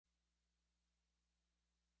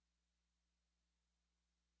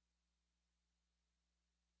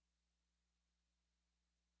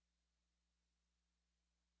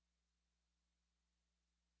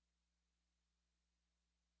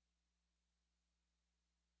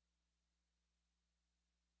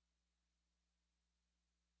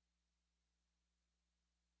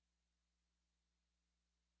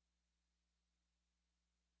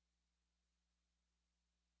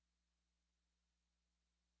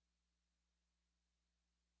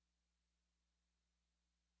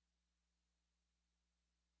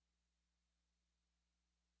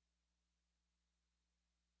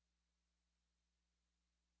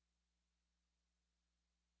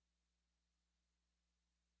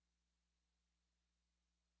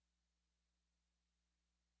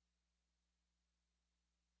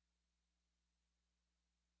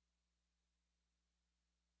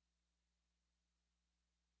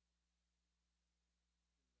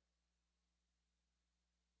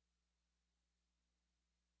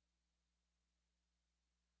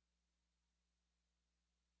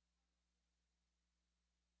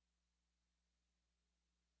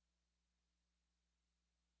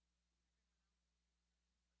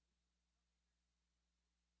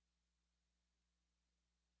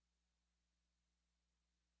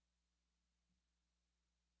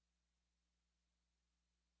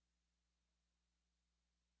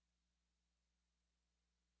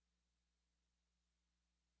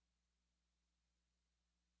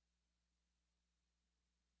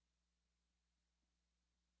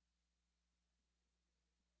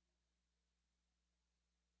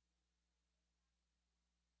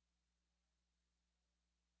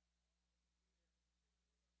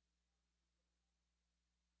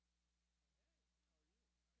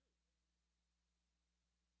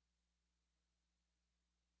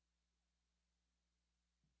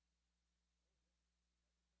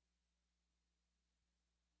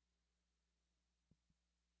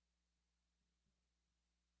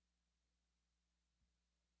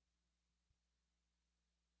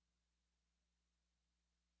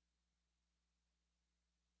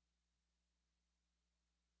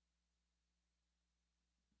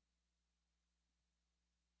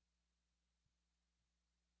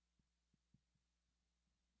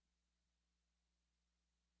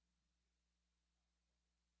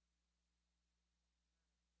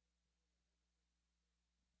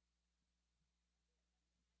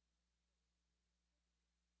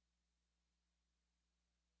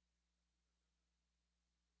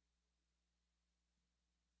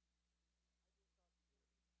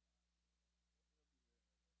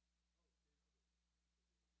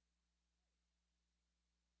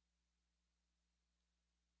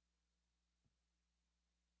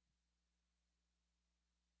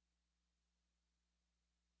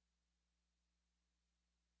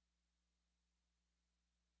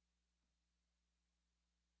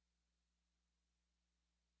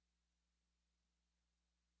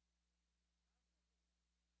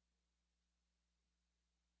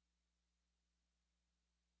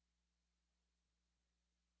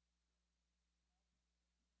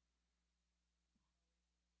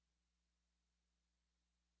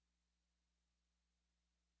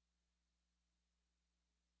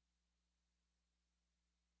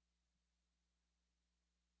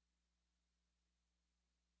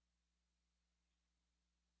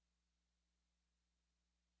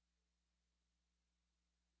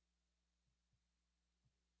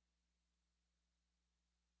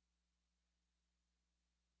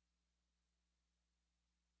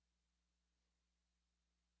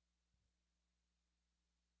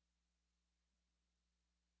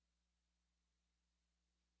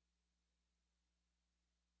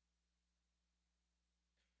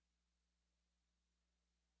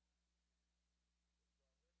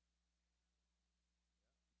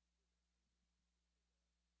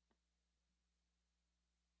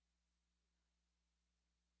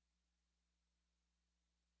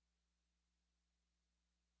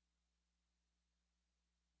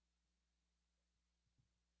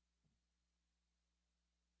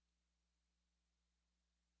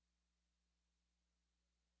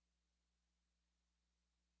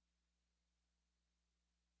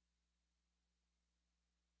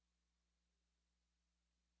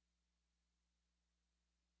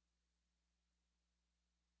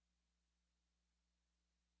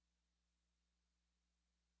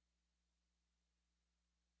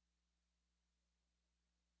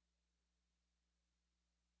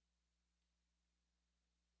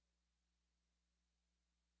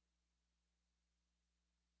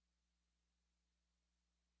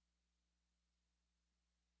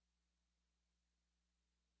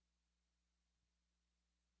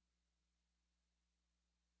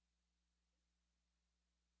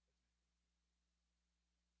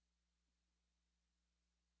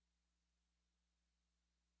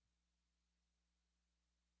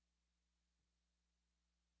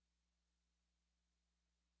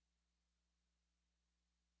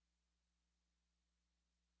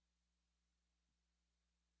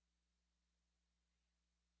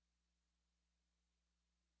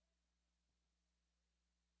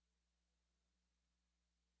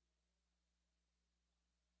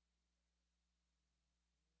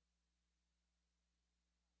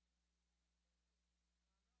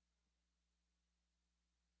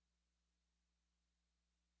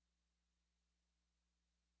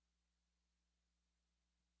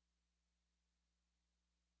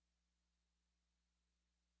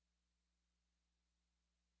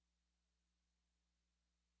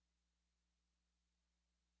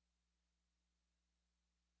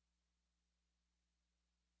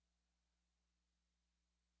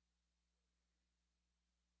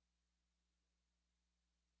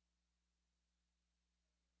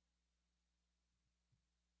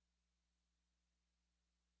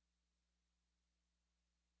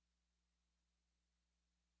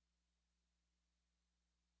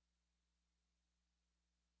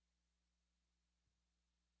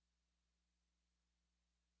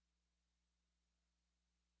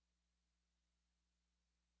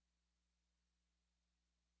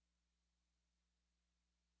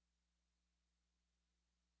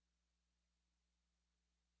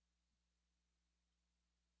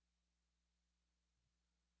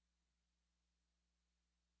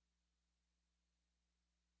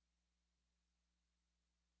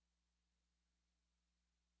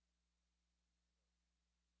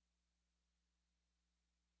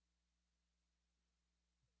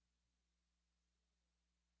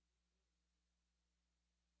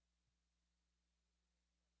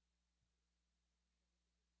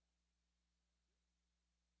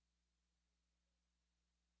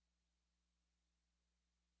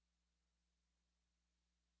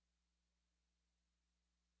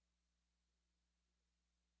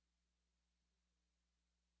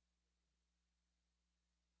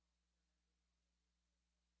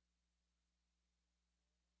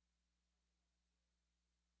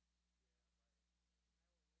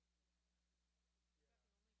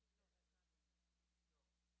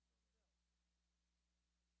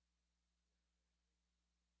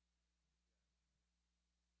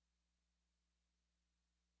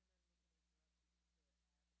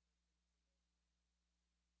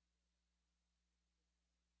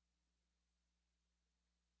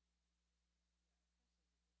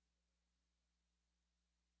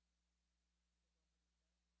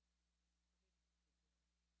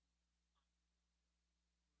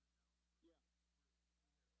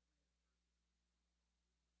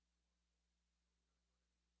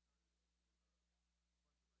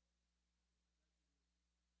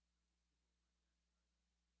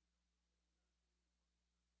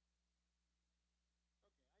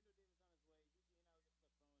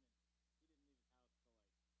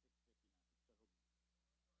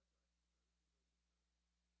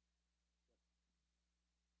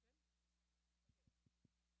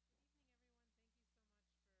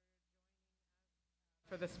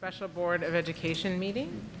For the Special Board of Education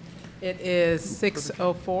meeting. It is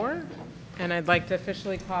 6:04, and I'd like to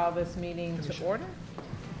officially call this meeting to order.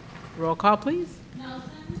 Roll call, please.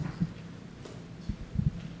 Nelson.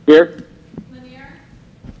 Here. Lanier.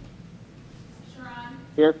 Sharon.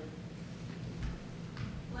 Here.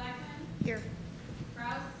 Blackman. Here.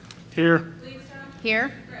 Rouse. Here. Leadstrom.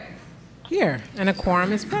 Here. Griggs. Here, and a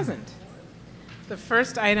quorum is present. The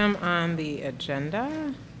first item on the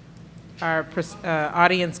agenda are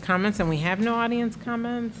audience comments, and we have no audience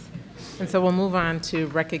comments, and so we'll move on to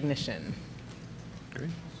recognition.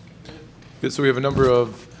 Great. Good, so we have a number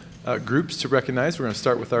of groups to recognize. We're going to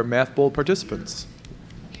start with our Math Bowl participants.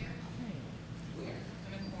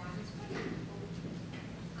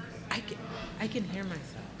 I can hear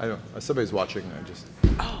myself. I don't. Somebody's watching.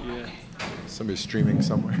 Oh, okay. Somebody's streaming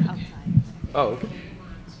somewhere. Outside. Oh, okay.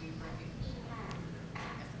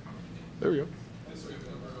 There we go.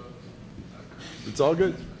 It's all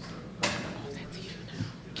good. Oh, that's you now.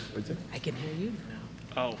 What's that? I can hear you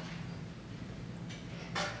now. Oh.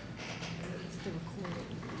 It's the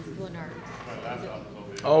recording. Leonard.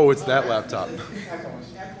 Oh, it's that laptop.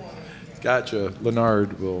 Gotcha.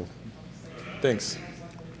 Leonard will. Thanks.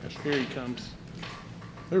 Here he comes.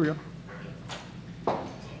 There we go.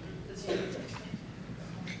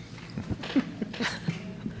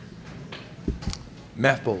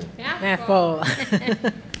 Math Bowl. Math Bowl.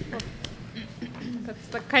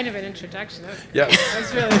 That's kind of an introduction. Yeah. That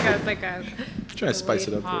was really good. It's like a Trying to spice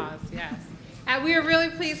it up. pause. Yes. We are really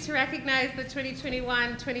pleased to recognize the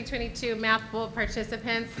 2021-2022 Math Bowl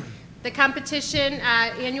participants. The competition,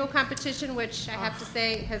 annual competition, which I have to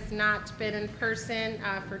say has not been in person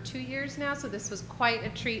for 2 years now, so this was quite a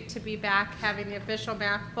treat to be back having the official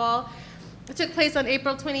Math Bowl. It took place on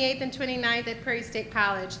April 28th and 29th at Prairie State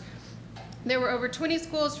College. There were over 20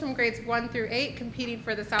 schools from grades 1 through 8 competing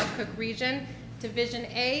for the South Cook region. Division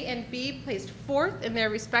A and B placed fourth in their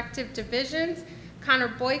respective divisions. Connor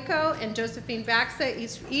Boyko and Josephine Baxa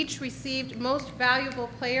each received Most Valuable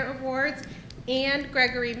Player awards, and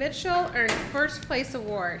Gregory Mitchell earned First Place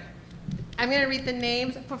award. I'm going to read the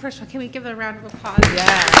names, but first of all, can we give them a round of applause?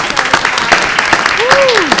 Yeah.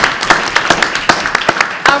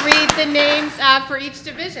 I'll read the names for each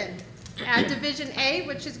division. Division A,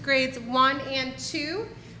 which is grades 1 and 2,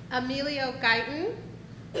 Emilio Guyton.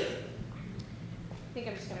 I think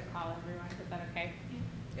I'm just going to call everyone. Is that okay?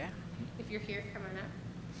 Yeah. If you're here, come on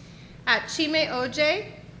up. Chime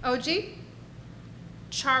Oji,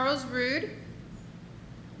 Charles Rude,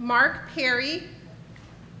 Mark Perry,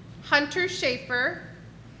 Hunter Schaefer,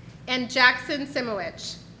 and Jackson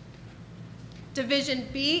Simowich. Division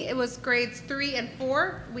B, it was grades 3 and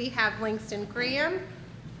 4. We have Langston Graham,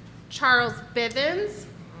 Charles Bivens,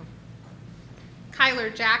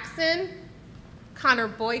 Kyler Jackson, Connor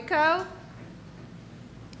Boyko,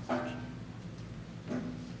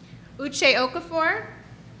 Uche Okafor,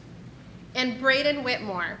 and Braden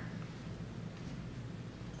Whitmore.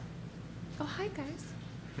 Oh, hi, guys.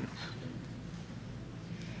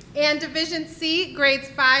 And Division C, grades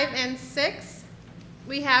 5 and 6,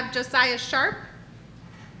 we have Josiah Sharp,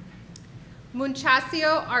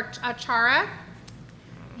 Munchasio Achara,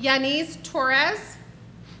 Yanis Torres,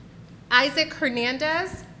 Isaac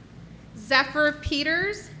Hernandez, Zephyr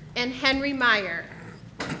Peters, and Henry Meyer.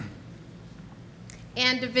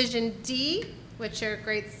 And Division D, which are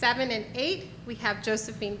grades 7 and 8, we have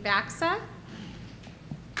Josephine Baxa,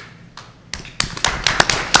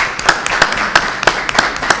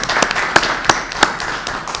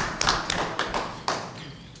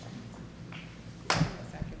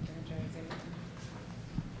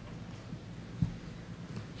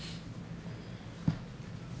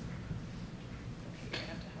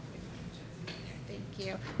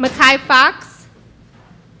 Makai Fox,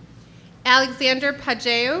 Alexander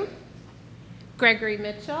Pajeu, Gregory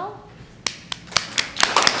Mitchell,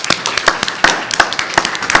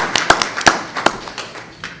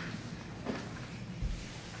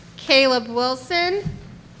 Caleb Wilson,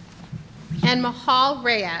 and Mahal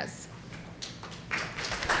Reyes.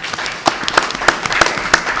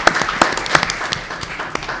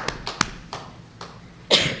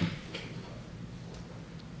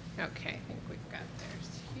 Okay, I think we've got theirs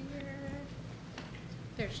here.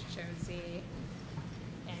 There's Josie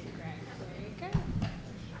and Greg. There you go.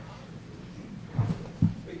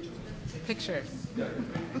 Pictures.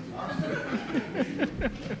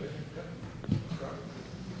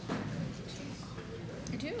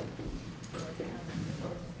 You do.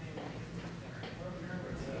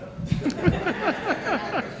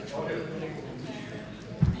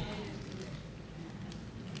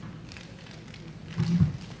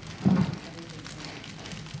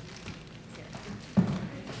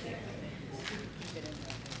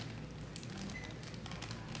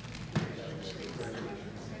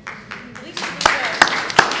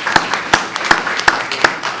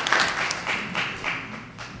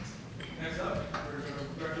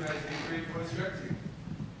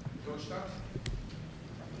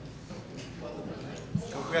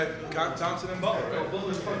 We had Thompson and Butler.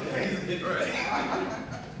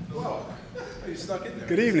 You snuck in there.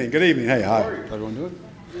 Good evening. Good evening. Hey, hi. How's everyone doing?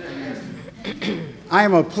 I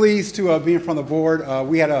am pleased to be in front of the board.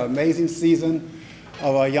 We had an amazing season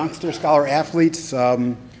of youngster scholar athletes.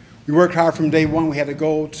 We worked hard from day one. We had a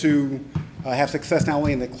goal to have success not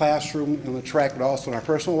only in the classroom and the track, but also in our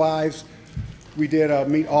personal lives. We did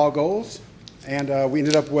meet all goals, and we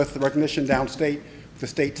ended up with recognition downstate with the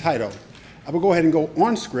state title. I will go ahead and go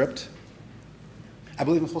on script. I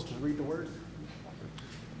believe I'm supposed to read the words.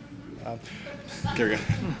 Here we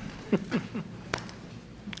go.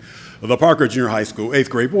 The Parker Junior High School 8th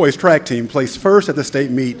grade boys track team placed first at the state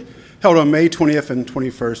meet held on May 20th and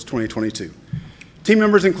 21st, 2022. Team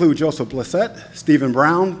members include Joseph Blissett, Stephen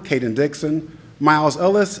Brown, Caden Dixon, Miles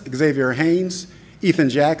Ellis, Xavier Haynes, Ethan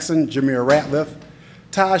Jackson, Jameer Ratliff,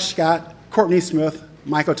 Taj Scott, Courtney Smith,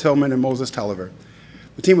 Michael Tillman, and Moses Tulliver.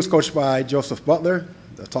 The team was coached by Joseph Butler,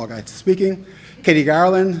 the tall guy speaking, Katie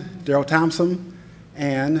Garland, Daryl Thompson,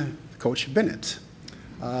 and Coach Bennett.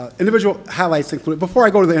 Individual highlights include, before I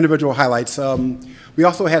go to the individual highlights, we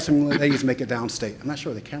also had some ladies make it downstate. I'm not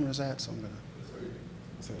sure where the camera's at, so I'm going to,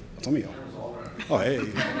 so some of y'all. Oh, hey.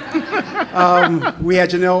 We had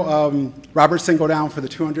Janelle Robertson go down for the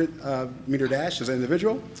 200 meter dash as an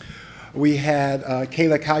individual. We had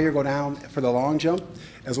Kayla Collier go down for the long jump,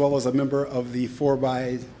 as well as a member of the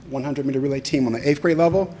 4x100 meter relay team on the 8th grade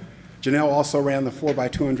level. Janelle also ran the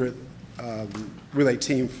 4x200 relay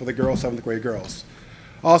team for the girls, 7th grade girls.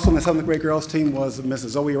 Also on the 7th grade girls team was Mrs.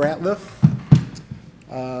 Zoe Ratliff,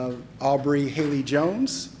 Aubrey Haley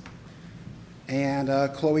Jones, and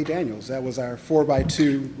Chloe Daniels. That was our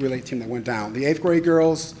 4x2 relay team that went down. The 8th grade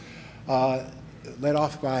girls led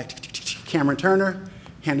off by Cameron Turner,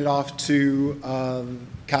 handed off to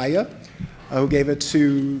Kaya, who gave it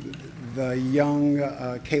to the young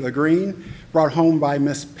Kayla Green, brought home by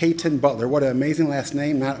Miss Peyton Butler. What an amazing last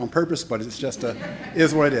name, not on purpose, but it's just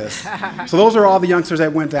is what it is. So those are all the youngsters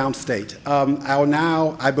that went downstate. I will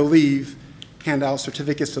now, I believe, hand out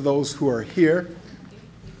certificates to those who are here,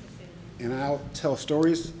 and I'll tell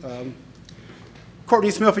stories.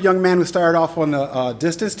 Courtney Smith, a young man who started off on the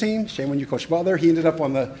distance team, shame on you, Coach Butler. He ended up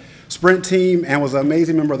on the sprint team and was an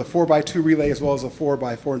amazing member of the 4x2 relay as well as the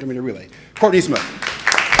 4x400 meter relay. Courtney Smith.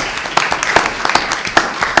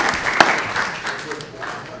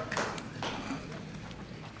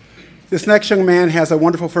 This next young man has a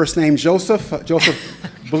wonderful first name, Joseph. Joseph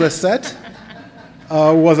Blissett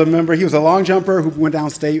was a member. He was a long jumper who went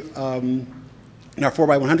downstate in our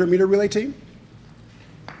 4x100 meter relay team.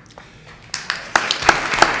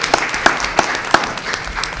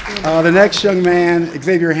 The next young man,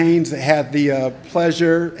 Xavier Haynes, had the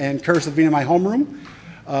pleasure and curse of being in my homeroom.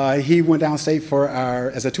 He went downstate for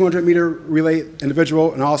as a 200 meter relay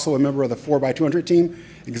individual and also a member of the 4x200 team,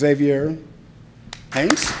 Xavier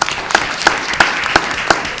Haynes.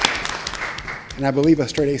 And I believe a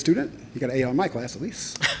straight A student. He got an A on my class at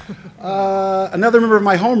least. Another member of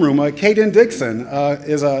my homeroom, Caden Dixon,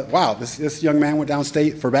 wow, this young man went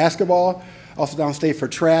downstate for basketball, also downstate for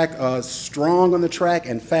track, strong on the track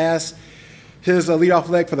and fast. His leadoff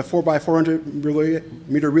leg for the 4x400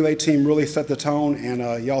 meter relay team really set the tone,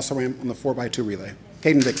 and he also ran on the 4x2 relay.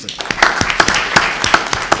 Caden Dixon.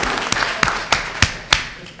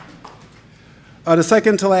 The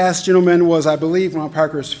second to last gentleman was, I believe, one of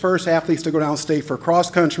Parker's first athletes to go downstate for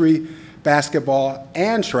cross country, basketball,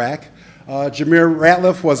 and track. Jameer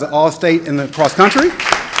Ratliff was all-state in the cross country.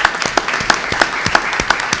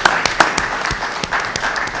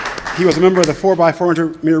 He was a member of the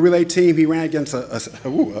 4x400 meter relay team. He ran against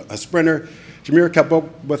a sprinter. Jameer kept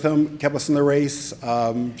up with him, kept us in the race.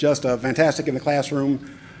 Just fantastic in the classroom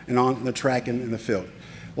and on the track and in the field.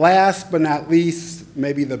 Last but not least,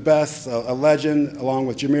 maybe the best, a legend, along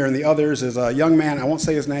with Jameer and the others, is a young man. I won't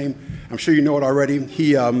say his name. I'm sure you know it already.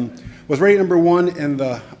 He was rated #1 in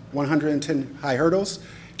the 110 high hurdles.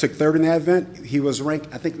 Took third in that event. He was ranked,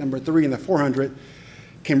 I think, #3 in the 400.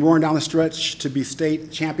 Came roaring down the stretch to be state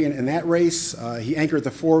champion in that race. He anchored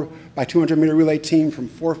the 4x200 meter relay team from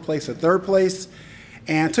 4th place to 3rd place,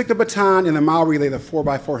 and took the baton in the mile relay, the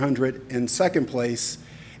 4x400, in 2nd place,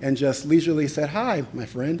 and just leisurely said, "Hi, my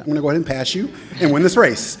friend, I'm going to go ahead and pass you and win this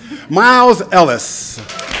race." Miles Ellis.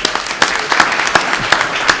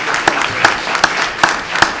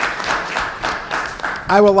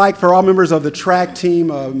 I would like for all members of the track team,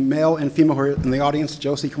 male and female who are in the audience,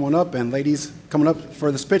 Josie, come on up, and ladies coming up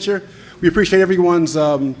for this picture. We appreciate everyone's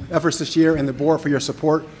efforts this year and the board for your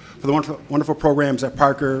support for the wonderful programs at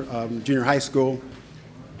Parker Junior High School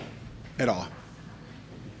et al.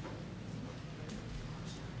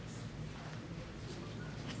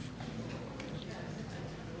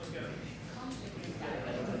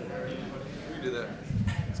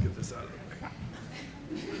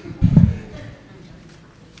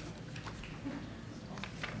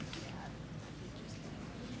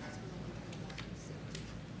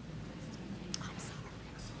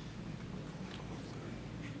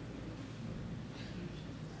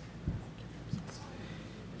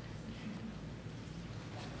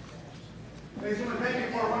 Ladies and gentlemen, thank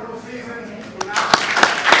you for a wonderful season.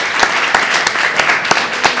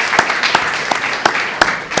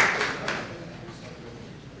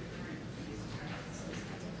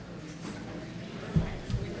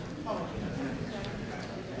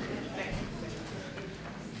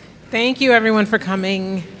 Thank you, everyone, for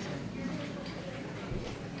coming.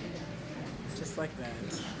 Just like that,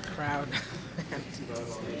 crowd.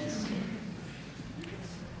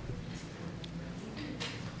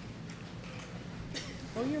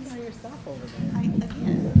 Oh, you're by yourself over there.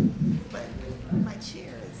 Again, but my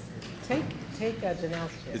chair is, Take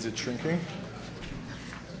Janelle's chair. Is it shrinking?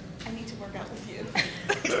 I need to work out with you.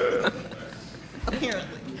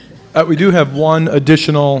 Apparently. We do have one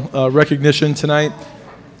additional recognition tonight.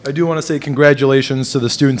 I do want to say congratulations to the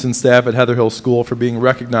students and staff at Heather Hill School for being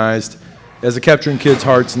recognized as the Capturing Kids'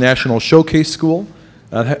 Hearts National Showcase School.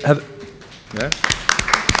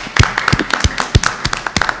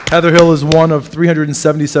 Heather Hill is one of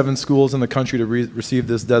 377 schools in the country to receive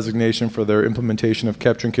this designation for their implementation of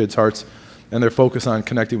Capturing Kids' Hearts and their focus on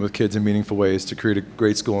connecting with kids in meaningful ways to create a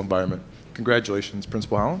great school environment. Congratulations,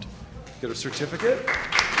 Principal Holland. Get a certificate.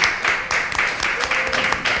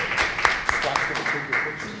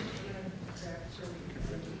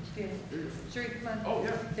 Sherry, come on. Oh,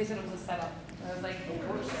 yeah. They said it was a setup. I was like, of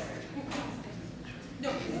course.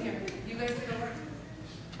 No, here. You guys go work.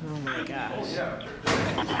 Oh my gosh. Oh, yeah.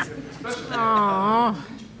 Aww.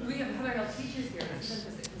 We have Heather Hill teachers here.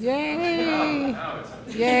 Yay.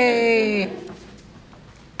 Yay.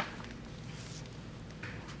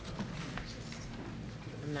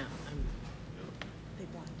 No, They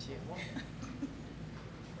blocked you.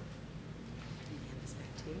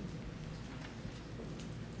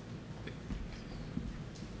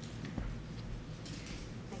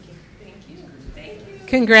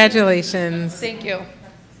 congratulations. Thank you.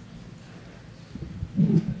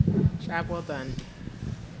 Job well done.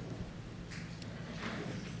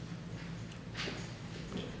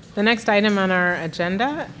 The next item on our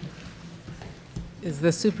agenda is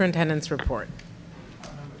the superintendent's report.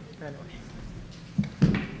 Right away.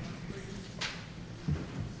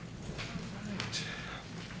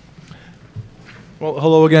 Well,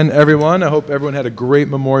 hello again, everyone. I hope everyone had a great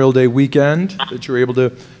Memorial Day weekend, that you were able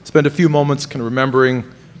to spend a few moments kind of remembering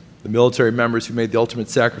the military members who made the ultimate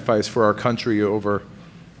sacrifice for our country over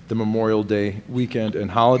the Memorial Day weekend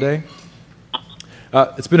and holiday.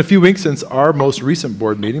 It's been a few weeks since our most recent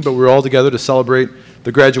board meeting, but we were all together to celebrate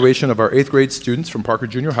the graduation of our 8th grade students from Parker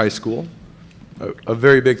Junior High School. A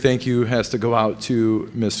very big thank you has to go out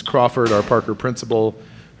to Ms. Crawford, our Parker principal,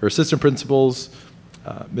 her assistant principals,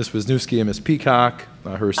 Ms. Wisniewski and Ms. Peacock,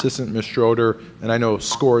 her assistant, Ms. Schroeder, and I know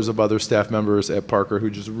scores of other staff members at Parker who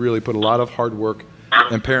just really put a lot of hard work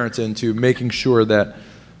and parents into making sure that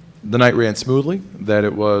the night ran smoothly, that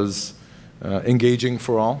it was engaging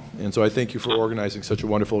for all, and so I thank you for organizing such a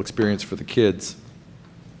wonderful experience for the kids.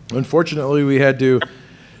 Unfortunately, we had to,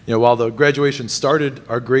 while the graduation started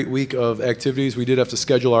our great week of activities, we did have to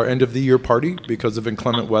schedule our end of the year party because of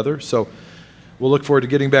inclement weather, so we'll look forward to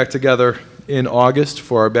getting back together in August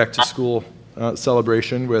for our back to school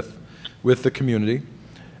celebration with the community.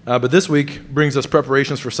 But this week brings us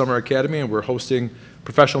preparations for Summer Academy, and we're hosting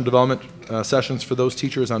professional development sessions for those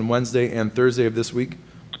teachers on Wednesday and Thursday of this week,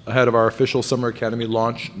 ahead of our official Summer Academy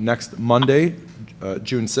launch next Monday,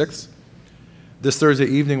 June 6th. This Thursday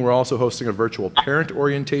evening, we're also hosting a virtual parent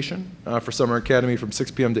orientation for Summer Academy from 6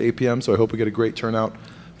 p.m. to 8 p.m., so I hope we get a great turnout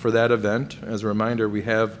for that event. As a reminder, we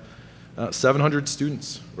have 700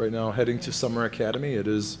 students right now heading to Summer Academy. It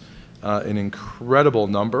is an incredible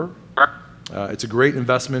number. It's a great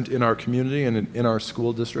investment in our community and in our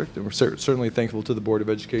school district, and we're certainly thankful to the Board of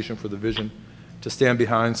Education for the vision to stand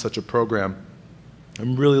behind such a program.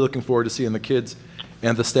 I'm really looking forward to seeing the kids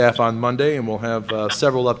and the staff on Monday, and we'll have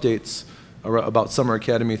several updates about Summer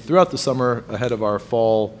Academy throughout the summer ahead of our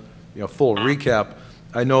fall, full recap.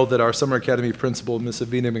 I know that our Summer Academy principal, Ms.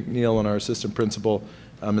 Avina McNeil, and our assistant principal,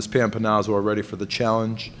 Ms. Pam Panazzo, are ready for the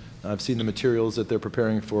challenge. I've seen the materials that they're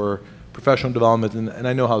preparing for professional development, and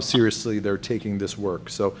I know how seriously they're taking this work.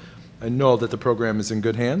 So I know that the program is in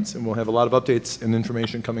good hands, and we'll have a lot of updates and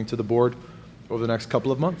information coming to the board over the next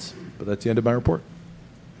couple of months. But that's the end of my report.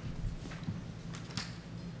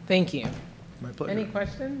 Thank you. My pleasure. Any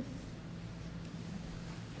questions?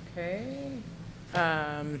 Okay.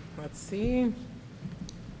 Let's see.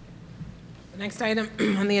 The next item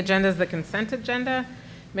on the agenda is the consent agenda.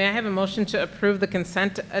 May I have a motion to approve the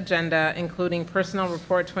consent agenda, including Personnel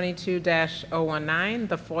Report 22-019,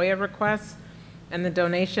 the FOIA requests, and the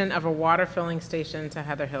donation of a water filling station to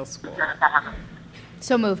Heather Hill School?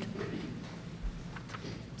 So moved.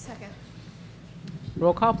 Second.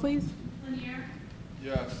 Roll call, please. Lanier?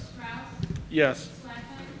 Yes. Kraus, Yes.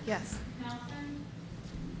 Blackman, Yes. Nelson,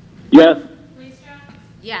 Yes. Leestra,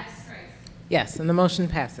 Yes. Price. Yes, and the motion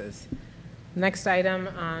passes. Next item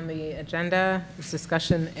on the agenda is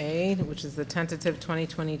discussion A, which is the tentative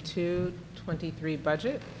 2022-23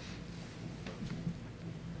 budget.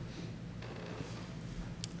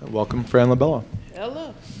 Welcome, Fran LaBella.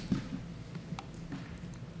 Hello.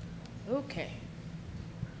 Okay.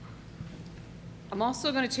 I'm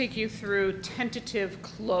also going to take you through tentative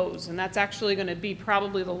close, and that's actually going to be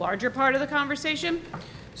probably the larger part of the conversation.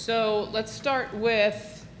 So let's start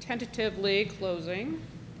with tentatively closing.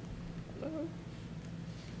 Hello? Are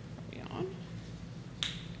we on?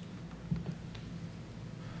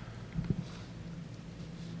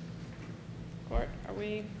 Court, are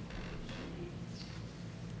we?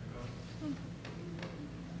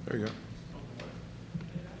 There you go.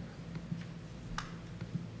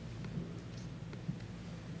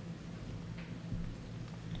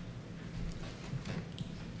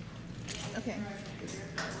 Okay.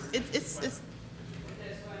 It's.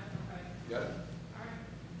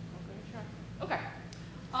 Okay.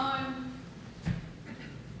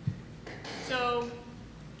 So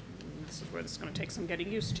this is where this is going to take some getting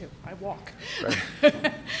used to. I walk.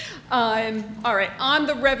 Right. All right. On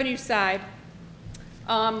the revenue side,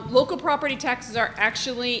 local property taxes are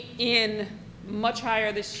actually in much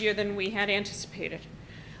higher this year than we had anticipated.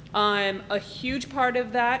 A huge part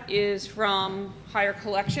of that is from higher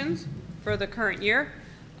collections for the current year.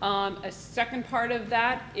 A second part of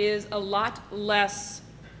that is a lot less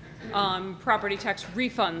property tax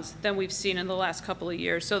refunds than we've seen in the last couple of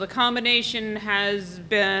years. So the combination has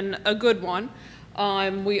been a good one.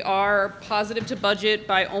 We are positive to budget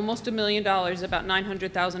by almost $1 million, about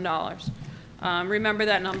 $900,000. Remember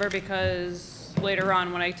that number because later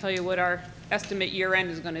on when I tell you what our estimate year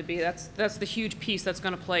end is going to be, that's the huge piece that's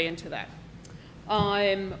going to play into that.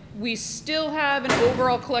 We still have an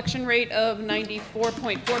overall collection rate of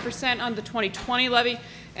 94.4% on the 2020 levy,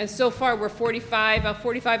 and so far we're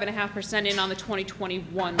 45.5% in on the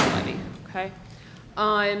 2021 levy. Okay,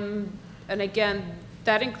 and again,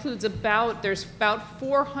 that includes there's about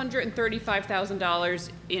 $435,000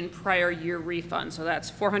 in prior year refunds. So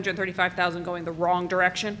that's $435,000 going the wrong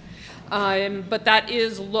direction, but that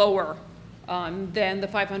is lower than the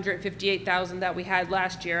 $558,000 that we had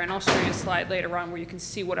last year. And I'll show you a slide later on where you can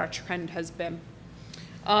see what our trend has been.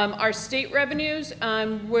 Our state revenues,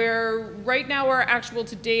 right now we're actual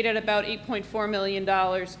to date at about $8.4 million.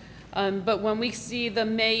 But when we see the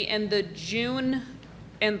May and the June,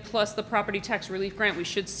 and plus the property tax relief grant we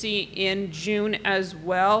should see in June as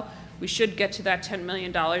well, we should get to that $10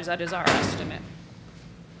 million. That is our estimate.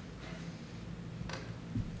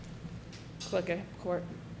 Click it, Court.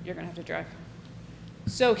 You're going to have to drive.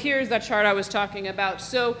 So here's that chart I was talking about.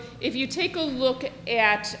 So if you take a look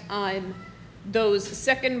at those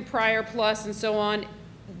second, prior, plus, and so on,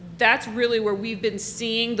 that's really where we've been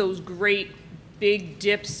seeing those great big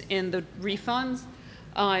dips in the refunds.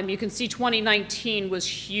 You can see 2019 was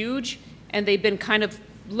huge, and they've been kind of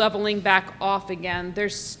leveling back off again. We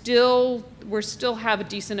still have a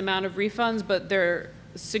decent amount of refunds, but they're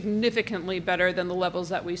significantly better than the levels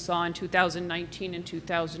that we saw in 2019 and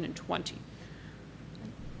 2020.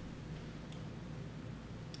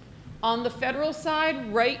 On the federal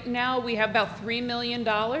side, right now we have about $3 million.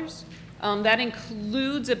 That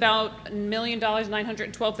includes about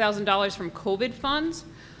 $1,912,000 from COVID funds.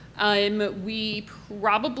 We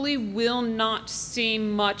probably will not see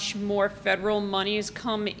much more federal monies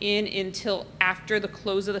come in until after the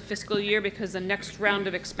close of the fiscal year because the next round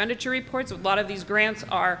of expenditure reports, a lot of these grants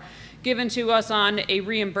are given to us on a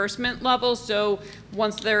reimbursement level. So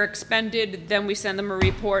once they're expended, then we send them a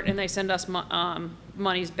report and they send us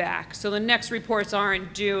monies back. So the next reports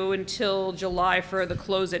aren't due until July for the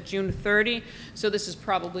close at June 30. So this is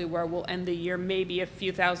probably where we'll end the year, maybe a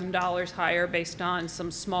few $1,000s higher based on some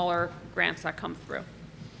smaller grants that come through.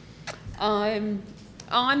 On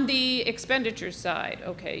the expenditure side,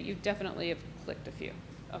 okay, you definitely have clicked a few.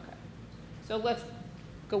 Okay, so let's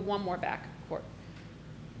go one more back, Court.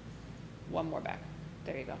 One more back.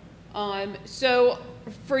 There you go. So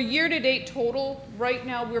for year-to-date total, right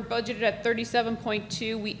now we're budgeted at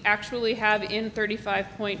 37.2. We actually have in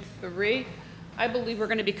 35.3. I believe we're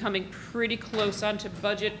going to be coming pretty close onto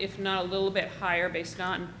budget, if not a little bit higher, based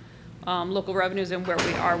on local revenues and where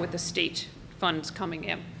we are with the state funds coming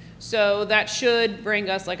in. So that should bring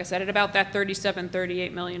us, like I said, at about that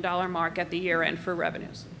 $38 million mark at the year end for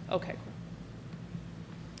revenues. Okay, cool.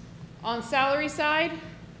 On salary side,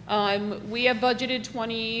 We have budgeted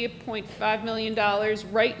 $20.5 million.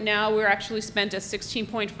 Right now, we're actually spent at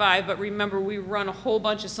 16.5, but remember, we run a whole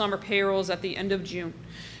bunch of summer payrolls at the end of June.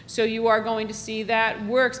 So you are going to see that.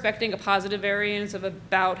 We're expecting a positive variance of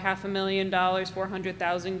about $500,000,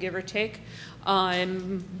 400,000, give or take.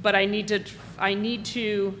 But I need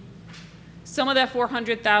to, some of that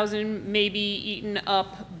 400,000 may be eaten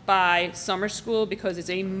up by summer school because it's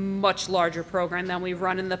a much larger program than we've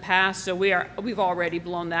run in the past. So we've already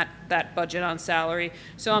blown that budget on salary.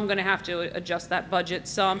 So I'm going to have to adjust that budget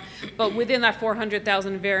some. But within that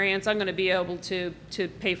 400,000 variance, I'm going to be able to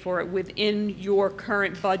pay for it within your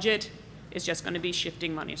current budget. It's just going to be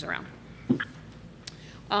shifting monies around.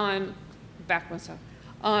 Back one step.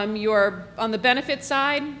 On the benefit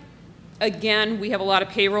side, again, we have a lot of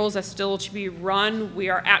payrolls that still should be run. We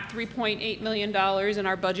are at $3.8 million, and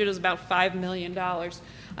our budget is about $5 million.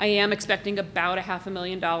 I am expecting about a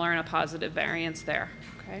 $500,000 in a positive variance there.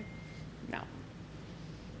 Okay.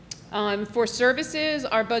 Now, for services,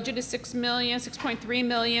 our budget is $6.3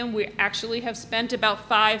 million. We actually have spent about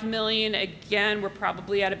 $5 million. Again, we're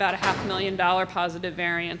probably at about a $500,000 positive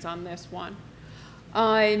variance on this one.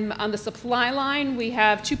 On the supply line, we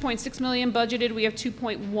have $2.6 million budgeted. We have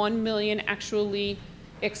 $2.1 million actually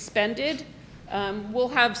expended. We'll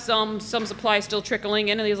have some supplies still trickling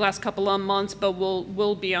in these last couple of months, but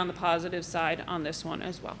we'll be on the positive side on this one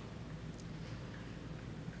as well.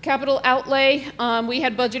 Capital outlay, we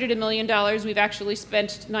had budgeted $1 million. We've actually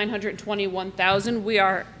spent $921,000. We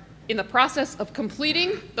are in the process of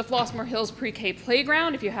completing the Flossmoor Hills Pre-K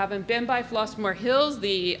playground. If you haven't been by Flossmoor Hills,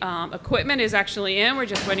 the equipment is actually in. We're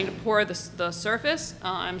just waiting to pour the surface,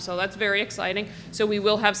 so that's very exciting. So we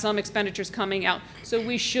will have some expenditures coming out. So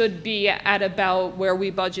we should be at about where we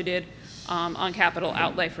budgeted on capital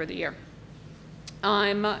outlay for the year.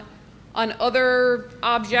 On other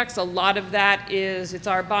objects, a lot of that it's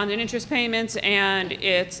our bond and interest payments, and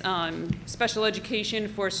it's special education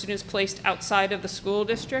for students placed outside of the school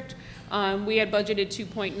district. We had budgeted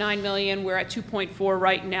 $2.9 million. We're at 2.4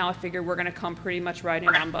 right now. I figure we're going to come pretty much right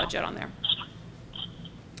in on budget on there.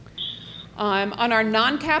 On our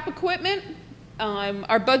non-cap equipment,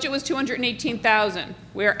 our budget was $218,000.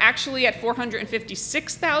 We're actually at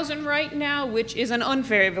 $456,000 right now, which is an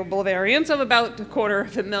unfavorable variance of about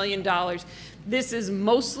 $250,000. This is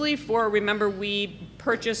mostly for, remember, we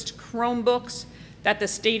purchased Chromebooks that the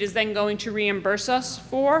state is then going to reimburse us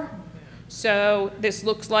for. So this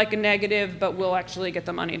looks like a negative, but we'll actually get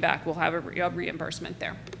the money back. We'll have a reimbursement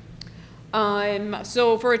there.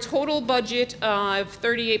 So for a total budget of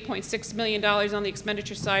 $38.6 million on the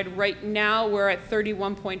expenditure side, right now we're at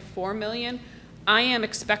 $31.4 million. I am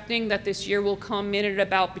expecting that this year will come in at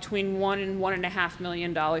about between $1 and $1.5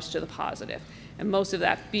 million to the positive, and most of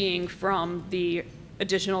that being from the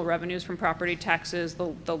additional revenues from property taxes,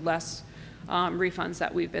 the less refunds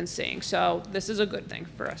that we've been seeing. So this is a good thing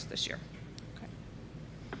for us this year. Okay.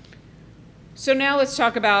 So now let's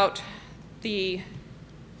talk about the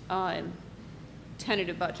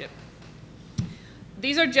tentative budget.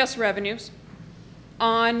 These are just revenues.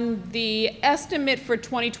 On the estimate for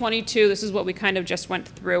 2022, this is what we kind of just went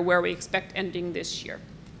through, where we expect ending this year.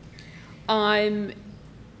 In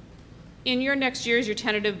your next year is your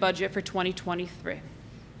tentative budget for 2023.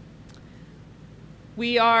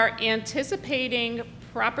 We are anticipating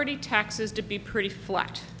property taxes to be pretty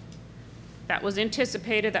flat. That was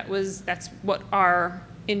anticipated. That's what our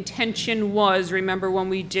intention was. Remember when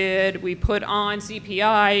we put on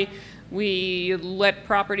CPI, we let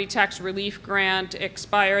property tax relief grant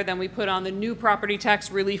expire, then we put on the new property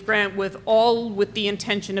tax relief grant with the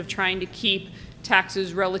intention of trying to keep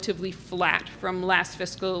taxes relatively flat from last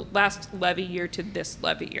levy year to this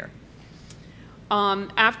levy year.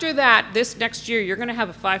 After that, this next year, you're going to have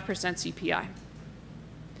a 5% CPI.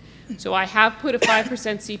 So I have put a 5%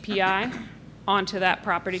 CPI onto that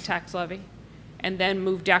property tax levy, and then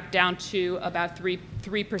moved back down to about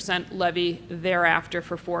 3% levy thereafter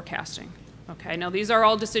for forecasting. Okay, now these are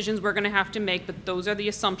all decisions we're going to have to make, but those are the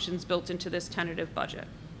assumptions built into this tentative budget.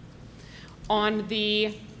 On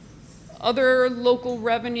the other local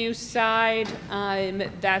revenue side,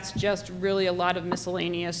 that's just really a lot of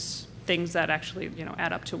miscellaneous things that actually,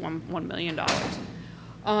 add up to $1 million.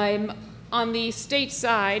 On the state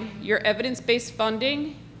side, your evidence-based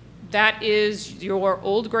funding, that is your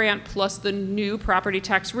old grant plus the new property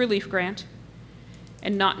tax relief grant.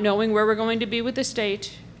 And not knowing where we're going to be with the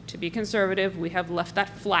state, to be conservative, we have left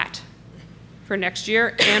that flat for next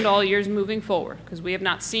year and all years moving forward, because we have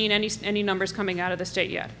not seen any numbers coming out of the state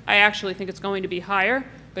yet. I actually think it's going to be higher,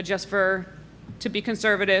 but just to be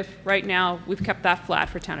conservative, right now, we've kept that flat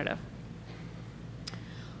for tentative.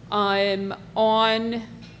 On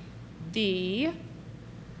the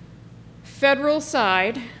federal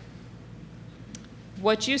side,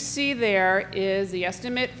 what you see there is the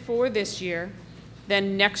estimate for this year.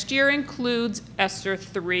 Then next year includes ESSER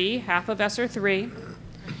 3, half of ESSER 3.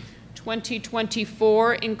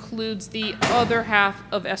 2024 includes the other half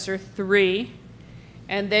of ESSER 3.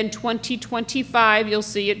 And then 2025, you'll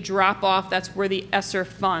see it drop off. That's where the ESSER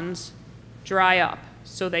funds dry up.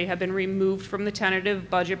 So they have been removed from the tentative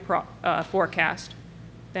budget forecast.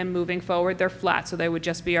 Then moving forward, they're flat. So they would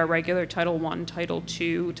just be our regular Title I, Title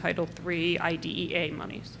II, Title III, IDEA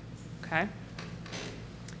monies, okay?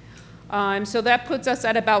 So that puts us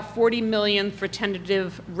at about 40 million for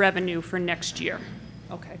tentative revenue for next year.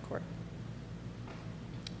 Okay, Court.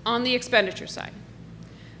 On the expenditure side,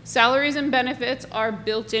 salaries and benefits are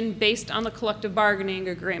built in based on the collective bargaining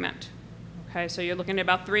agreement. Okay, so you're looking at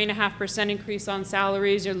about 3.5% increase on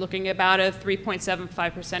salaries. You're looking at about a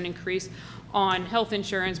 3.75% increase on health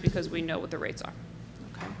insurance because we know what the rates are.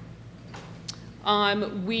 Okay.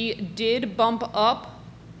 We did bump up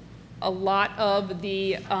a lot of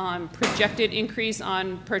the projected increase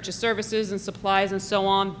on purchase services and supplies and so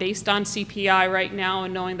on based on CPI right now,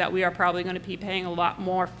 and knowing that we are probably going to be paying a lot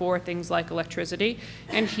more for things like electricity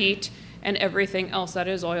and heat and everything else that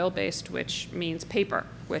is oil-based, which means paper,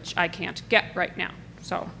 which I can't get right now.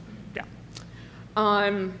 So, yeah.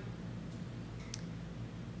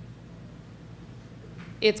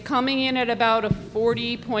 It's coming in at about a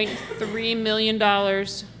 $40.3 million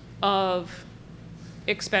of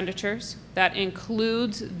expenditures. That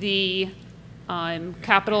includes the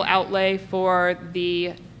capital outlay for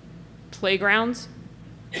the playgrounds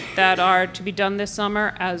that are to be done this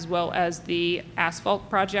summer, as well as the asphalt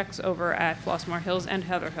projects over at Flossmoor Hills and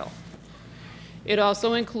Heather Hill. It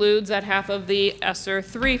also includes that half of the ESSER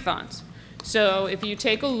 3 funds. So if you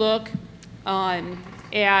take a look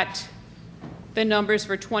at the numbers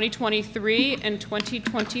for 2023 and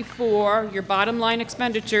 2024, your bottom line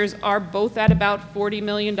expenditures are both at about $40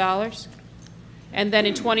 million. And then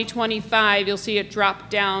in 2025, you'll see it drop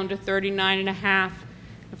down to 39.5,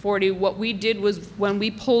 40. What we did was when we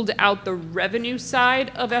pulled out the revenue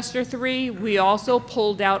side of ESSER 3, we also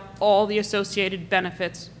pulled out all the associated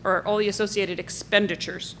benefits or all the associated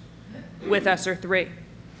expenditures with ESSER 3.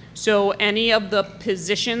 So any of the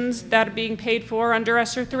positions that are being paid for under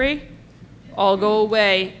ESSER 3 all go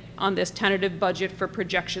away on this tentative budget for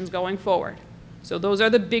projections going forward. So those are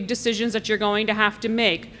the big decisions that you're going to have to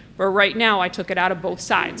make. But right now, I took it out of both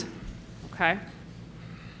sides, okay?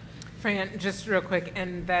 Fran, just real quick,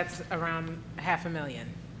 and that's around $500,000.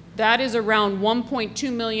 That is around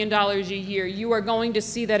 $1.2 million a year. You are going to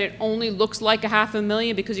see that it only looks like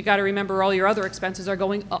 $500,000 because you got to remember all your other expenses are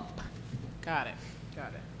going up. Got it,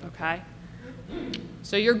 got it. Okay?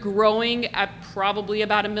 So you're growing at probably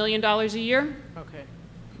about $1 million a year. Okay.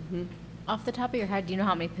 Mm-hmm. Off the top of your head, do you know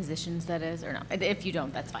how many positions that is, or not? If you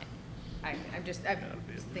don't, that's fine. I'm just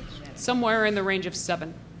thinking that. Somewhere in the range of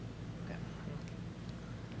 7. Okay.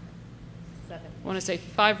 7. I want to say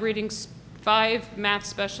 5 math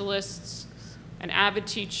specialists, an avid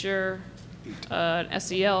teacher, an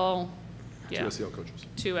SEL. Yeah. 2 SEL coaches.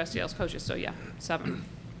 2 SEL coaches, so yeah, 7,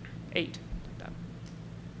 8. Like that.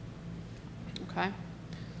 Okay?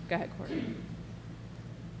 Go ahead, Courtney.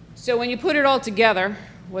 So when you put it all together,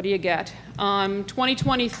 what do you get?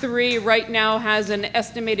 2023 right now has an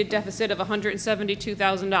estimated deficit of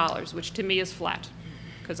 $172,000, which to me is flat,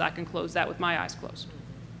 because I can close that with my eyes closed.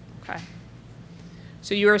 Okay?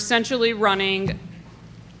 So you're essentially running,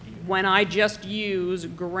 when I just use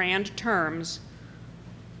grand terms,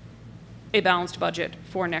 a balanced budget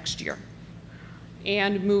for next year.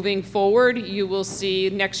 And moving forward, you will see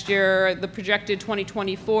next year, the projected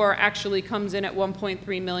 2024 actually comes in at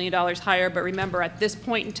 $1.3 million higher. But remember, at this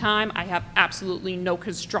point in time, I have absolutely no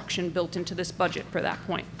construction built into this budget for that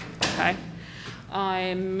point, okay?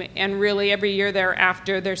 And really, every year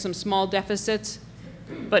thereafter, there's some small deficits,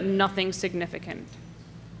 but nothing significant,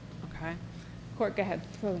 okay? Court, go ahead,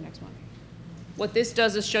 throw the next one. What this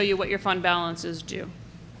does is show you what your fund balances do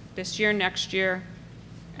this year, next year,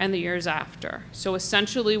 and the years after. So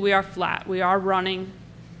essentially, we are flat. We are running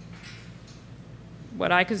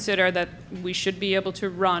what I consider that we should be able to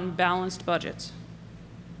run balanced budgets.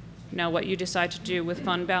 Now, what you decide to do with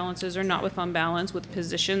fund balances or not with fund balance, with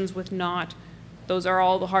positions, with not, those are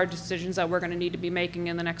all the hard decisions that we're going to need to be making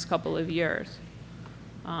in the next couple of years.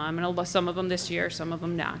 And some of them this year, some of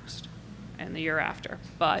them next, and the year after.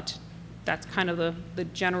 But that's kind of the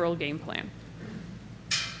general game plan.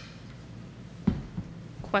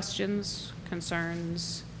 Questions,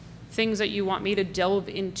 concerns, things that you want me to delve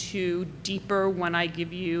into deeper when I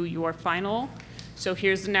give you your final. So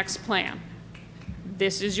here's the next plan.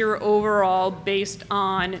 This is your overall based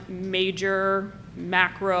on major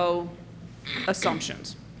macro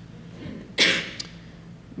assumptions.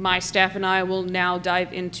 My staff and I will now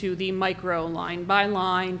dive into the micro, line by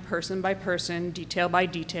line, person by person, detail by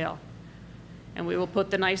detail. And we will put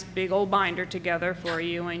the nice big old binder together for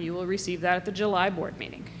you, and you will receive that at the July board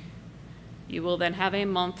meeting. You will then have a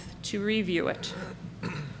month to review it.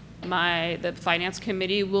 The finance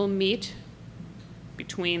committee will meet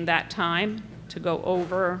between that time to go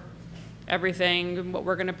over everything, what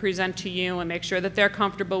we're going to present to you, and make sure that they're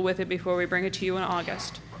comfortable with it before we bring it to you in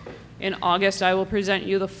August. In August, I will present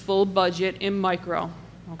you the full budget in micro,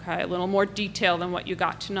 okay? A little more detail than what you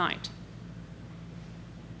got tonight.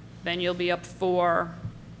 Then you'll be up for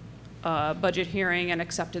budget hearing and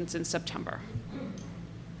acceptance in September.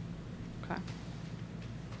 Okay.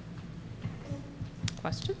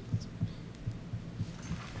 Questions?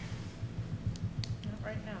 Not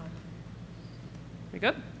right now. We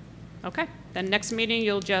good? Okay. Then next meeting,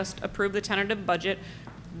 you'll just approve the tentative budget.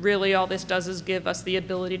 Really, all this does is give us the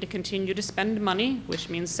ability to continue to spend money, which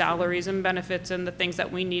means salaries and benefits and the things that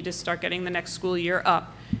we need to start getting the next school year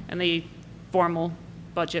up. And the formal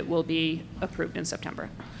budget will be approved in September.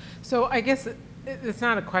 So I guess it's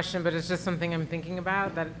not a question, but it's just something I'm thinking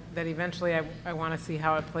about, that eventually I want to see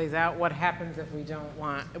how it plays out. What happens if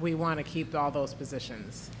we want to keep all those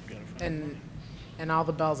positions and all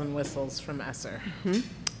the bells and whistles from ESSER?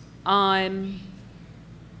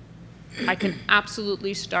 I can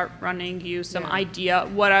absolutely start running you some idea.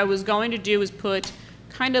 What I was going to do is put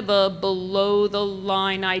kind of a below the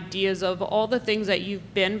line ideas of all the things that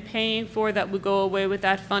you've been paying for that would go away with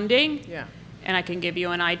that funding. Yeah. And I can give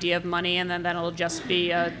you an idea of money, and then that'll just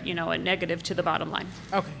be a negative to the bottom line.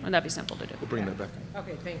 Okay. And that'd be simple to do. We'll bring that back.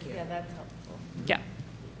 Okay, thank you. Yeah, that's helpful. Yeah.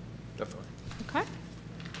 Definitely. Okay.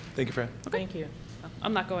 Thank you, Fran. Thank you.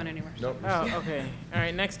 I'm not going anywhere. Nope. Oh, okay. All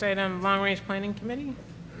right, next item, Long Range Planning Committee.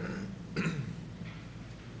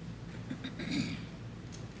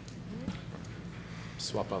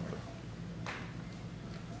 Swap out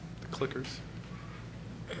the clickers.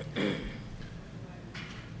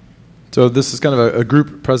 So this is kind of a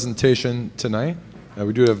group presentation tonight.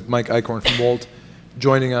 We do have Mike Eichhorn from Wolt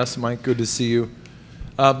joining us. Mike, good to see you.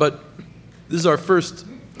 But this is our first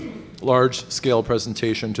large-scale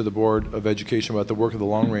presentation to the Board of Education about the work of the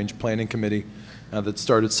Long Range Planning Committee that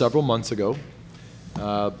started several months ago.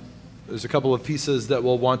 There's a couple of pieces that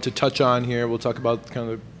we'll want to touch on here. We'll talk about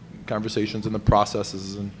kind of the conversations and the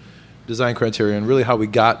processes and design criteria and really how we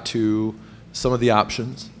got to some of the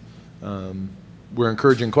options. We're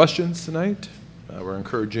encouraging questions tonight. We're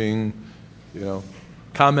encouraging,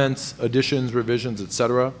 comments, additions, revisions,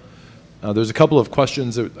 etc. There's a couple of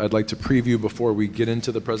questions that I'd like to preview before we get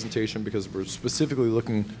into the presentation because we're specifically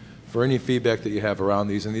looking for any feedback that you have around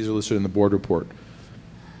these, and these are listed in the board report.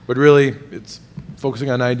 But really, it's focusing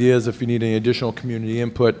on ideas if you need any additional community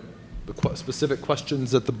input, the specific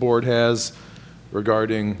questions that the board has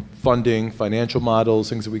regarding funding, financial models,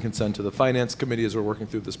 things that we can send to the finance committee as we're working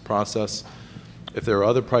through this process. If there are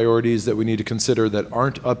other priorities that we need to consider that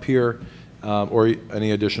aren't up here, or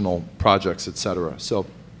any additional projects, et cetera. So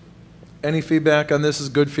any feedback on this is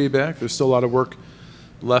good feedback. There's still a lot of work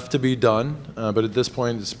left to be done, but at this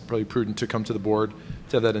point it's probably prudent to come to the board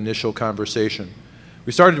to have that initial conversation.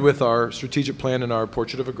 We started with our strategic plan and our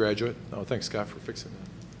portrait of a graduate. Oh, thanks, Scott, for fixing that.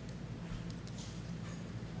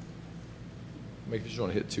 Maybe you just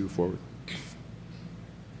want to hit 2 forward.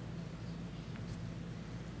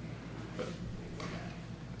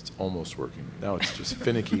 It's almost working. Now it's just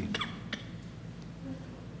finicky.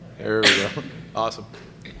 There we go. Awesome.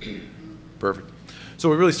 Perfect. So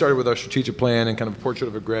we really started with our strategic plan and kind of a portrait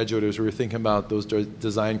of a graduate as we were thinking about those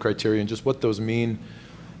design criteria and just what those mean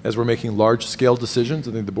as we're making large-scale decisions.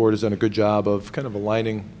 I think the board has done a good job of kind of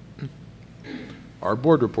aligning our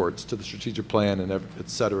board reports to the strategic plan and et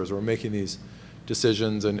cetera as we're making these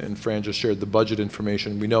decisions, and Fran just shared the budget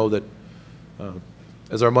information. We know that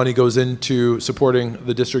as our money goes into supporting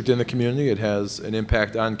the district and the community, it has an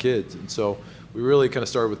impact on kids. And so we really kind of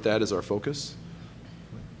started with that as our focus.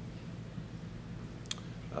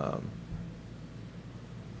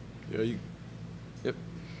 Yep.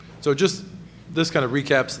 So just this kind of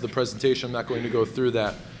recaps the presentation. I'm not going to go through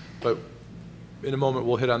that, but in a moment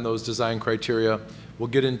we'll hit on those design criteria. We'll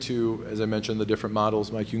get into, as I mentioned, the different models.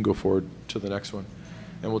 Mike, you can go forward to the next one.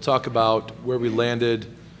 And we'll talk about where we landed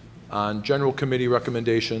on general committee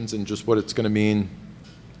recommendations and just what it's going to mean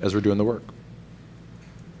as we're doing the work.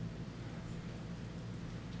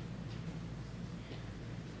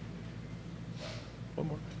 One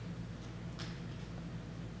more.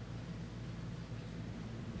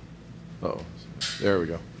 Oh, there we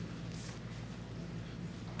go.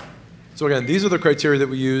 So again, these are the criteria that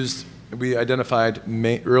we used. We identified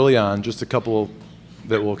early on, just a couple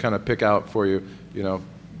that we'll kind of pick out for you. You know,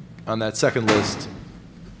 on that second list,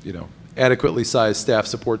 you know, adequately sized staff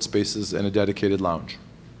support spaces and a dedicated lounge,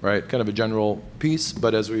 right? Kind of a general piece,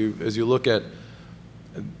 but as you look at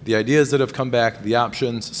the ideas that have come back, the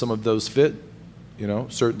options, some of those fit, you know,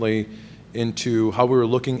 certainly into how we were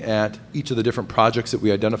looking at each of the different projects that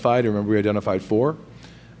we identified. Remember, we identified 4.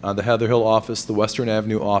 The Heather Hill office, the Western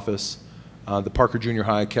Avenue office, the Parker Junior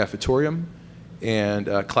High cafetorium,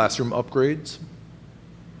 and classroom upgrades.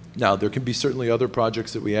 Now, there can be certainly other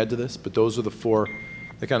projects that we add to this, but those are the 4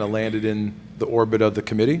 that kind of landed in the orbit of the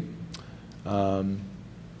committee.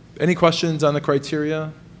 Any questions on the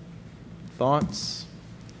criteria? Thoughts?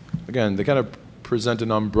 Again, they kind of present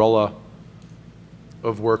an umbrella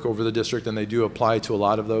of work over the district, and they do apply to a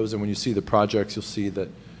lot of those. And when you see the projects, you'll see that,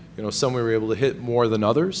 you know, some we were able to hit more than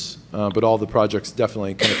others, but all the projects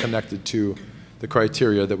definitely kind of connected to the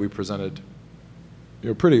criteria that we presented, you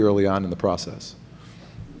know, pretty early on in the process.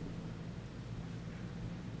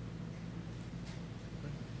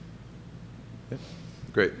 Yep.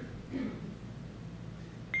 Great.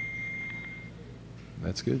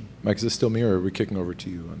 That's good. Mike, is this still me, or are we kicking over to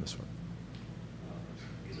you on this one?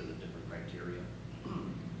 These are the different criteria. You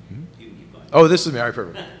can keep going. Oh, this is me. All right,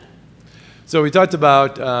 perfect. So we talked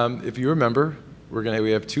about, if you remember,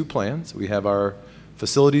 we have 2 plans. We have our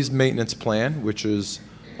facilities maintenance plan, which is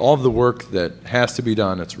all of the work that has to be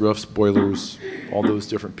done. It's roofs, boilers, all those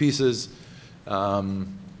different pieces.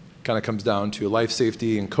 Kind of comes down to life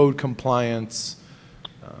safety and code compliance.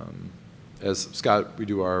 As Scott, we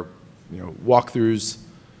do our walkthroughs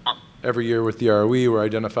every year with the ROE. We're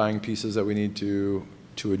identifying pieces that we need to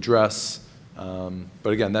address. But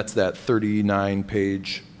again, that's that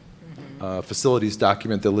 39-page facilities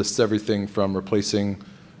document that lists everything from replacing,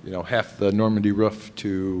 half the Normandy roof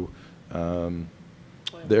to the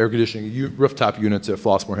air conditioning rooftop units at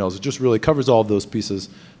Flossmoor Hills. It just really covers all of those pieces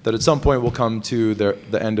that at some point will come to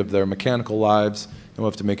the end of their mechanical lives, and we'll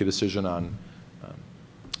have to make a decision on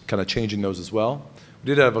kind of changing those as well. We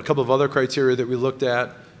did have a couple of other criteria that we looked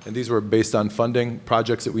at, and these were based on funding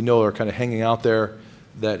projects that we know are kind of hanging out there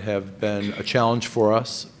that have been a challenge for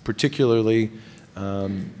us, particularly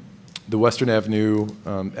the Western Avenue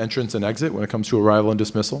entrance and exit when it comes to arrival and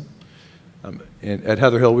dismissal. And at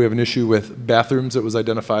Heather Hill, we have an issue with bathrooms that was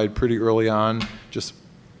identified pretty early on, just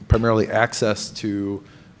primarily access to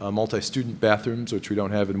multi-student bathrooms, which we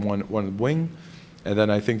don't have in one wing. And then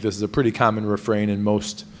I think this is a pretty common refrain in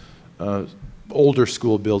most older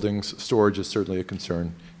school buildings. Storage is certainly a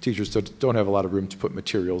concern. Teachers don't have a lot of room to put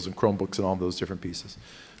materials and Chromebooks and all those different pieces.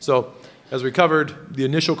 So as we covered the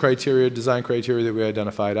initial criteria, design criteria that we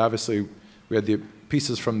identified, obviously we had the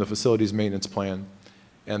pieces from the facilities maintenance plan,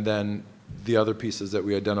 and then the other pieces that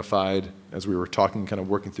we identified as we were talking, kind of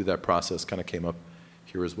working through that process, kind of came up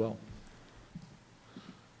here as well.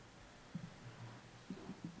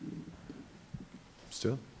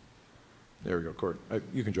 Still? There we go, Court.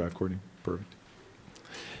 You can drive, Courtney. Perfect.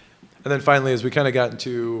 And then finally, as we kind of got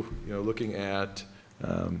into looking at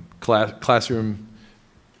classroom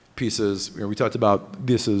pieces, we talked about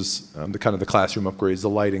this is the kind of the classroom upgrades, the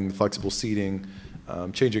lighting, the flexible seating,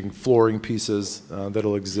 changing flooring pieces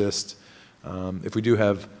that'll exist. If we do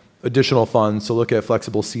have additional funds to look at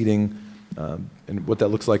flexible seating and what that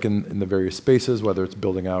looks like in the various spaces, whether it's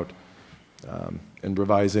building out and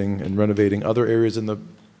revising and renovating other areas in the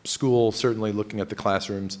school, certainly looking at the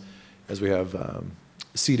classrooms as we have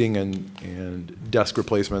seating and desk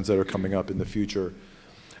replacements that are coming up in the future.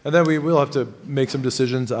 And then we will have to make some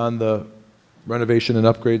decisions on the renovation and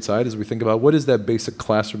upgrade side as we think about what is that basic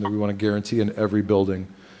classroom that we want to guarantee in every building.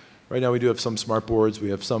 Right now we do have some smart boards. We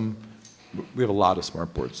have a lot of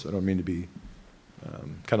smart boards. I don't mean to be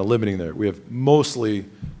kind of limiting there. We have mostly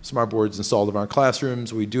smart boards installed in our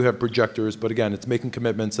classrooms. We do have projectors, but again, it's making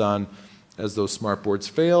commitments on, as those smart boards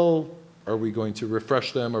fail, are we going to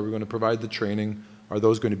refresh them? Are we going to provide the training? Are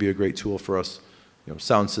those going to be a great tool for us?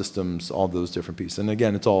 Sound systems, all those different pieces. And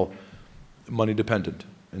again, it's all money dependent.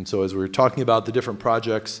 And so as we're talking about the different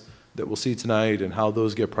projects that we'll see tonight and how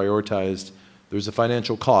those get prioritized, there's a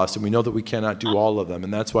financial cost, and we know that we cannot do all of them.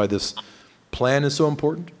 And that's why this plan is so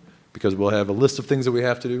important, because we'll have a list of things that we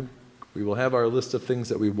have to do. We will have our list of things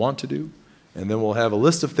that we want to do, and then we'll have a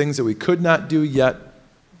list of things that we could not do yet,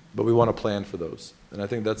 but we want to plan for those. And I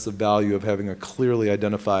think that's the value of having a clearly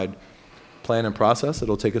identified plan and process.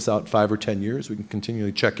 It'll take us out 5 or 10 years. We can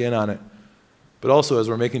continually check in on it. But also, as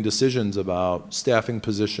we're making decisions about staffing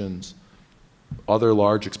positions, other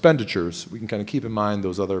large expenditures, we can kind of keep in mind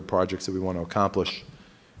those other projects that we want to accomplish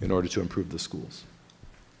in order to improve the schools.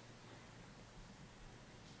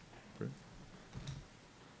 Great.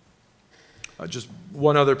 Just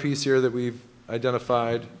one other piece here that we've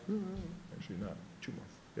identified. Actually, not two more.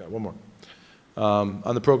 Yeah, one more.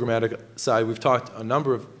 On the programmatic side, we've talked a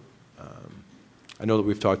number of, I know that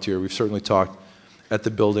we've talked here, we've certainly talked at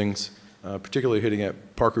the buildings, particularly hitting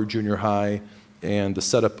at Parker Junior High and the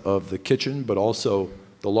setup of the kitchen, but also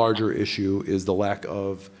the larger issue is the lack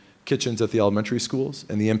of kitchens at the elementary schools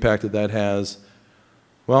and the impact that that has,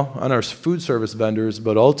 well, on our food service vendors,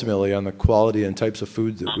 but ultimately on the quality and types of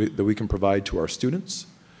food that we can provide to our students.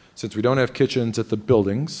 Since we don't have kitchens at the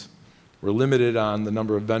buildings, we're limited on the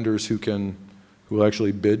number of vendors who will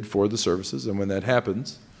actually bid for the services, and when that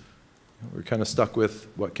happens, we're kind of stuck with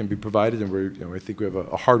what can be provided, and I think we have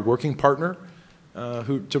a hard-working partner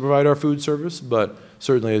to provide our food service, but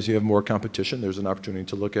certainly as you have more competition, there's an opportunity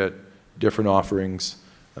to look at different offerings,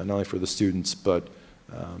 not only for the students, but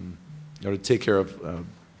to take care of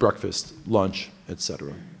breakfast, lunch,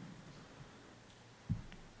 etc.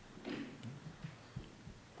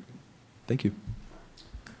 Thank you.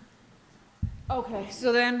 Okay,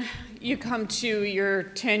 so then you come to your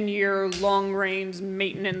 10-year long-range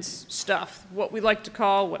maintenance stuff, what I like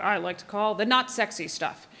to call, the not sexy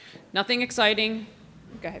stuff. Nothing exciting.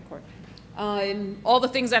 Go ahead, Court. All the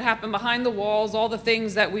things that happen behind the walls, all the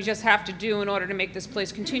things that we just have to do in order to make this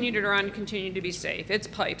place continue to run, continue to be safe. It's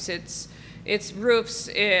pipes, it's roofs,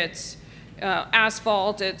 it's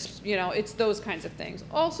asphalt, it's those kinds of things.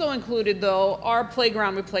 Also included, though, are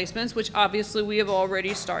playground replacements, which obviously we have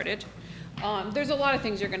already started. There's a lot of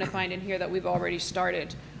things you're going to find in here that we've already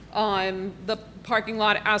started. The parking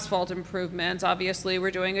lot asphalt improvements, obviously we're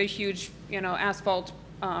doing a huge, asphalt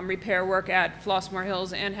repair work at Flossmoor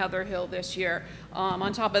Hills and Heather Hill this year.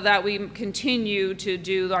 On top of that, we continue to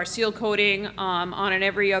do our seal coating on an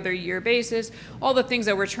every other year basis, all the things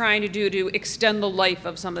that we're trying to do to extend the life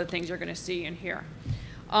of some of the things you're going to see in here.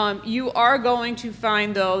 You are going to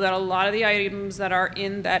find, though, that a lot of the items that are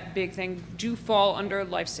in that big thing do fall under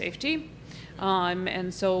life safety.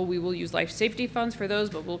 And so we will use life safety funds for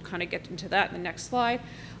those, but we'll kind of get into that in the next slide.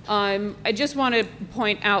 I just want to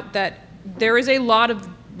point out that there is a lot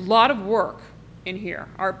of work in here.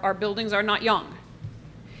 Our buildings are not young.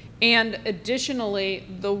 And additionally,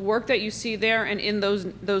 the work that you see there and in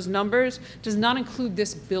those numbers does not include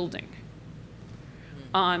this building.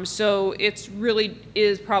 So it's really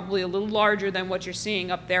is probably a little larger than what you're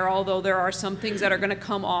seeing up there, although there are some things that are going to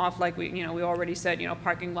come off, like we already said,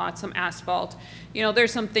 parking lots, some asphalt.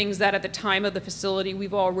 There's some things that at the time of the facility,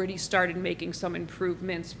 we've already started making some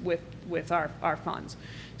improvements with our funds.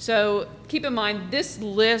 So keep in mind, this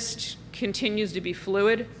list continues to be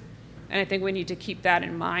fluid, and I think we need to keep that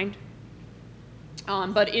in mind.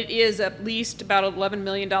 But it is at least about $11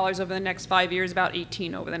 million over the next 5 years, about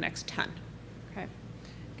 18 over the next 10. Okay,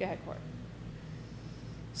 go ahead, Court.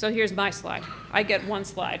 So here's my slide. I get one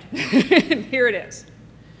slide, and here it is.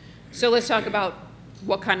 So let's talk about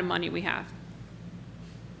what kind of money we have.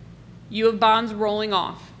 You have bonds rolling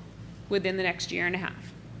off within the next year and a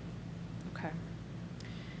half. Okay.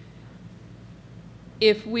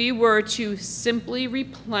 If we were to simply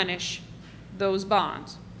replenish those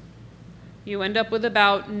bonds, you end up with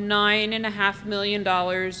about $9.5 million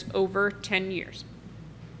over 10 years.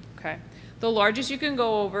 Okay. The largest you can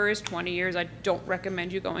go over is 20 years. I don't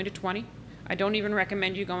recommend you going to 20. I don't even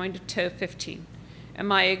recommend you going to 15. And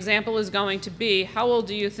my example is going to be, how old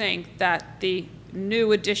do you think that the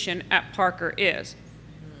new addition at Parker is?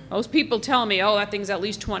 Most people tell me, oh, that thing's at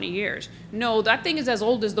least 20 years. No, that thing is as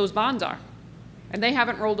old as those bonds are. And they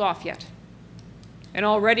haven't rolled off yet. And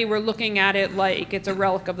already we're looking at it like it's a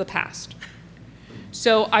relic of the past.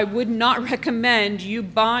 So I would not recommend you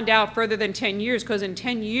bond out further than 10 years, because in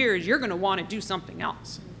 10 years, you're going to want to do something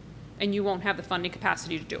else. And you won't have the funding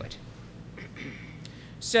capacity to do it.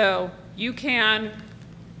 So you can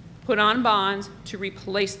put on bonds to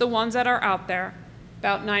replace the ones that are out there,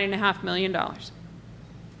 about $9.5 million.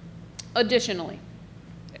 Additionally,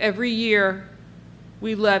 every year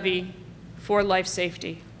we levy for life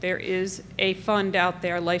safety. There is a fund out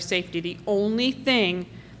there, life safety. The only thing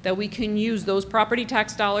that we can use those property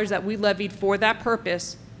tax dollars that we levied for that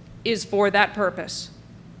purpose is for that purpose.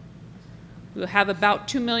 We'll have about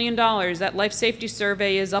 $2 million. That life safety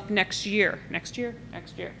survey is up next year. Next year?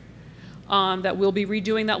 Next year. That we'll be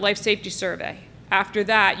redoing that life safety survey. After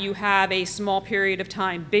that, you have a small period of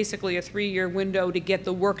time, basically a 3-year window, to get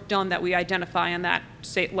the work done that we identify on that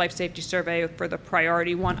life safety survey for the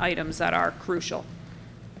priority 1 items that are crucial.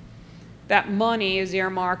 That money is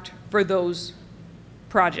earmarked for those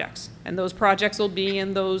projects, and those projects will be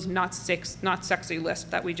in those not sexy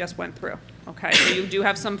list that we just went through. Okay, so you do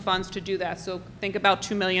have some funds to do that, so think about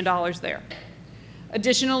 $2 million there.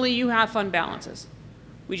 Additionally, you have fund balances.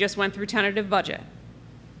 We just went through tentative budget.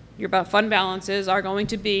 Your fund balances are going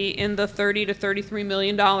to be in the $30 to $33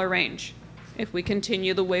 million range if we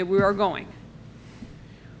continue the way we are going.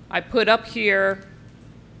 I put up here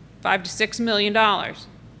 $5 to $6 million.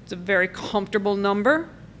 It's a very comfortable number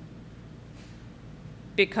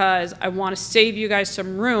because I want to save you guys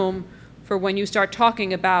some room for when you start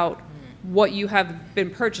talking about what you have been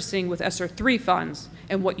purchasing with ESSER 3 funds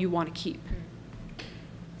and what you want to keep.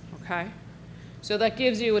 Okay? So that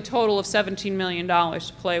gives you a total of $17 million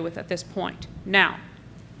to play with at this point. Now,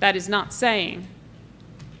 that is not saying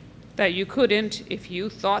that you couldn't, if you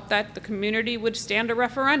thought that the community would stand a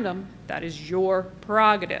referendum, that is your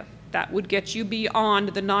prerogative. That would get you beyond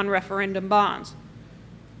the non-referendum bonds.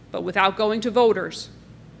 But without going to voters,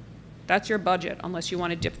 that's your budget, unless you want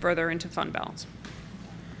to dip further into fund balance.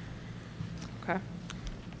 Okay?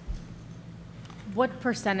 What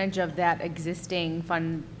percentage of that existing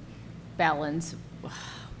fund balance,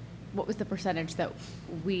 what was the percentage that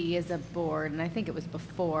we as a board, and I think it was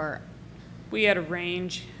before. We had a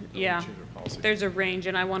range, yeah. There's a range,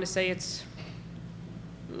 and I want to say it's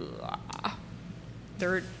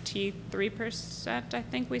 33%, I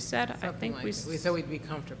think we said. Something like that. We said we'd be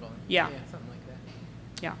comfortable. Yeah. Something like that.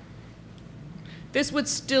 Yeah. This would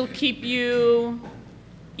still keep you,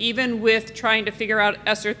 even with trying to figure out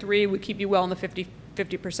ESSER 3, would keep you well in the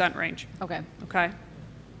 50% range. Okay. Okay?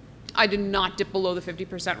 I did not dip below the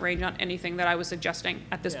 50% range on anything that I was suggesting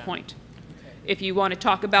at this point. Okay. If you want to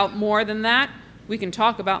talk about more than that, we can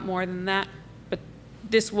talk about more than that. But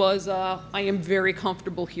this was, I am very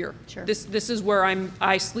comfortable here. Sure. This is where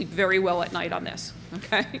I sleep very well at night on this.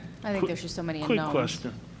 Okay? I think there's just so many Quick unknowns.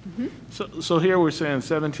 question. So here we're saying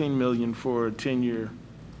 17 million for a 10-year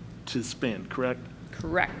to spend, correct?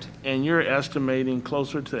 Correct. And you're estimating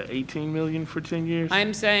closer to 18 million for 10 years?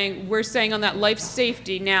 We're saying on that life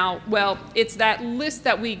safety now, well, it's that list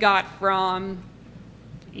that we got from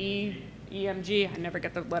EMG, I never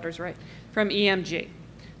get the letters right, from EMG.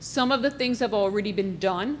 Some of the things have already been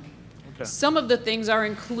done. Okay. Some of the things are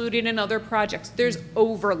included in other projects. There's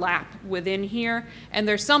overlap within here, and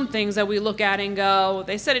there's some things that we look at and go,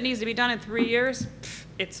 they said it needs to be done in 3 years. Pff,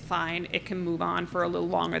 it's fine. It can move on for a little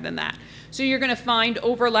longer than that. So you're going to find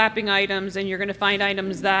overlapping items, and you're going to find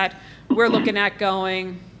items that we're looking at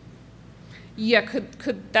going, yeah,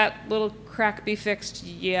 could that little crack be fixed?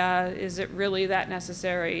 Yeah. Is it really that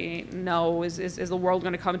necessary? No. Is the world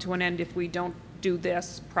going to come to an end if we don't do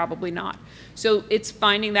this? Probably not. So it's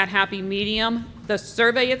finding that happy medium. The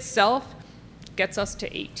survey itself gets us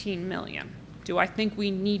to 18 million. Do I think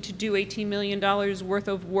we need to do $18 million worth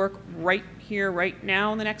of work right here, right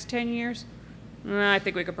now in the next 10 years? I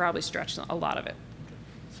think we could probably stretch a lot of it.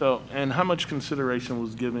 So, and how much consideration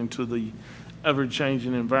was given to the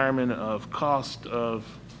ever-changing environment of cost of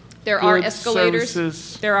There are goods, escalators.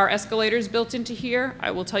 services? There are escalators built into here. I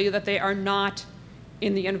will tell you that they are not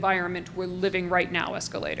in the environment we're living right now,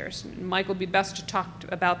 escalators. Mike will be best to talk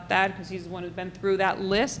about that because he's the one who's been through that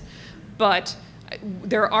list. But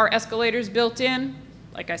there are escalators built in.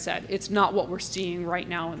 Like I said, it's not what we're seeing right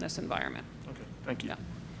now in this environment. Okay, thank you. Yeah.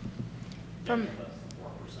 From 4%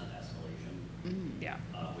 escalation. Yeah.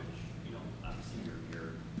 Which, you know, obviously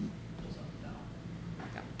your goes up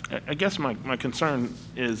and down. I guess my concern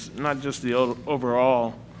is not just the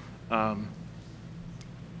overall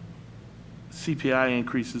CPI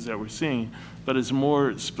increases that we're seeing, but it's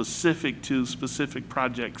more specific to specific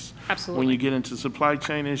projects. Absolutely. When you get into supply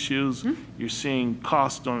chain issues, you're seeing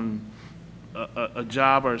cost on a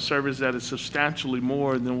job or a service that is substantially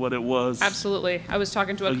more than what it was. Absolutely. I was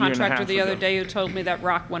talking to a a year and a contractor half the other ago. day who told me that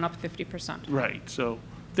rock went up 50%. Right. So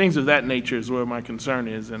things of that nature is where my concern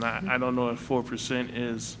is, and I don't know if 4%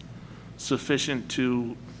 is sufficient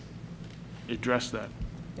to address that.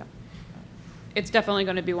 Yeah. It's definitely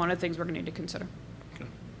going to be one of the things we're going to need to consider. Okay.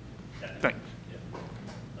 Thanks. Yeah.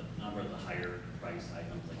 A number of the higher price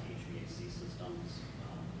items like HVAC systems,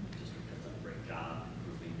 the district has done a great job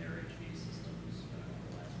improving their HVAC systems over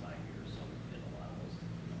the last 5 years. So we did a lot of those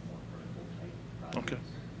more critical type projects. Okay.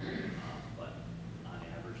 But on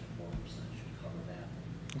average, 4% should cover that.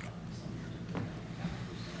 Some years it goes down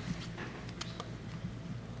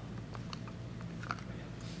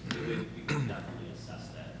 0.5%. We could definitely assess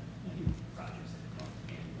that. Any projects that come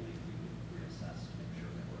annually, we would reassess to make sure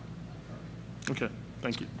that we're on target. Okay.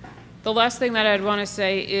 Thank you. The last thing that I'd want to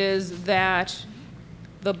say is that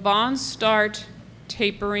the bonds start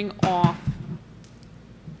tapering off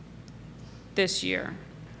this year,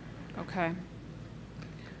 okay?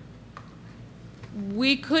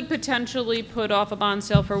 We could potentially put off a bond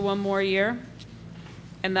sale for one more year,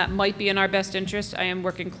 and that might be in our best interest. I am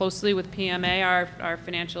working closely with PMA, our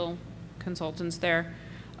financial consultants there,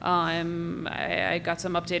 I got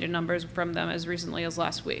some updated numbers from them as recently as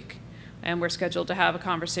last week, and we're scheduled to have a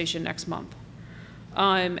conversation next month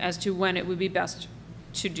as to when it would be best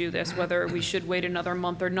to do this, whether we should wait another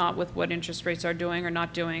month or not with what interest rates are doing or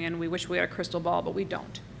not doing, and we wish we had a crystal ball, but we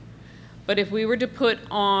don't. But if we were to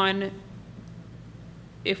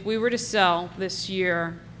sell this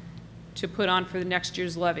year to put on for the next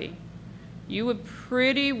year's levy, you would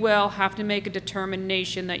pretty well have to make a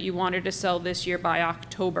determination that you wanted to sell this year by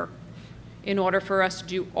October in order for us to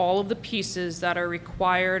do all of the pieces that are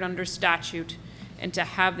required under statute and to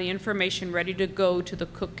have the information ready to go to the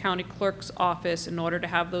Cook County Clerk's office in order to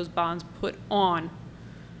have those bonds put on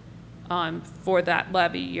for that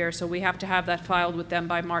levy year. So we have to have that filed with them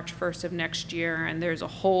by March 1st of next year, and there's a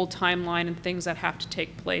whole timeline and things that have to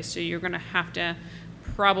take place. So you're going to have to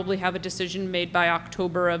probably have a decision made by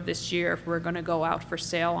October of this year if we're going to go out for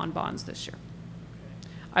sale on bonds this year.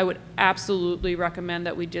 I would absolutely recommend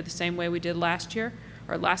that we did the same way we did last year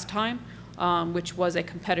or last time, which was a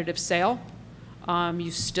competitive sale.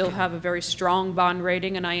 You still have a very strong bond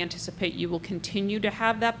rating, and I anticipate you will continue to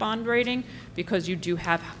have that bond rating because you do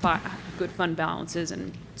have good fund balances,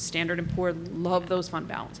 and Standard & Poor's love those fund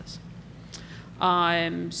balances.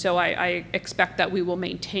 So I expect that we will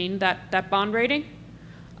maintain that bond rating.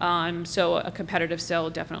 So a competitive sale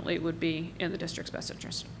definitely would be in the district's best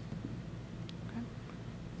interest. Okay.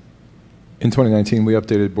 In 2019, we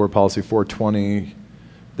updated Board Policy 420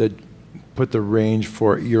 that put the range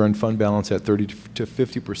for year-end fund balance at 30 to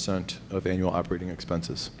 50% of annual operating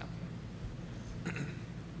expenses.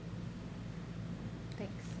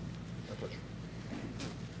 Thanks.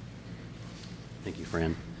 Thank you,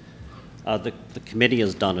 Fran. The committee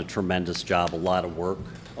has done a tremendous job, a lot of work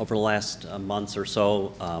over the last months or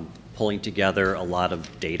so, pulling together a lot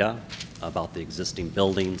of data about the existing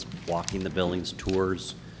buildings, walking the buildings,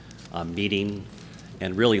 tours, meeting,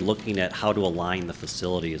 and really looking at how to align the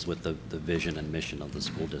facilities with the vision and mission of the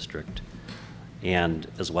school district, and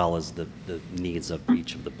as well as the needs of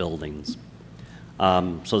each of the buildings.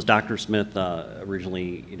 So as Dr. Smith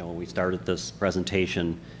originally, when we started this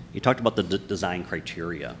presentation, he talked about the design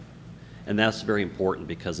criteria. And that's very important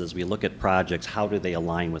because as we look at projects, how do they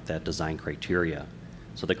align with that design criteria?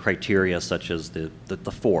 So the criteria such as the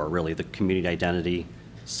four, really, the community identity,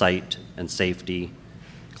 site and safety,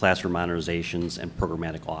 classroom modernizations, and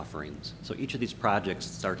programmatic offerings. So each of these projects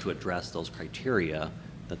start to address those criteria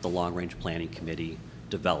that the Long Range Planning Committee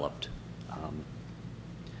developed.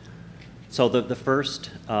 So the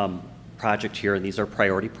first project here, and these are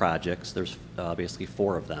priority projects, there's basically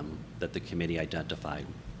 4 of them that the committee identified.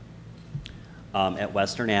 At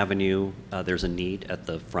Western Avenue, there's a need at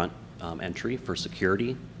the front entry for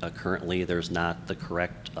security. Currently, there's not the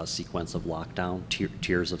correct sequence of lockdown,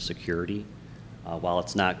 tiers of security. While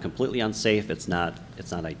it's not completely unsafe, it's not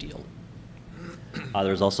ideal.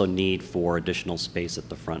 There's also need for additional space at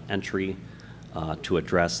the front entry to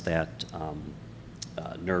address that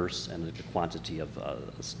nurse and the quantity of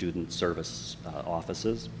student service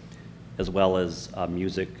offices, as well as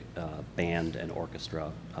music, band, and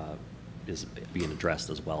orchestra is being addressed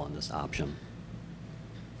as well in this option.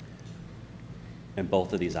 And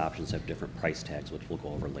both of these options have different price tags, which we'll go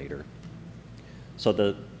over later.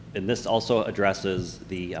 So and this also addresses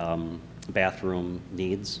the bathroom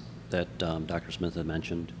needs that Dr. Smith had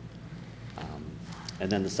mentioned.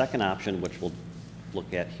 And then the second option, which we'll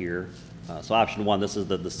look at here. So option 1, this is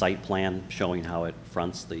the site plan showing how it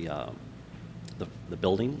fronts the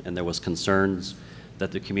building. And there was concerns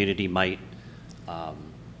that the community might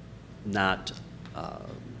not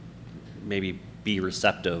maybe be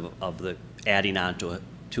receptive of the adding on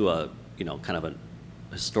to a kind of a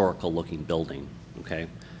historical looking building, okay?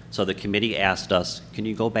 So the committee asked us, can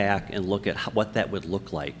you go back and look at what that would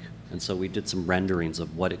look like? And so we did some renderings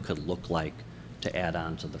of what it could look like to add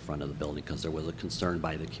on to the front of the building because there was a concern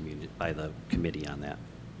by the committee on that.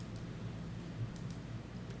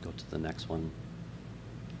 Go to the next one.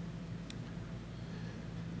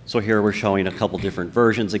 So here we're showing a couple different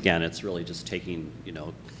versions. Again, it's really just taking,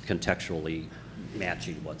 contextually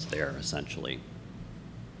matching what's there, essentially.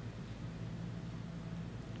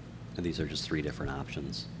 And these are just 3 different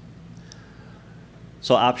options.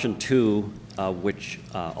 So option 2, which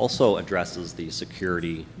also addresses the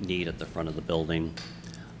security need at the front of the building.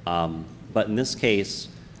 But in this case,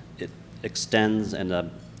 it extends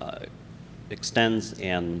and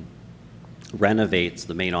renovates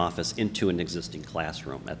the main office into an existing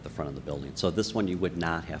classroom at the front of the building. So this one you would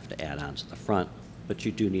not have to add on to the front, but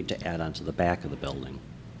you do need to add on to the back of the building.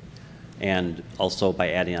 And also by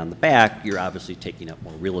adding on the back, you're obviously taking up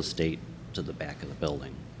more real estate to the back of the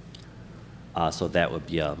building. So that would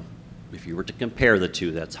be a if you were to compare the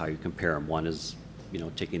two, that's how you compare them. One is, you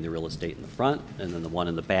know, taking the real estate in the front, and then the one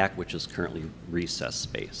in the back, which is currently recess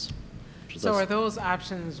space. So are those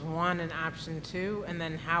options 1 and option 2? And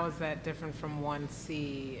then how is that different from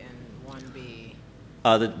 1C and 1B?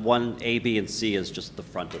 The one A, B, and C is just the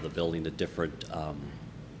front of the building, the different,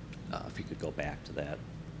 if you could go back to that.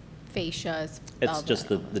 Fascias. It's just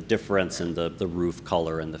the difference in the roof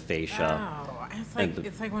color and the fascia. Oh, And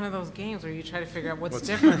it's like one of those games where you try to figure out what's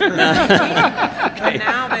different. But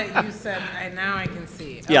now that you said, now I can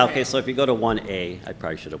see. Yeah, okay, so if you go to 1A, I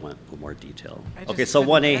probably should have went with more detail. I Okay, just so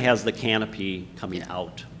couldn't 1A get- has the canopy coming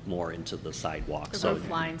out more into the sidewalk, The so roof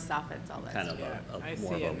line softens all that kind stuff. of I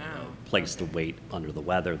more see of it now. a place to wait under the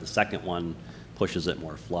weather. The second one pushes it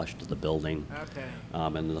more flush to the building. Okay.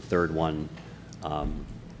 And then the third one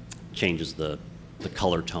changes the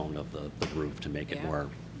color tone of the roof to make it Yeah. more,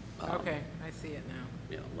 Okay, I see it now.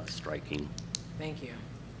 you know, less striking. Thank you.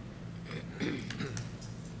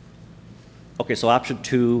 Okay, so option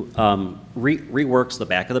 2 reworks the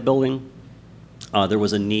back of the building. There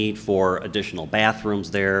was a need for additional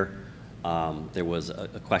bathrooms there. There was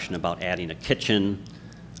a question about adding a kitchen.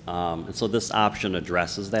 And so this option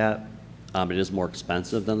addresses that. It is more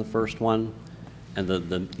expensive than the first one. And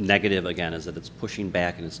the negative, again, is that it's pushing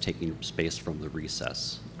back and it's taking space from the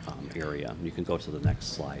recess area. You can go to the next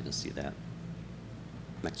slide to see that.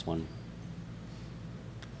 Next one.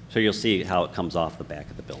 So you'll see how it comes off the back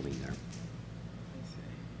of the building there.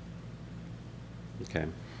 Okay.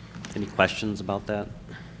 Any questions about that?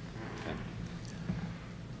 Okay.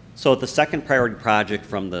 So the second priority project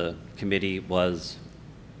from the committee was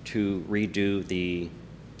to redo the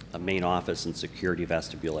main office and security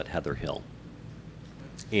vestibule at Heather Hill.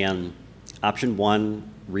 And option 1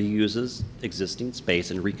 reuses existing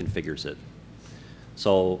space and reconfigures it.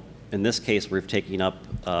 So in this case, we're taking up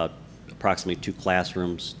approximately 2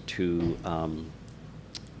 classrooms to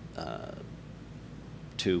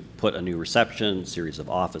put a new reception, series of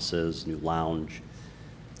offices, new lounge,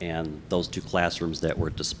 and those 2 classrooms that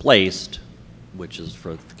were displaced, which is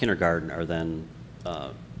for the kindergarten, are then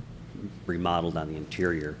remodeled on the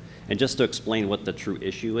interior. And just to explain what the true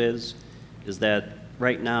issue is that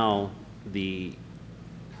right now, the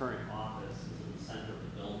current office is in the center of the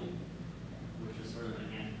building, which is sort of an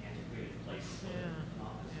antiquated place to put an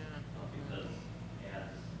office. Because as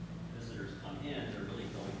visitors come in, they're really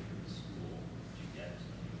going through the school to get to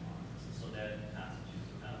the new office. And so that constitutes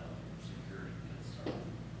a kind of a security concern.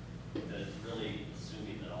 Because it's really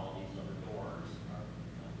assuming that all these other doors are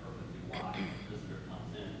perfectly locked. When a visitor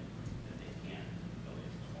comes in, that they can't go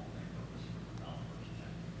into the multi-purpose room without first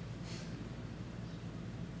checking.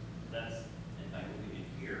 That's, and by moving in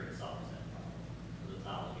here, it solves that problem. Because it's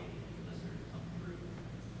obligating any visitor to come through,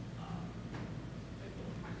 and go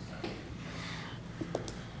through the site.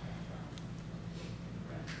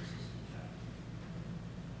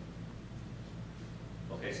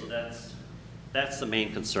 Okay, so that's the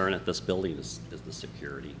main concern at this building is the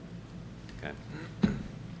security. Okay. All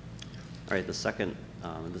right, the second,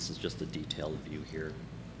 and this is just a detailed view here.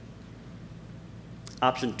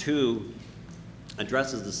 Option 2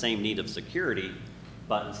 addresses the same need of security,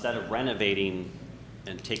 but instead of renovating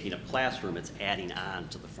and taking a classroom, it's adding on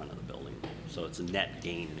to the front of the building. So it's a net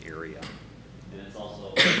gain in area. And it's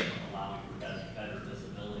also allowing for better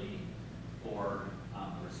visibility for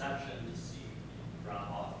reception to see,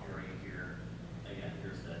 drop-off area here. Again,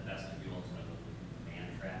 here's that vestibule, it's like a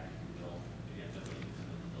man track, if you will. Again, the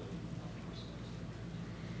building.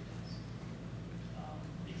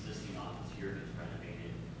 The existing office here gets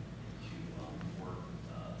renovated to work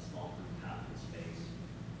small group conference space,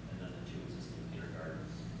 and then the 2 existing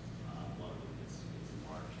kindergartens, one of them gets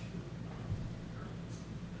enlarged to currently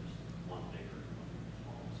there's one bigger and one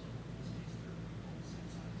small, so in this case they're all the same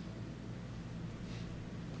size.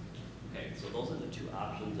 Okay, so those are the 2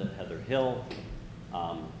 options at Heather Hill.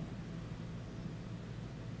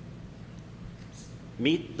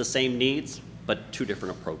 Meet the same needs, but 2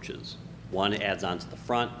 different approaches. One adds on to the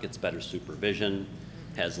front, gets better supervision,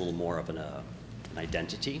 has a little more of an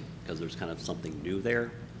identity, because there's kind of something new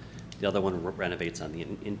there. The other one renovates on the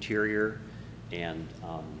interior and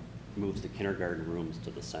moves the kindergarten rooms to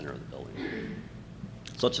the center of the building.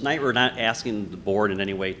 So tonight, we're not asking the board in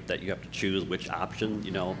any way that you have to choose which option,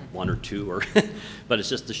 1 or 2, or but it's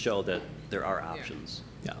just to show that there are options.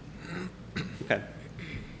 Yeah. Okay.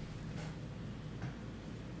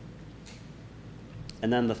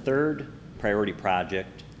 And then the third priority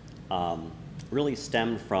project really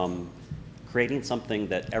stemmed from creating something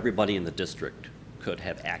that everybody in the district could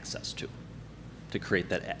have access to create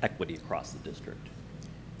that equity across the district.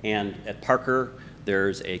 And at Parker,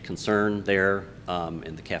 There's a concern there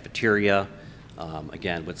in the cafeteria,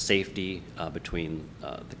 again, with safety between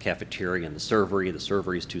the cafeteria and the servery. The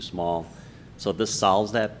servery is too small. So this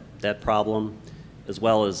solves that problem, as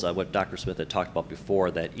well as what Dr. Smith had talked about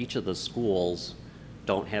before, that each of the schools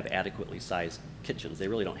don't have adequately sized kitchens. They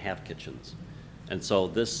really don't have kitchens. And so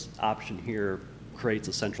this option here creates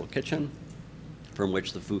a central kitchen from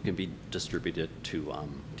which the food can be distributed to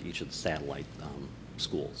each of the satellite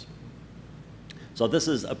schools. So this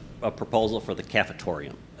is a proposal for the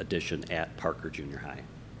cafetorium addition at Parker Junior High.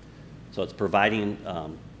 So it's providing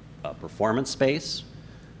a performance space,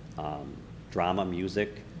 drama,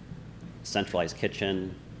 music, centralized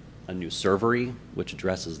kitchen, a new servery, which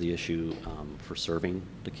addresses the issue for serving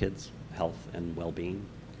the kids' health and well-being,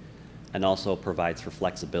 and also provides for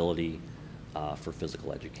flexibility for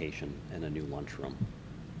physical education and a new lunchroom.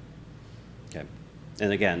 Okay,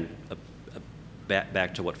 and again,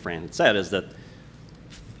 back to what Fran had said, is that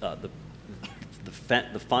the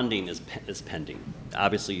funding is pending.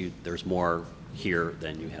 Obviously, there's more here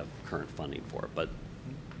than you have current funding for, but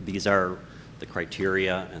these are the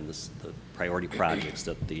criteria and the priority projects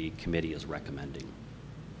that the committee is recommending.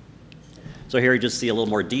 So here you just see a little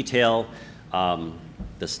more detail,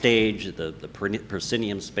 the stage, the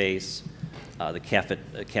proscenium space, the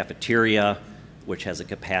cafeteria, which has a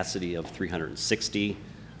capacity of 360,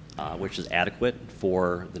 which is adequate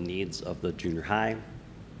for the needs of the junior high.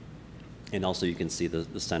 And also you can see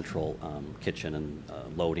the central kitchen and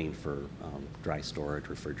loading for dry storage,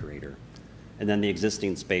 refrigerator. And then the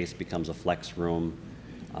existing space becomes a flex room.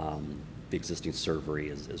 The existing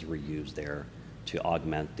servery is reused there to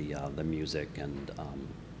augment the music and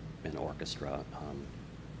orchestra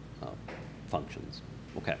functions.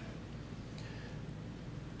 Okay.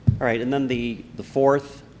 All right, and then the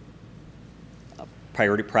fourth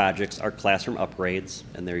priority projects are classroom upgrades,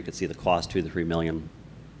 and there you can see the cost, $2 to $3 million.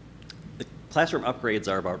 The classroom upgrades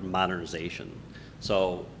are about modernization.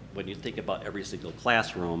 So when you think about every single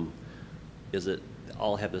classroom, is it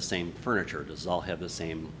all have the same furniture? Does it all have the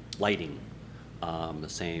same lighting, the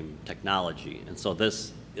same technology? And so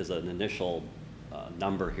this is an initial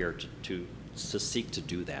number here to seek to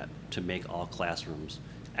do that, to make all classrooms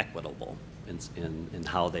equitable in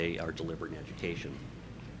how they are delivering education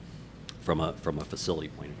from a facility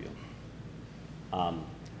point of view.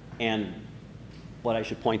 And what I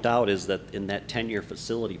should point out is that in that 10-year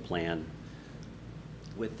facility plan,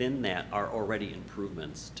 within that are already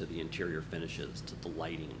improvements to the interior finishes, to the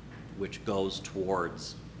lighting, which goes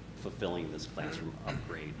towards fulfilling this classroom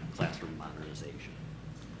upgrade, classroom modernization.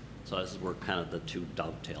 So this is where kind of the two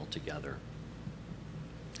dovetail together.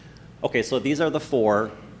 Okay, so these are the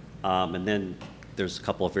four, and then there's a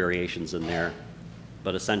couple of variations in there.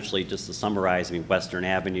 But essentially, just to summarize, I mean, Western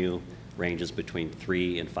Avenue ranges between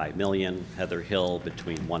 3 and 5 million, Heather Hill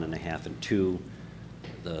between 1.5 and 2,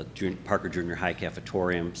 the Parker Junior High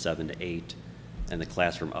Cafetorium 7 to 8, and the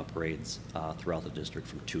classroom upgrades throughout the district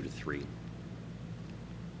from 2 to 3.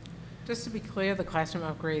 Just to be clear, the classroom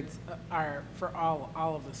upgrades are for all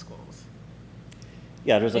of the schools.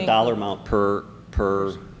 Yeah, there's a dollar amount per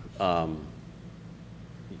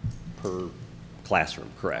classroom,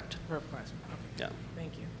 correct? Per classroom, okay. Yeah.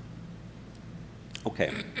 Thank you.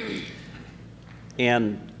 Okay.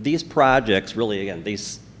 And these projects really, again, they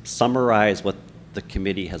summarize what the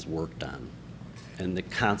committee has worked on, and they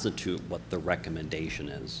constitute what the recommendation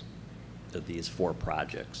is of these four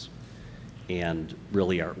projects. And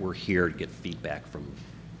really we're here to get feedback from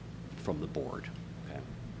the board. Okay.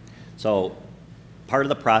 So part of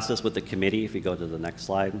the process with the committee, if you go to the next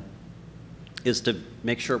slide, is to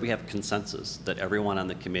make sure we have consensus, that everyone on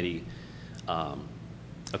the committee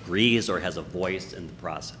agrees or has a voice in the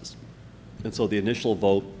process. And so the initial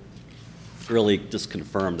vote really just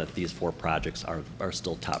confirmed that these four projects are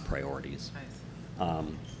still top priorities. Nice.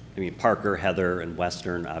 I mean, Parker, Heather, and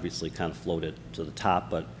Western obviously kind of floated to the top,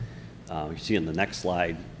 but you see in the next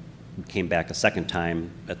slide, we came back a second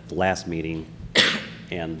time at the last meeting,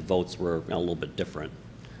 and votes were a little bit different.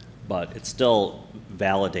 But it still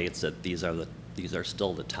validates that these are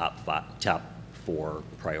still the top four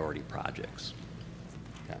priority projects.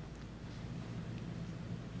 Okay.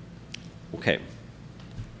 Okay.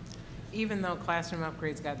 Even though classroom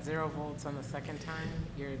upgrades got 0 votes on the second time,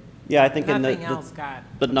 Yeah, I think nothing else got.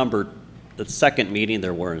 The second meeting,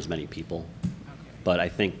 there weren't as many people. Okay. But I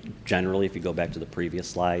think generally, if you go back to the previous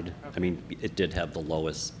slide, Okay. I mean, it did have the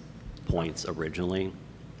lowest points originally.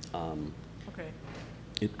 Okay.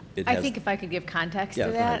 I think if I could give context Yeah,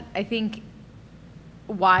 to go that, ahead. I think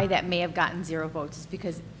why that may have gotten 0 votes is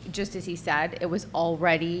because, just as he said, it was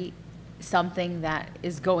already something that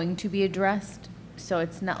is going to be addressed So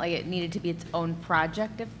it's not like it needed to be its own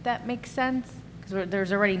project, if that makes sense. Because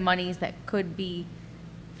there's already monies that could be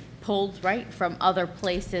pulled, right, from other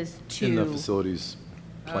places to. In the facilities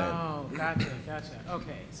plan. Oh, gotcha, gotcha.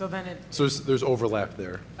 Okay, so then it, So there's overlap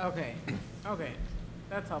there. okay, okay,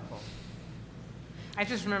 that's helpful. I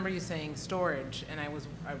just remember you saying storage, and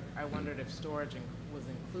I wondered if storage was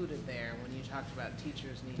included there when you talked about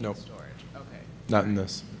teachers needing Nope. storage. Okay, Not in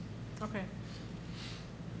this. okay.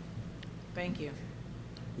 Thank you.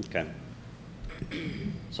 Okay.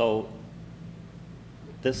 So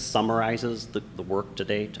this summarizes the work to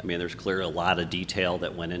date. I mean, there's clearly a lot of detail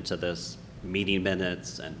that went into this, meeting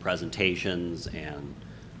minutes and presentations and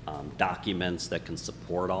documents that can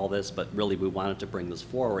support all this, but really we wanted to bring this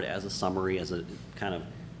forward as a summary, as a kind of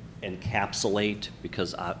encapsulate,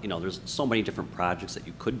 because you know, there's so many different projects that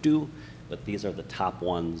you could do, but these are the top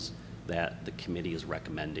ones that the committee is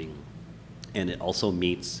recommending. And it also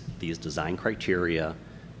meets these design criteria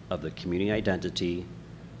of the community identity,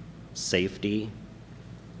 safety,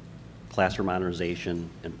 classroom modernization,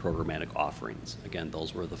 and programmatic offerings. Again,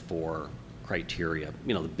 those were the 4 criteria,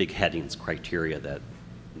 you know, the big headings criteria that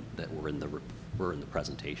were in the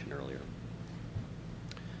presentation earlier.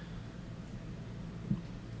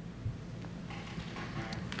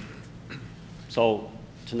 So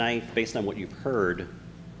tonight, based on what you've heard,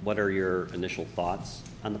 what are your initial thoughts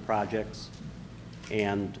on the projects?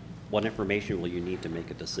 And what information will you need to make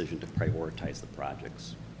a decision to prioritize the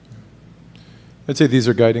projects? I'd say these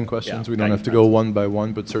are guiding questions. Yeah, We don't have to go one by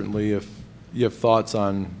one, but certainly if you have thoughts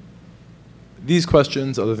on these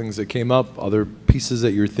questions, other things that came up, other pieces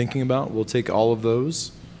that you're thinking about, we'll take all of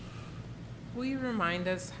those. Will you remind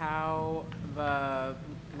us how the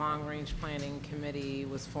long-range planning committee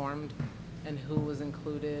was formed and who was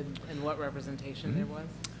included and what representation there was?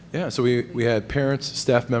 Yeah, so we had parents,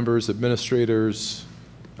 staff members, administrators.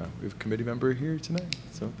 We have a committee member here tonight,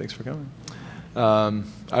 so thanks for coming.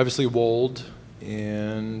 Obviously, Wold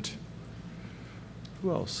and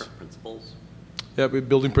who else? Principals? Yeah, we have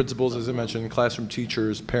building principals, as I mentioned, classroom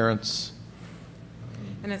teachers, parents.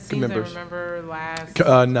 And it seems I members. remember last.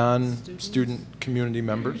 Non-student community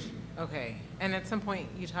members. Okay, and at some point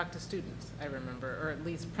you talked to students, I remember, or at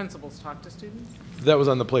least principals talked to students? That was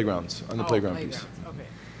on the playgrounds, on the Oh, playground piece. playgrounds, okay,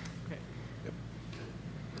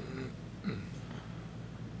 okay.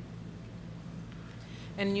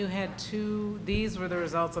 And you had these were the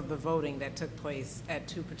results of the voting that took place at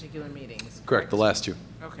 2 particular meetings? Correct, the last 2.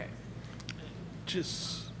 Okay.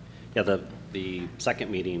 Just, Yeah, the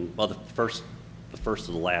second meeting, well, the first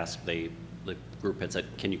to the last, the group had said,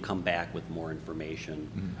 can you come back with more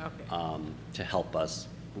information Okay. to help us,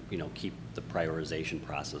 you know, keep the prioritization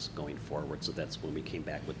process going forward. So that's when we came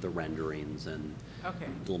back with the renderings and Okay.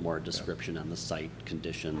 a little more description on the site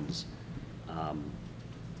conditions.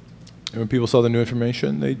 And when people saw the new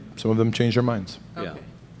information, some of them changed their minds. Yeah. Okay.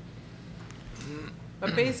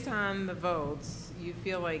 But based on the votes, you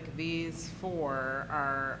feel like these 4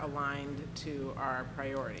 are aligned to our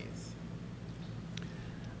priorities?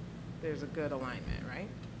 There's a good alignment, right?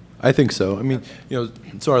 I think so. I mean, you know,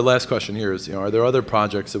 so our last question here is, you know, are there other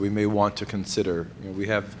projects that we may want to consider? You know,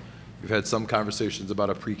 we've had some conversations about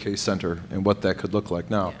a pre-K center and what that could look like.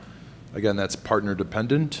 Now, Yeah. again, that's partner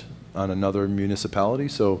dependent on another municipality,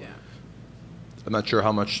 so Yeah. I'm not sure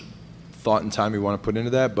how much thought and time we want to put into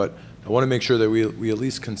that, but I want to make sure that we at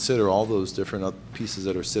least consider all those different pieces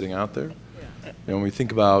that are sitting out there. Yeah. And when we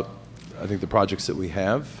think about, I think, the projects that we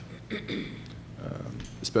have,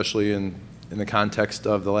 especially in the context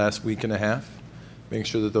of the last week and a half, making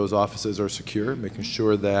sure that those offices are secure, making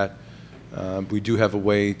sure that we do have a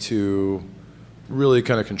way to really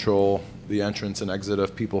kind of control the entrance and exit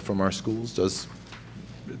of people from our schools.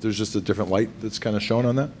 There's just a different light that's kind of shown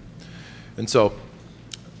on that. And so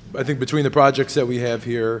I think between the projects that we have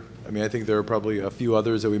here, I mean, I think there are probably a few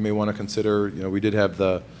others that we may want to consider. You know, we did have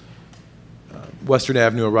the Western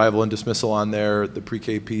Avenue arrival and dismissal on there, the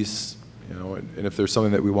pre-K piece, you know, and if there's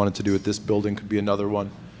something that we wanted to do at this building, could be another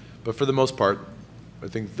one. But for the most part, I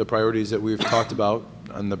think the priorities that we've talked about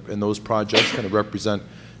in those projects kind of represent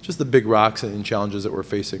just the big rocks and challenges that we're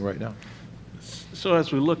facing right now. so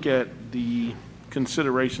as we look at the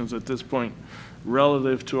considerations at this point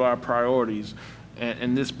relative to our priorities,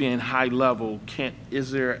 and this being high level,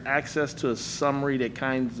 is there access to a summary that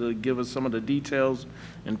kind of give us some of the details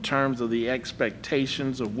in terms of the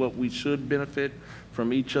expectations of what we should benefit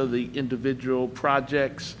from each of the individual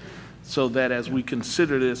projects, so that as we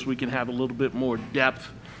consider this, we can have a little bit more depth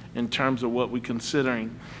in terms of what we're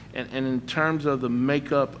considering? And in terms of the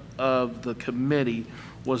makeup of the committee,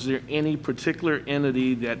 was there any particular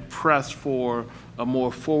entity that pressed for a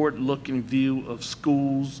more forward-looking view of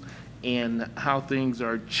schools and how things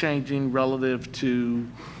are changing relative to,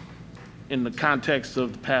 in the context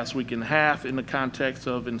of the past week and a half, in the context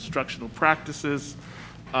of instructional practices.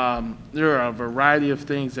 There are a variety of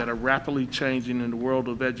things that are rapidly changing in the world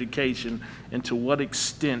of education, and to what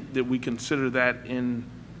extent that we consider that in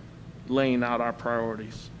laying out our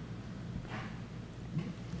priorities.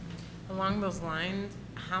 Along those lines,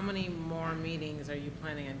 how many more meetings are you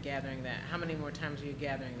planning on gathering that? How many more times are you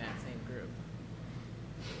gathering that same group?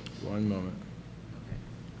 One moment. Okay.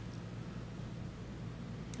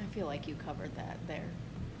 I feel like you covered that there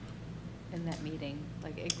in that meeting,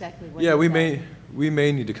 like exactly what. Yeah, you we said.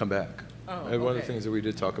 may need to come back. Oh, And one of the okay. things that we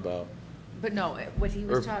did talk about. But no, what he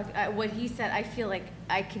was Or- talking, what he said, I feel like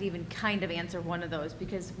I could even kind of answer one of those,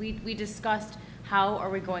 because we discussed how are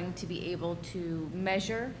we going to be able to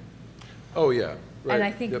measure, Oh, yeah, right. and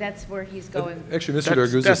I think Yep. that's where he's going. Actually,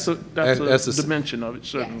 Mr. That's Darguzis a asked us. dimension of it,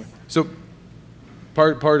 certainly. Yes. So,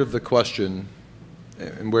 part of the question,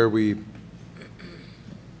 and where we, I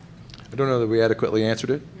don't know that we adequately answered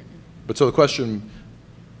it, but so the question,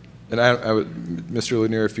 and I would, Mr.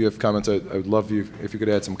 Lanier, if you have comments, I would love you if you could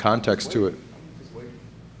add some context to it.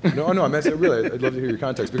 No, I'm asking, really, I'd love to hear your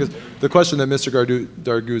context, because the question that Mr.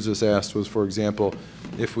 Darguzis asked was, for example,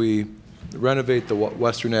 if we renovate the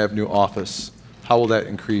Western Avenue office, how will that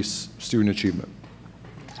increase student achievement?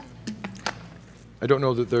 I don't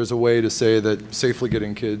know that there's a way to say that safely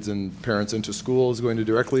getting kids and parents into school is going to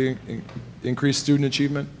directly increase student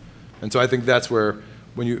achievement. And so I think that's where,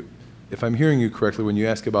 when you, if I'm hearing you correctly, when you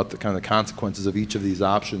ask about the kind of consequences of each of these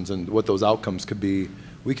options and what those outcomes could be,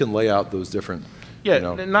 we can lay out those different, Yeah, you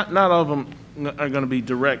know. not all of them are going to be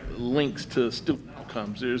direct links to student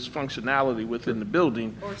outcomes. There's functionality within the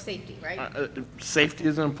building. Or safety, right? Safety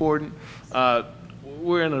is important.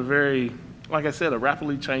 We're in a very, like I said, a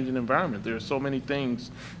rapidly changing environment. There are so many things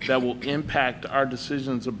that will impact our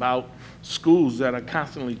decisions about schools that are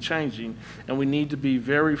constantly changing, and we need to be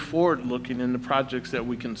very forward-looking in the projects that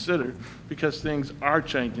we consider, because things are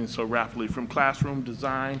changing so rapidly, from classroom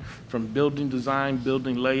design, from building design,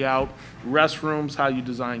 building layout, restrooms, how you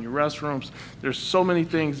design your restrooms. There's so many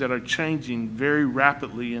things that are changing very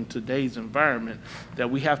rapidly in today's environment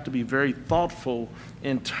that we have to be very thoughtful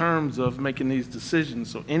in terms of making these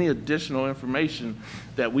decisions. So any additional information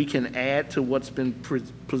that we can add to what's been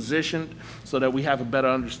positioned so that we have a better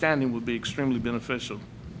understanding would be extremely beneficial.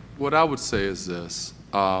 What I would say is this.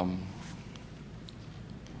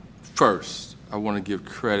 First, I want to give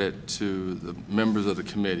credit to the members of the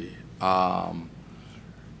committee.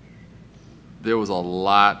 There was a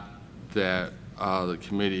lot that the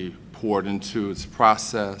committee poured into its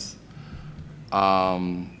process.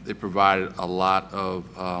 They provided a lot of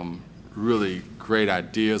really great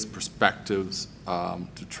ideas, perspectives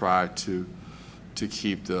to try to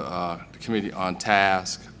keep the committee on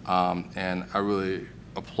task, and I really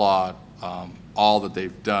applaud all that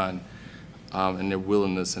they've done and their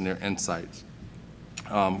willingness and their insights.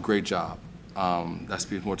 Great job. That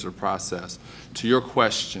speaks more to the process. To your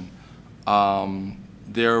question,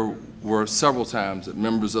 there were several times that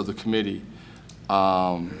members of the committee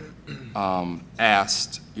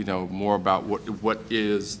asked, more about what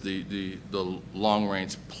is the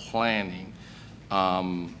long-range planning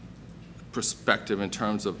perspective in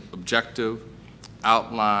terms of objective,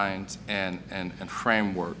 outlines, and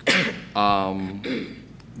framework.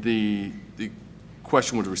 The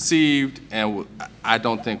question was received and I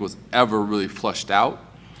don't think was ever really flushed out.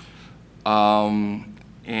 I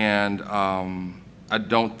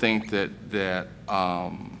don't think that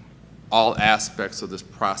all aspects of this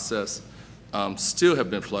process still have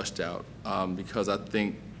been flushed out, because I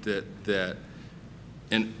think that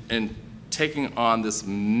in taking on this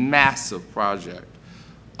massive project,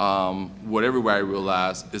 what everybody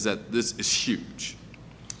realized is that this is huge.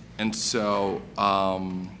 And so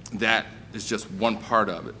that is just one part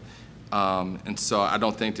of it. And so I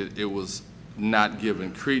don't think that it was not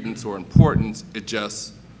given credence or importance. It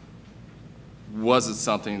just wasn't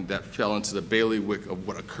something that fell into the bailiwick of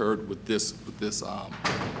what occurred with this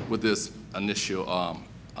initial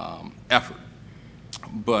effort.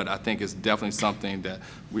 But I think it's definitely something that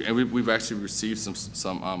we've actually received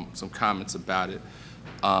some comments about it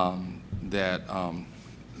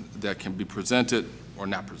that can be presented or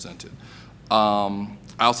not presented. I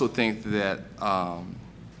also think that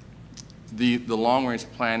the long-range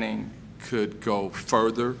planning could go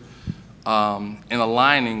further in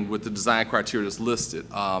aligning with the design criteria that's listed.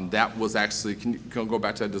 That was actually, can you go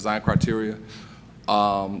back to that design criteria?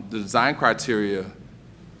 The design criteria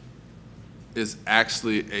is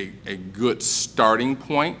actually a good starting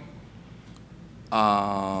point.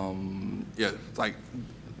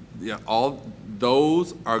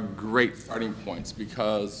 those are great starting points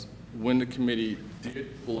because when the committee did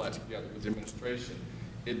pull that together with the administration,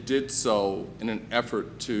 it did so in an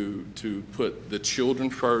effort to put the children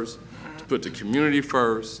first, to put the community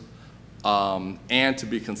first, and to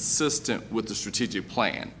be consistent with the strategic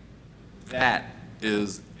plan. That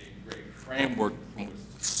is a great framework from which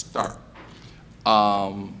to start.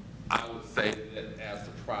 I would say that as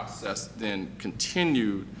the process then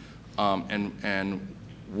continued, and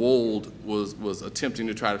Wold was attempting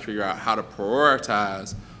to try to figure out how to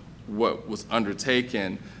prioritize what was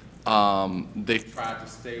undertaken, they tried to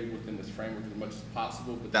stay within this framework as much as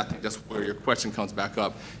possible, but I think that's where your question comes back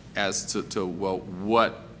up as to well,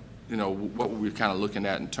 what were we kind of looking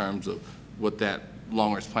at in terms of what that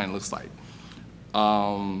long-range plan looks like.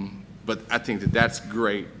 But I think that that's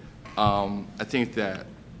great. I think that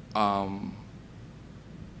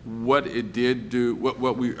what it did do,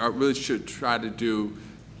 what we really should try to do,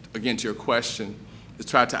 again, to your question, is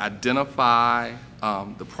try to identify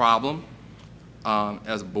the problem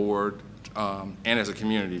as a board and as a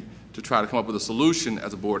community, to try to come up with a solution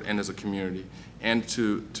as a board and as a community, and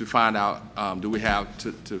to find out, do we have,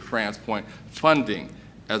 to Fran's point, funding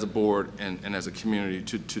as a board and as a community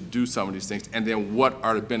to do some of these things, and then what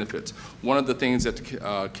are the benefits. One of the things that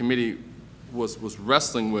the committee was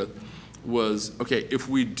wrestling with was, okay, if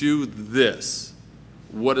we do this,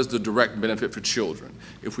 what is the direct benefit for children?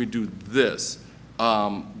 If we do this,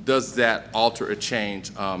 does that alter or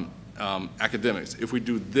change academics? If we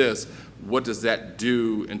do this, what does that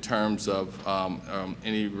do in terms of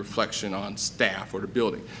any reflection on staff or the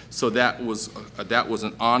building? So that was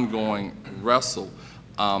an ongoing wrestle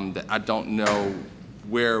that I don't know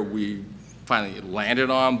where we finally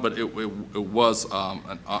landed on, but it was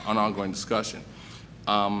an ongoing discussion.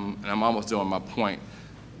 And I'm almost done with my point.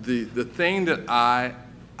 The thing that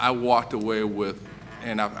I walked away with,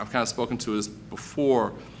 and I've kind of spoken to this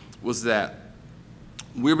before, was that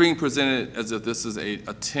we're being presented as if this is a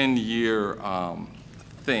 10-year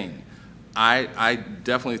thing. I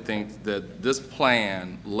definitely think that this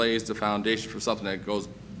plan lays the foundation for something that goes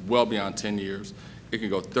well beyond 10 years. It can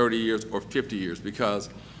go 30 years or 50 years, because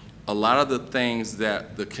a lot of the things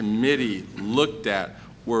that the committee looked at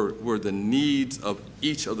were the needs of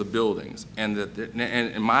each of the buildings, and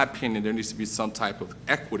in my opinion, there needs to be some type of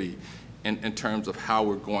equity in terms of how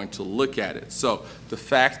we're going to look at it. So the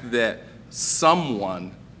fact that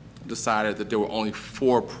someone decided that there were only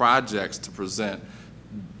 4 projects to present,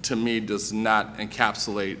 to me, does not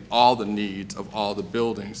encapsulate all the needs of all the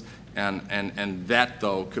buildings, and that,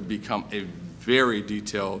 though, could become a very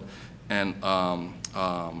detailed and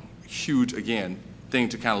huge, again, thing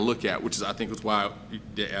to kind of look at, which is, I think, was why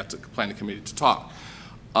they asked the planning committee to talk.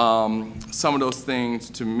 Some of those things,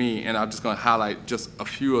 to me, and I'm just going to highlight just a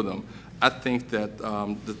few of them, I think that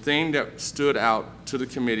the thing that stood out to the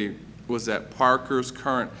committee was that Parker's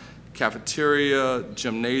current cafeteria,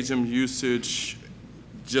 gymnasium usage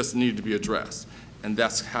just needed to be addressed, and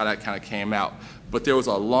that's how that kind of came out. But there was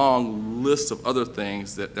a long list of other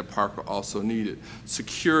things that Parker also needed.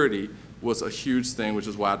 Security was a huge thing, which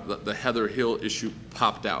is why the Heather Hill issue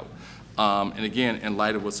popped out. And again, in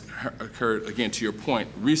light of what's occurred, again, to your point,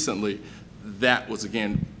 recently, that was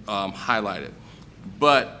again highlighted.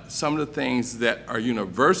 But some of the things that are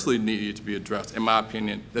universally needed to be addressed, in my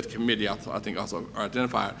opinion, that the committee I think also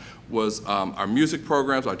identified, was our music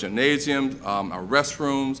programs, our gymnasiums, our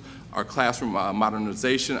restrooms, our classroom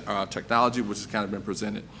modernization, our technology, which has kind of been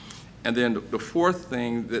presented. And then the fourth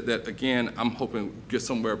thing that again, I'm hoping gets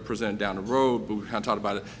somewhere presented down the road, but we kind of talked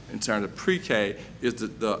about it in terms of pre-K, is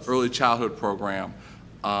the early childhood program,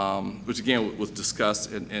 which again was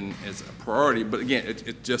discussed as a priority, but again,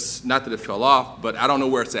 it just, not that it fell off, but I don't know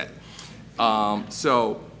where it's at.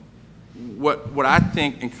 So what I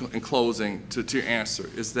think in closing to your answer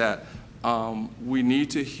is that we need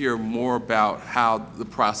to hear more about how the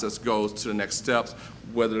process goes to the next steps,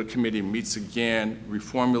 whether the committee meets again,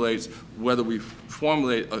 reformulates, whether we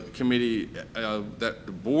formulate a committee that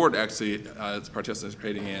the board actually is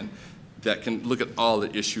participating in that can look at all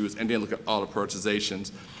the issues and then look at all the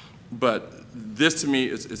prioritizations. But this to me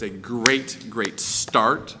is a great, great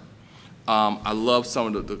start. I love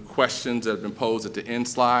some of the questions that have been posed at the end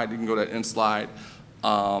slide. You can go to that end slide.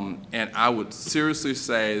 And I would seriously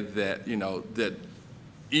say that, that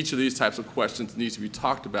each of these types of questions needs to be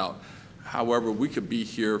talked about. However, we could be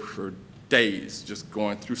here for days just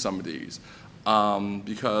going through some of these.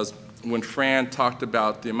 Because when Fran talked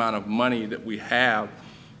about the amount of money that we have,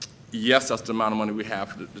 yes, that's the amount of money we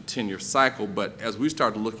have for the 10-year cycle, but as we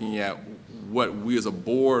start looking at what we as a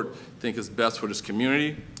board think is best for this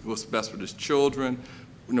community, what's best for these children,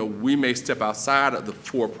 we may step outside of the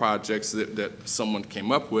 4 projects that someone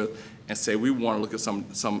came up with and say we want to look at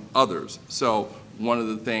some others. So one of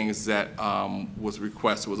the things that was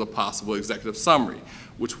requested was a possible executive summary,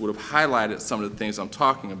 which would have highlighted some of the things I'm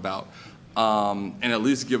talking about, and at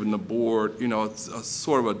least given the board, it's a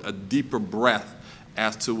sort of a deeper breath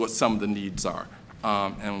as to what some of the needs are.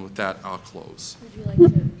 And with that, I'll close. Would you like to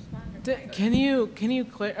respond? Can you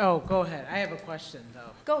clear, oh, go ahead. I have a question,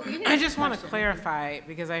 though. Go, you I just want to clarify,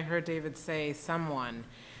 because I heard David say someone.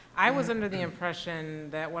 I was under the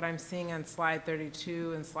impression that what I'm seeing on slide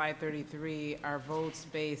 32 and slide 33 are votes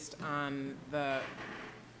based on the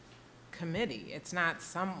committee. It's not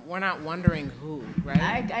we're not wondering who,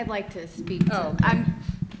 right? I'd like to speak to, Oh, okay.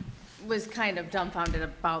 was kind of dumbfounded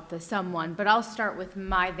about the someone, but I'll start with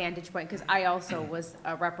my vantage point, because I also was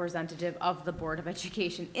a representative of the Board of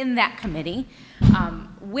Education in that committee.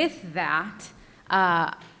 With that,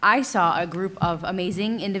 I saw a group of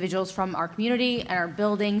amazing individuals from our community and our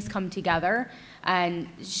buildings come together and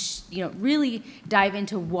really dive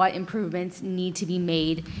into what improvements need to be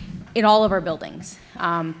made in all of our buildings.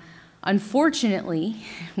 Unfortunately,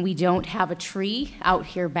 we don't have a tree out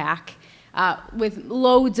here back with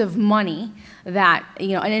loads of money that,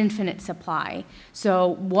 an infinite supply. So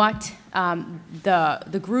what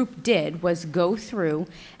the group did was go through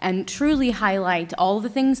and truly highlight all the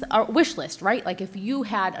things, our wish list, right? Like if you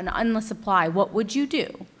had an endless supply, what would you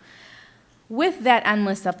do? With that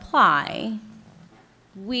endless supply,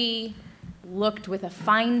 we looked with a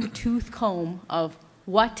fine-tooth comb of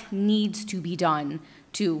what needs to be done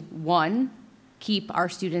to, 1, keep our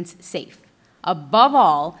students safe. Above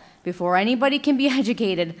all, before anybody can be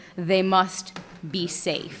educated, they must be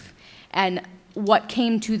safe. And what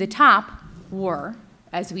came to the top were,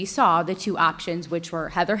 as we saw, the 2 options, which were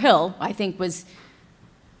Heather Hill, I think was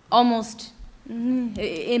almost,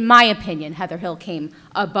 in my opinion, Heather Hill came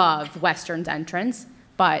above Western's entrance,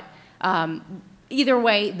 but either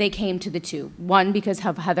way, they came to the 2. 1, because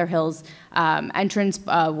of Heather Hill's entrance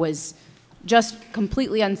was just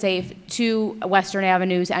completely unsafe. 2, Western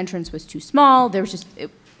Avenue's entrance was too small. There was just,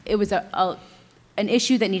 it was an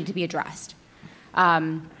issue that needed to be addressed.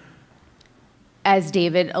 As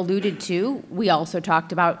David alluded to, we also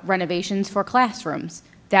talked about renovations for classrooms.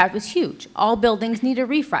 That was huge. All buildings need a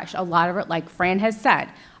refresh. A lot of it, like Fran has said,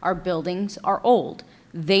 our buildings are old.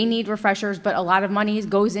 They need refreshers, but a lot of money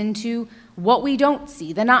goes into what we don't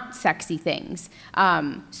see, the not sexy things.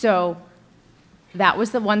 So that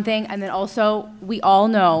was the one thing. And then also, we all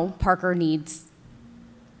know Parker needs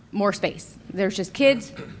more space. There's just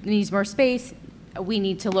kids, needs more space. We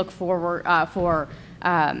need to look forward for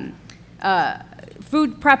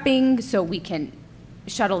food prepping so we can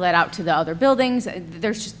shuttle that out to the other buildings.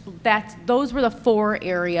 There's just, those were the 4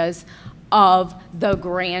 areas of the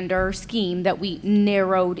grander scheme that we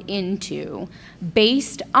narrowed into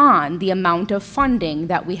based on the amount of funding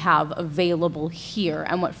that we have available here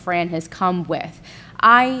and what Fran has come with.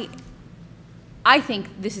 I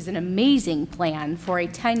think this is an amazing plan for a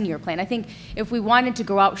 10-year plan. I think if we wanted to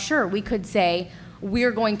go out, sure, we could say,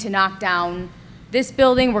 we're going to knock down this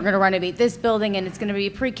building, we're going to renovate this building, and it's going to be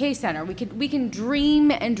a pre-K center. We can dream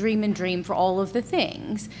and dream and dream for all of the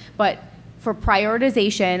things, but for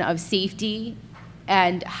prioritization of safety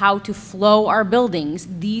and how to flow our buildings,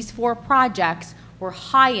 these 4 projects were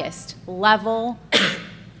highest level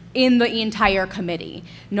in the entire committee.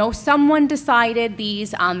 No, someone decided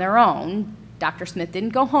these on their own. Dr. Smith didn't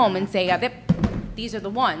go home and say, yeah, these are the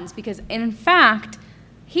ones, because in fact,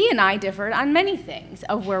 he and I differed on many things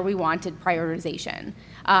of where we wanted prioritization.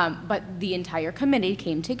 But the entire committee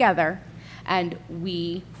came together and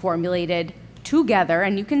we formulated together,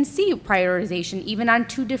 and you can see prioritization even on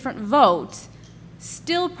 2 different votes.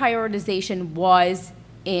 Still prioritization was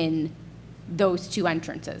in those 2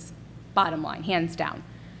 entrances, bottom line, hands down.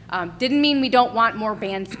 Didn't mean we don't want more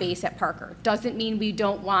band space at Parker. Doesn't mean we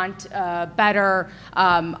don't want better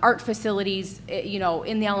art facilities,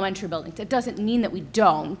 in the elementary buildings. It doesn't mean that we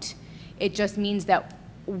don't. It just means that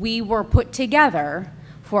we were put together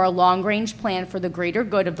for a long-range plan for the greater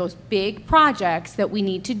good of those big projects that we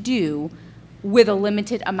need to do with a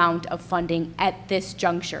limited amount of funding at this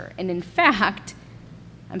juncture. And in fact,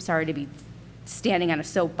 I'm sorry to be standing on a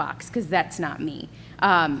soapbox, because that's not me.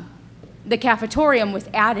 The cafetorium was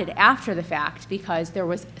added after the fact because there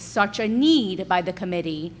was such a need by the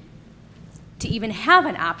committee to even have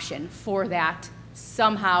an option for that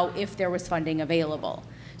somehow if there was funding available.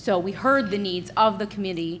 So we heard the needs of the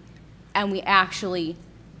committee and we actually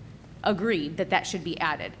agreed that that should be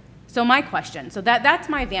added. So my question, so that's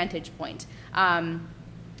my vantage point.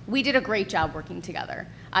 We did a great job working together.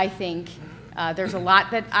 I think There's a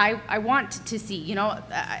lot that I want to see, you know,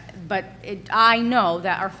 but I know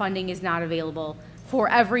that our funding is not available for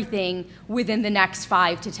everything within the next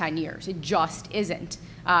 5 to 10 years. It just isn't.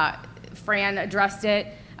 Fran addressed it.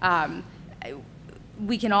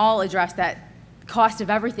 We can all address that cost of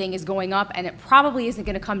everything is going up, and it probably isn't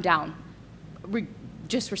going to come down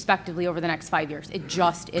just respectively over the next 5 years. It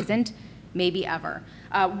just isn't, maybe ever.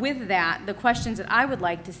 With that, the questions that I would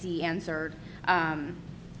like to see answered,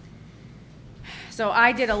 so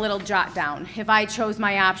I did a little jot down. If I chose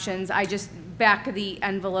my options, I just back of the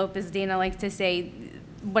envelope, as Dana likes to say,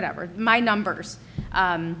 whatever, my numbers.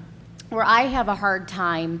 Where I have a hard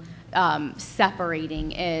time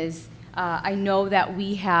separating is I know that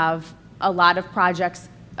we have a lot of projects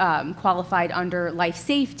qualified under life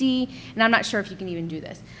safety, and I'm not sure if you can even do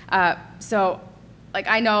this. So, like,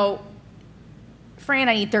 I know, Fran,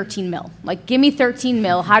 I need 13 mil. Like, give me 13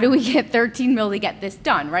 mil. How do we get 13 mil to get this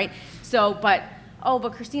done, right? So, but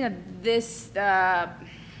Christina, this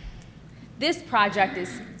project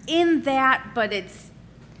is in that, but it's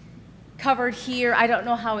covered here. I don't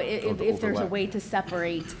know how, if there's a way to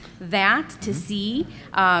separate that to see,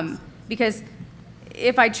 because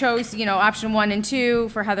if I chose, you know, option 1 and 2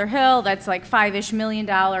 for Heather Hill, that's like $5-ish million,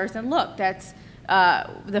 and look, that's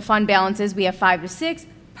the fund balances. We have 5 to 6.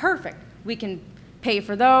 Perfect. We can pay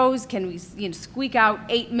for those. Can we, you know, squeak out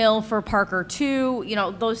 8 mil for Parker 2? You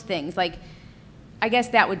know, those things. Like, I guess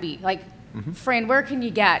that would be like, Fran, where can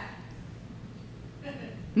you get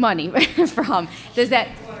money from? Does that?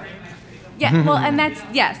 Yeah. Well, and that's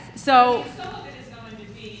yes. So. Some of it is going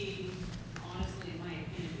to be, honestly, in my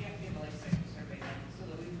opinion, we have to get a life cycle survey done so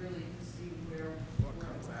that we really can see where we're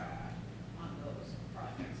at on those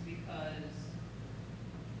projects, because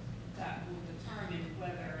that will determine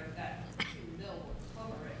whether that 2 mil will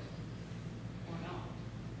cover it or not.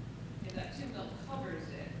 If that 2 mil covers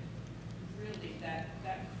it, really that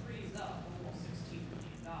frees up almost $16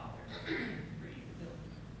 million for each building.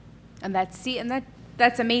 And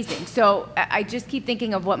that's amazing. So I just keep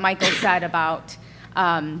thinking of what Michael said about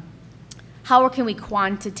how can we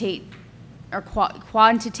quantitate or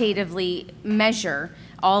quantitatively measure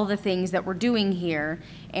all the things that we're doing here.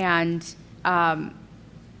 And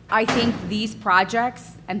I think these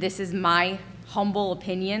projects, and this is my humble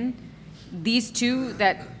opinion, these 2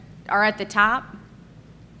 that are at the top,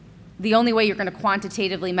 the only way you're going to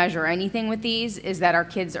quantitatively measure anything with these is that our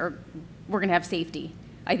kids we're going to have safety.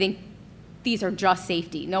 I think these are just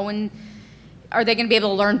safety. No one, are they going to be able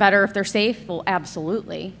to learn better if they're safe? Well,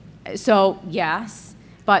 absolutely. So, yes,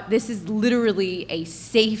 but this is literally a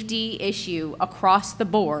safety issue across the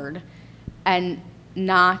board, and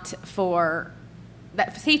not for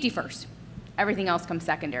that, safety first. Everything else comes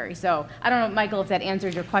secondary. So I don't know, Michael, if that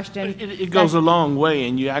answers your question. It goes a long way,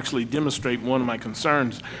 and you actually demonstrate one of my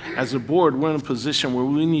concerns. As a board, we're in a position where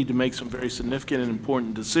we need to make some very significant and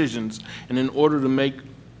important decisions, and in order to make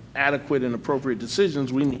adequate and appropriate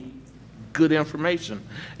decisions, we need good information.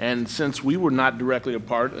 And since we were not directly a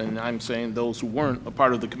part, and I'm saying those who weren't a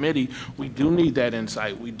part of the committee, we do need that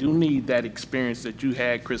insight. We do need that experience that you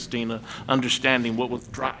had, Christina, understanding what was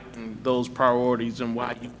driving those priorities and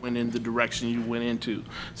why you went in the direction you went into.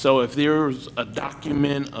 So if there's a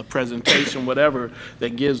document, a presentation, whatever,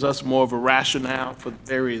 that gives us more of a rationale for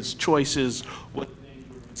various choices, what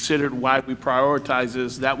considered, why we prioritize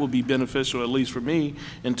this, that will be beneficial, at least for me,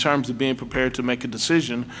 in terms of being prepared to make a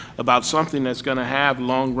decision about something that's going to have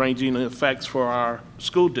long-ranging effects for our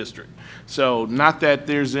school district. So not that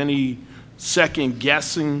there's any second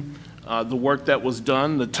guessing the work that was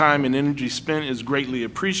done. The time and energy spent is greatly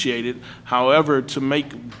appreciated. However, to make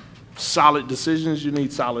solid decisions, you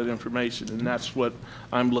need solid information, and that's what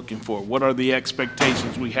I'm looking for. What are the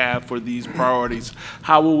expectations we have for these priorities?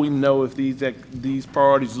 How will we know if these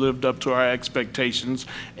priorities lived up to our expectations?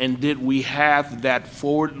 And did we have that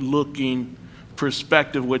forward-looking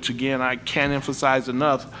perspective, which again, I can't emphasize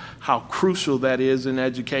enough how crucial that is in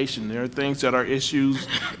education. There are things that are issues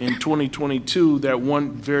in 2022 that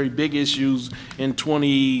weren't very big issues in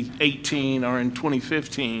 2018 or in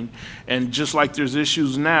 2015. And just like there's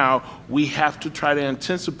issues now, we have to try to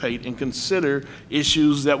anticipate and consider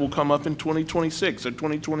issues that will come up in 2026 or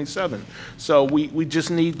 2027. So we just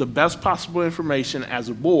need the best possible information as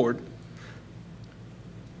a board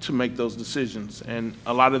to make those decisions. And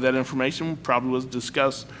a lot of that information probably was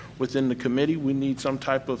discussed within the committee. We need some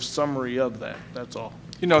type of summary of that. That's all.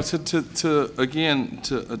 You know, to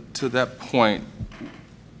that point,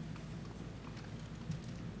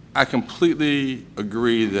 I completely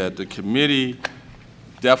agree that the committee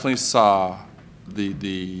definitely saw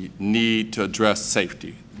the need to address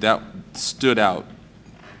safety. That stood out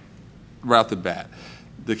right off the bat.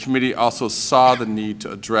 the committee also saw the need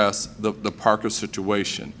to address the Parker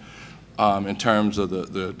situation in terms of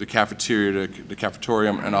the cafeteria, the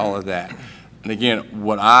cafetorium, and all of that. And again,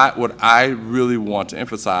 what I really want to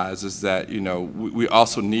emphasize is that, you know, we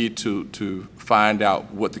also need to find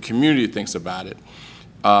out what the community thinks about it,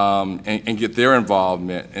 and get their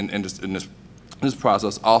involvement in this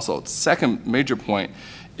process also. The second major point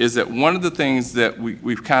is that one of the things that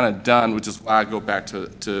we've kind of done, which is why I go back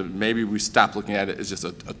to maybe we stop looking at it as just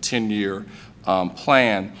a 10-year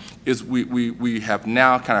plan, is we have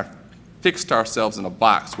now kind of fixed ourselves in a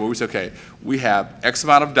box where we say, okay, we have X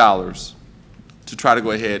amount of dollars to try to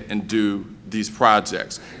go ahead and do these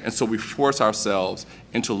projects. And so we force ourselves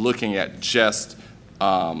into looking at just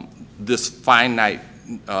this finite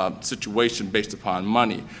situation based upon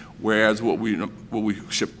money. Whereas what we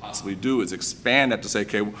should possibly do is expand that to say,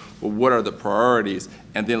 okay, well, what are the priorities?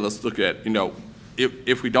 And then let's look at, you know,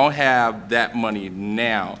 if we don't have that money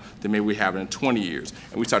now, then maybe we have it in 20 years.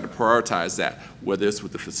 And we start to prioritize that, whether it's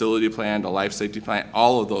with the facility plan, the life safety plan,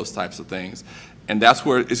 all of those types of things. And that's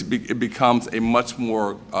where it becomes a much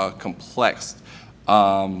more complex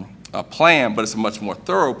plan, but it's a much more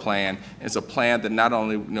thorough plan. It's a plan that not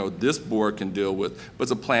only, you know, this board can deal with, but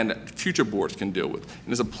it's a plan that future boards can deal with.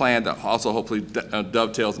 And it's a plan that also hopefully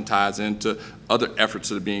dovetails and ties into other efforts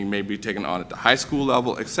that are being maybe taken on at the high school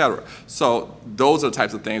level, et cetera. So those are the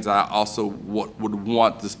types of things that I also would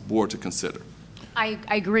want this board to consider. I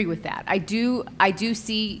agree with that. I do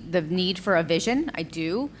see the need for a vision. I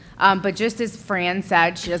do. But just as Fran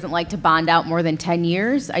said, she doesn't like to bond out more than 10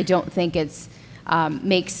 years. I don't think it's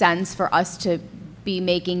makes sense for us to be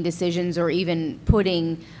making decisions or even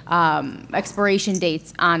putting expiration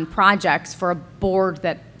dates on projects for a board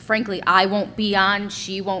that, frankly, I won't be on,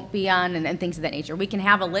 she won't be on, and things of that nature. We can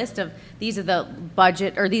have a list of these are the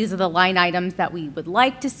budget, or these are the line items that we would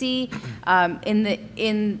like to see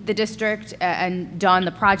in the district, and done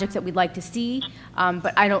the projects that we'd like to see.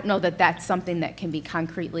 But I don't know that that's something that can be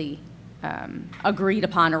concretely agreed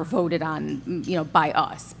upon or voted on, you know, by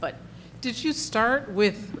us. But did you start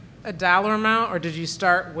with a dollar amount, or did you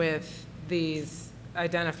start with these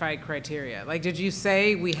identified criteria? Like, did you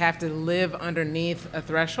say we have to live underneath a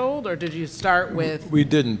threshold, or did you start with? We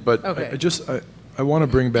didn't, but okay. I want to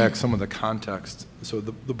bring back some of the context. So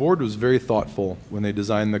the board was very thoughtful when they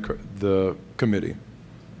designed the committee.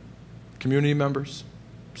 Community members,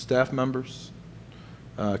 staff members,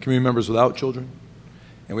 community members without children,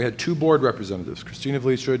 and we had 2 board representatives, Christina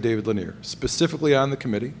Vlietstra, David Lanier, specifically on the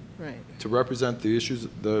committee, right, to represent the issues,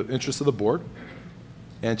 the interests of the board,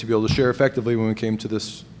 and to be able to share effectively when we came to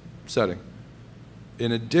this setting.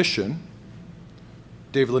 In addition,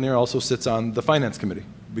 David Lanier also sits on the finance committee,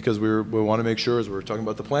 because we want to make sure, as we're talking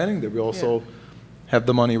about the planning, that we also have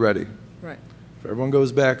the money ready. Right. If everyone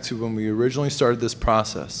goes back to when we originally started this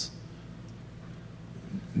process,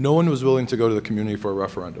 no one was willing to go to the community for a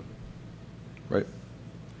referendum, right?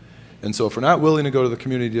 And so if we're not willing to go to the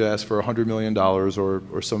community to ask for $100 million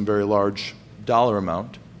or some very large dollar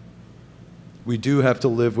amount, we do have to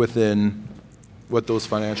live within what those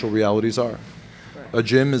financial realities are. Right. A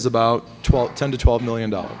gym is about $10 to $12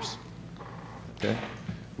 million. Okay?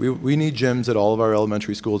 We need gyms at all of our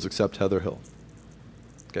elementary schools except Heather Hill.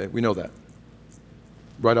 Okay? We know that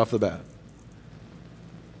right off the bat.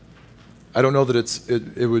 I don't know that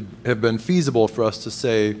it would have been feasible for us to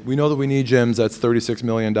say, we know that we need gyms, that's $36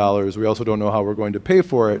 million. We also don't know how we're going to pay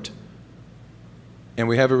for it. And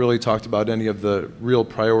we haven't really talked about any of the real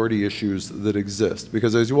priority issues that exist.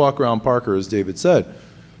 Because as you walk around Parker, as David said,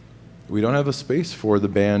 we don't have a space for the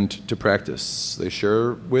band to practice. They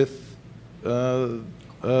share with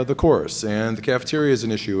the chorus, and the cafeteria is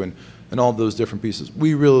an issue, and all of those different pieces.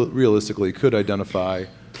 We realistically could identify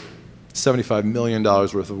 $75 million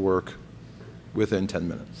worth of work within 10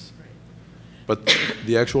 minutes. But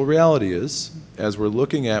the actual reality is, as we're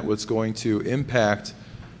looking at what's going to impact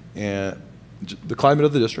the climate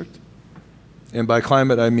of the district, and by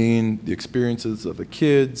climate I mean the experiences of the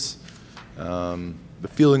kids, the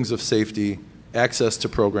feelings of safety, access to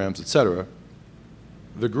programs, et cetera,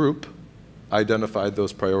 the group identified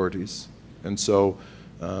those priorities. And so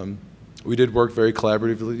we did work very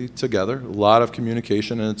collaboratively together, a lot of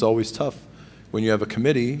communication, and it's always tough when you have a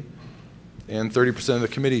committee and 30% of the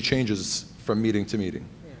committee changes from meeting to meeting,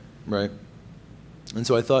 right? And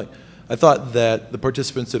so I thought that the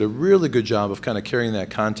participants did a really good job of kind of carrying that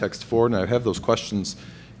context forward, and I have those questions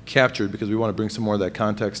captured because we want to bring some more of that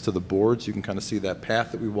context to the board so you can kind of see that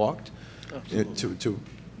path that we walked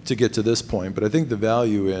to get to this point. But I think the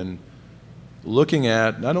value in looking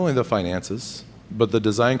at not only the finances, but the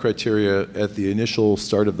design criteria at the initial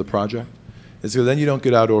start of the project is because then you don't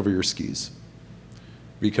get out over your skis.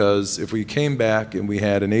 Because if we came back and we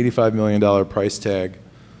had an $85 million price tag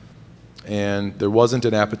and there wasn't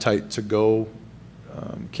an appetite to go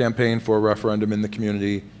campaign for a referendum in the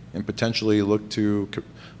community and potentially look to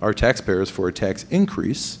our taxpayers for a tax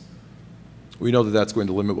increase, we know that that's going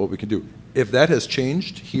to limit what we can do. If that has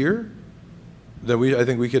changed here, then I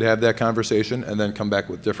think we could have that conversation and then come back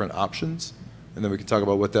with different options, and then we can talk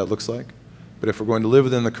about what that looks like. But if we're going to live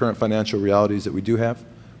within the current financial realities that we do have,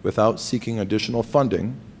 without seeking additional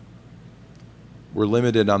funding, we're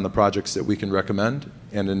limited on the projects that we can recommend,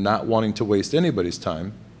 and in not wanting to waste anybody's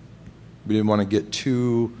time, we didn't want to get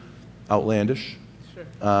too outlandish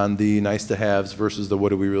on the nice-to-haves versus the what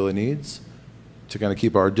do we really needs to kind of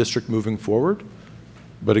keep our district moving forward.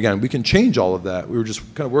 But again, we can change all of that. We were just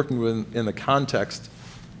kind of working in the context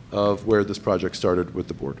of where this project started with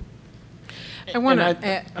the board. I want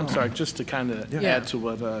I'm sorry, just to kind of add to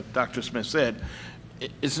what Dr. Smith said.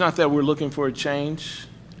 It's not that we're looking for a change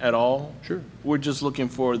at all. Sure. We're just looking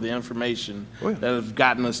for the information that have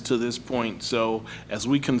gotten us to this point. So as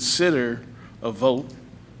we consider a vote,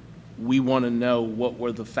 we want to know what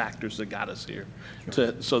were the factors that got us here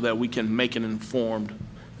so that we can make an informed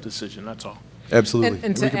decision. That's all. Absolutely.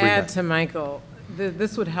 And to add to Michael,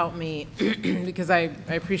 this would help me because I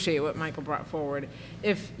appreciate what Michael brought forward.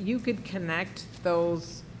 If you could connect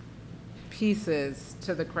those pieces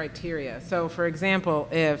to the criteria. So for example,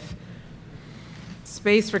 if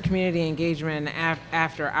space for community engagement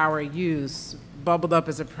after our use bubbled up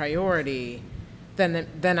as a priority,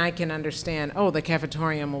 then I can understand, oh, the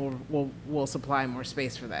cafetorium will supply more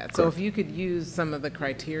space for that. Correct. So if you could use some of the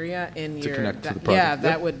criteria in your, connect to the project. Yeah,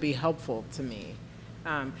 that would be helpful to me.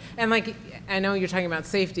 And like, I know you're talking about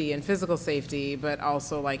safety and physical safety, but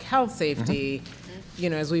also like health safety,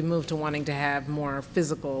 you know, as we move to wanting to have more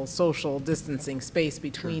physical, social distancing space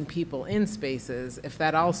between people in spaces, if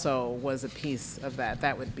that also was a piece of that,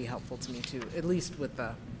 that would be helpful to me too, at least with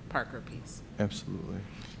the Parker piece. Absolutely.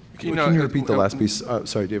 Can you repeat the last piece?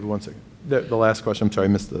 Sorry, David, 1 second. The last question, I'm sorry, I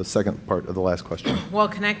missed the second part of the last question. Well,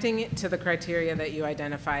 connecting it to the criteria that you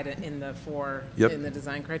identified in the in the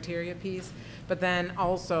design criteria piece, but then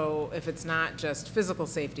also if it's not just physical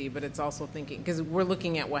safety, but it's also thinking, because we're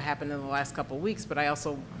looking at what happened in the last couple of weeks, but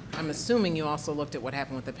I'm assuming you also looked at what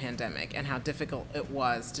happened with the pandemic and how difficult it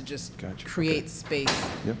was to just create space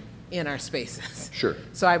in our spaces. Sure.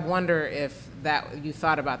 So I wonder if you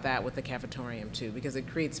thought about that with the cafetorium too, because it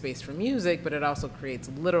creates space for music, but it also creates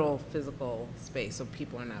literal physical space so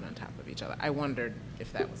people are not on top of each other. I wondered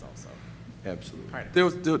if that was also part of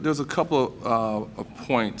it. There was a couple of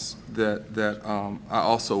points that I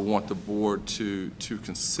also want the board to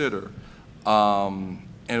consider, and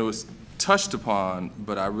it was touched upon,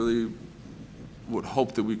 but I really would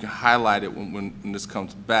hope that we can highlight it when this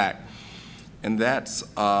comes back. And that's,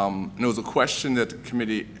 and it was a question that the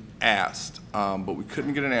committee asked, but we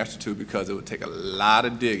couldn't get an answer to because it would take a lot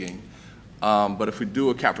of digging. But if we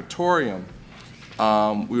do a cafetorium,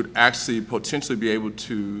 we would actually potentially be able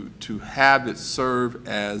to have it serve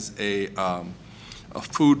as a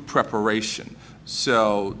food preparation.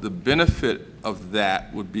 So the benefit of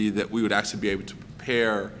that would be that we would actually be able to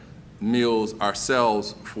prepare meals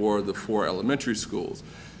ourselves for the 4 elementary schools.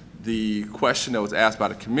 The question that was asked by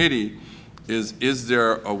the committee is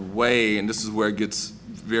there a way, and this is where it gets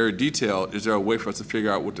very detailed, is there a way for us to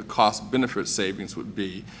figure out what the cost-benefit savings would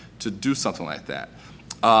be to do something like that?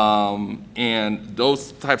 And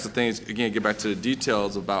those types of things, again, get back to the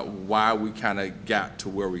details about why we kind of got to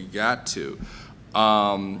where we got to.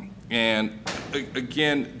 And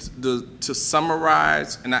again, to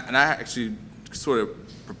summarize, and I actually sort of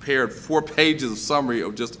prepared 4 pages of summary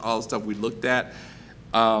of just all the stuff we looked at.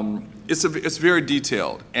 It's very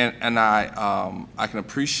detailed, and I can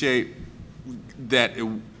appreciate that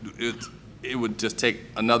it would just take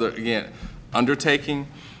another, again, undertaking,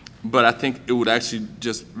 but I think it would actually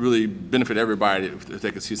just really benefit everybody if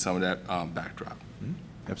they could see some of that backdrop. Mm-hmm.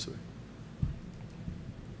 Absolutely.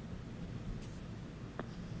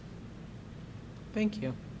 Thank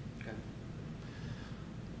you. Okay.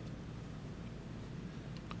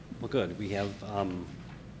 Well, good. We have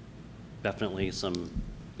definitely some,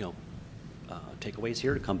 takeaways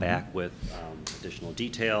here to come back with additional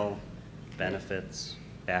detail, benefits,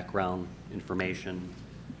 background information,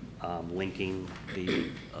 linking the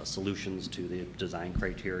solutions to the design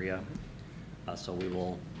criteria. So we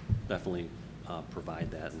will definitely provide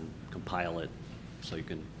that and compile it so you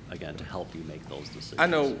can, again, to help you make those decisions. I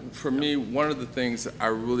know for me, one of the things that I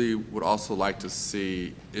really would also like to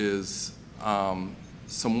see is some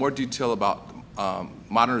more detail about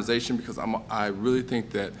modernization, because I really think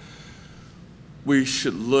that we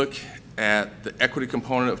should look at the equity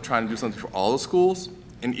component of trying to do something for all the schools,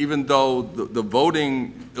 and even though the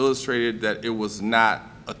voting illustrated that it was not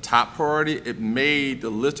a top priority, it made the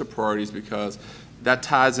list of priorities because that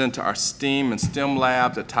ties into our STEAM and STEM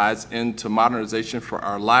labs, it ties into modernization for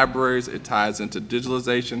our libraries, it ties into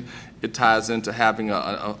digitalization, it ties into having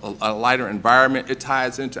a lighter environment, it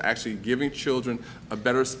ties into actually giving children a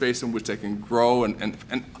better space in which they can grow,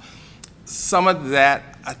 and some of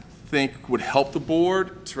that I think would help the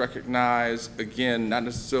board to recognize, again, not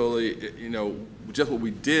necessarily, you know, just what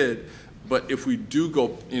we did, but if we do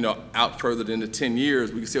go, you know, out further than the 10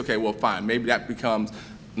 years, we can say, okay, well, fine, maybe that becomes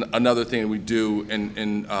another thing we do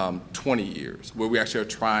in 20 years, where we actually are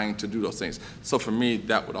trying to do those things. So for me,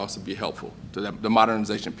 that would also be helpful, to the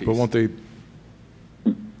modernization piece. But won't they,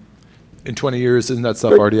 in 20 years, isn't that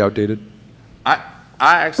stuff already outdated? I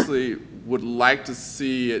actually would like to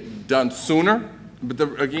see it done sooner, but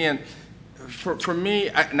again, for me,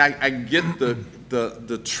 I get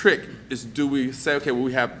the trick is, do we say, okay, well,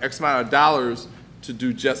 we have X amount of dollars to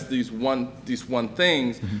do just these one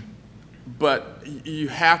things, but you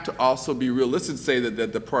have to also be realistic to say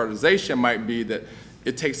that the prioritization might be that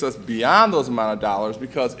it takes us beyond those amount of dollars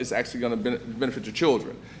because it's actually going to benefit your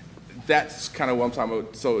children. That's kind of what I'm talking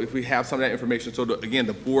about. So if we have some of that information, so that, again,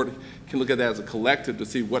 the board can look at that as a collective to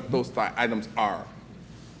see what those items are.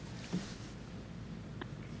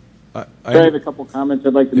 I have a couple comments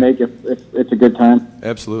I'd like to make if it's a good time.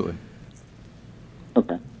 Absolutely.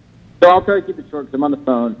 Okay. So I'll try to keep it short because I'm on the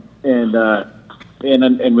phone and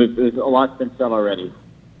there's a lot's been said already.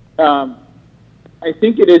 I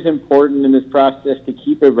think it is important in this process to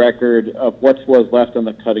keep a record of what was left on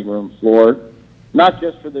the cutting room floor, not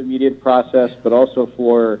just for the immediate process, but also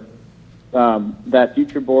for that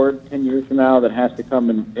future board 10 years from now that has to come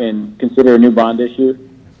and consider a new bond issue.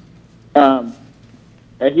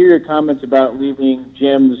 I hear your comments about leaving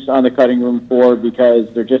gyms on the cutting room floor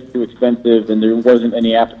because they're just too expensive and there wasn't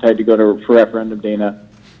any appetite to go to for referendum, Dana.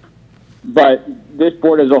 But this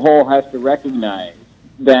board as a whole has to recognize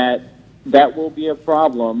that that will be a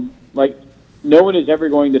problem. Like, no one is ever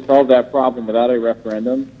going to solve that problem without a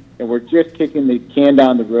referendum, and we're just kicking the can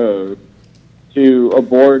down the road to a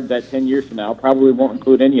board that 10 years from now probably won't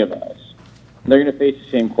include any of us. They're going to face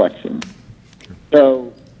the same question.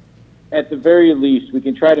 So, at the very least, we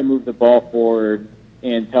can try to move the ball forward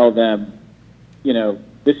and tell them, you know,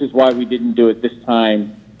 this is why we didn't do it this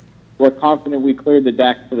time. We're confident we cleared the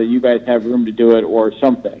deck so that you guys have room to do it or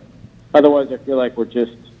something. Otherwise, I feel like we're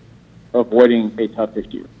just avoiding a tough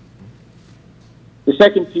issue. The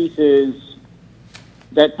second piece is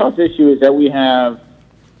that tough issue is that we have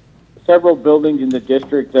several buildings in the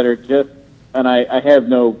district that are just, and I have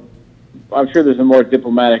no, I'm sure there's a more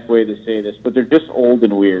diplomatic way to say this, but they're just old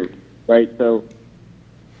and weird, right? So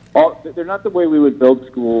they're not the way we would build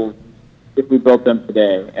schools if we built them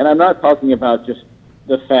today. And I'm not talking about just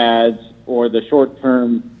the fads or the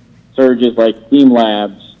short-term surges like STEAM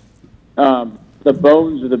labs, the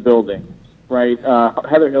bones of the buildings, right?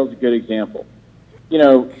 Heather Hill's a good example. You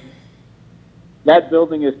know, that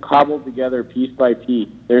building is cobbled together piece by piece.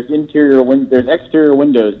 There's exterior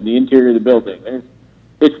windows in the interior of the building.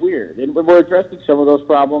 It's weird, and we're addressing some of those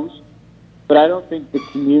problems, but I don't think the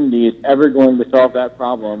community is ever going to solve that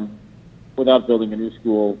problem without building a new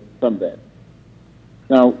school someday.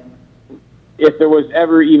 Now, if there was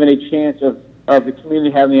ever even a chance of the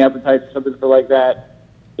community having the appetite for something like that,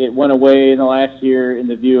 it went away in the last year in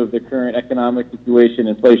the view of the current economic situation,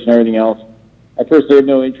 inflation, and everything else. I personally have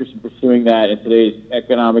no interest in pursuing that in today's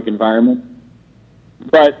economic environment.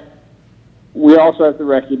 But we also have to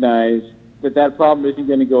recognize that that problem isn't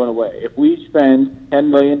going to go away. If we spend $10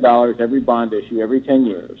 million every bond issue every 10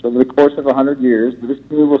 years, over the course of 100 years, this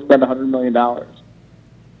community will spend $100 million.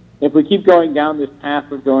 If we keep going down this path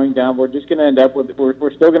we're going down, we're just going to end up with,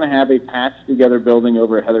 we're still going to have a patched together building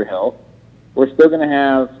over at Heather Hill. We're still going to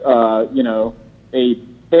have, you know, a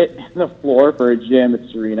pit in the floor for a gym at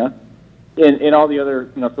Serena, and all the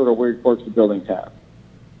other, you know, sort of weird quirks the buildings have.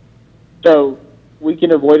 So we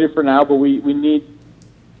can avoid it for now, but we need,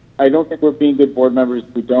 I don't think we're being good board members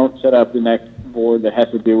if we don't set up the next board that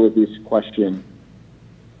has to deal with this question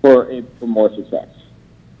for more success.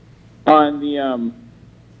 On the,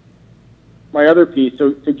 my other piece,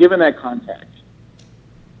 so given that context,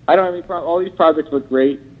 I don't have any problem. All these projects look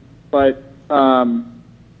great, but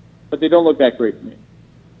they don't look that great to me.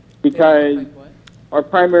 Because our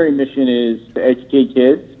primary mission is to educate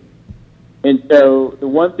kids. And so the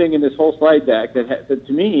one thing in this whole slide deck that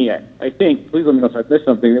to me, I think, please let me know if I missed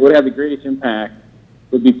something, that would have the greatest impact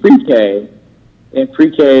would be pre-K. And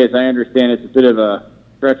pre-K, as I understand, it's a bit of a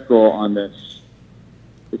stretch goal on this.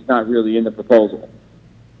 It's not really in the proposal.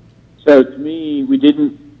 So to me, we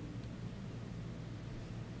didn't,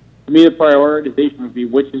 To me, the prioritization would be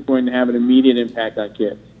which is going to have an immediate impact on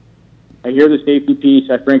kids. I hear the safety piece.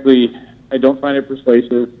 I don't find it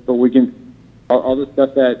persuasive, but I'll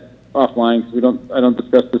discuss that offline because I don't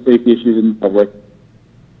discuss the safety issues in public.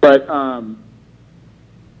 But,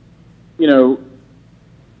 you know,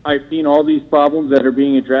 I've seen all these problems that are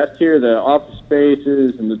being addressed here, the office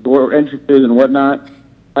spaces and the door entrances and whatnot.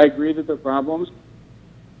 I agree that they're problems.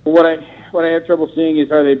 But what I have trouble seeing is,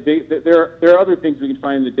 are they big? There are other things we can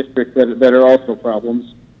find in the district that are also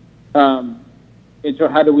problems. And so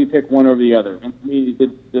how do we pick one over the other? And to me,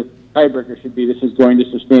 the tiebreaker should be this is going to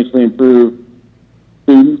substantially improve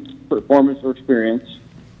students' performance or experience.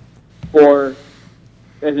 Or,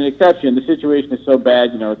 as an exception, the situation is so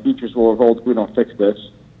bad, you know, teachers will revolt if we don't fix this.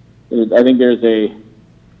 I think there's a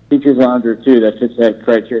teacher's lounge or two that fits that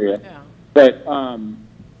criteria. Yeah. But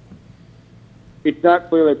it's not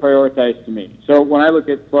clearly prioritized to me. So when I look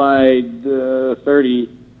at slide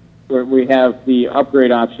 30, where we have the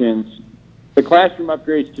upgrade options, the classroom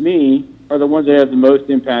upgrades to me are the ones that have the most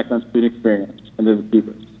impact on student experience and they're the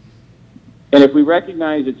cheapest. And if we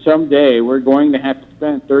recognize that someday we're going to have to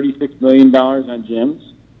spend $36 million on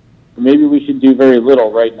gyms, maybe we should do very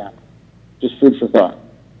little right now. Just food for thought.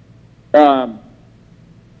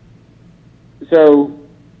 So,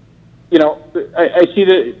 you know, I see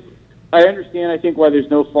that, I understand, I think, why there's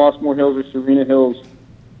no Flossmoor Hills or Serena Hills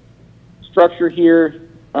structure here.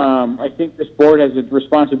 I think this board has a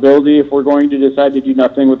responsibility, if we're going to decide to do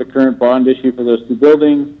nothing with the current bond issue for those two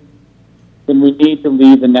buildings, then we need to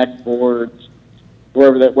leave the next boards,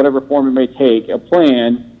 whatever form it may take, a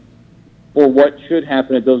plan for what should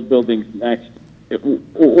happen at those buildings next,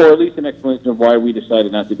 or at least an explanation of why we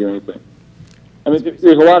decided not to do anything. I mean, there's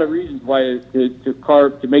a lot of reasons why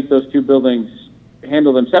to make those two buildings,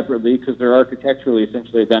 handle them separately, because they're architecturally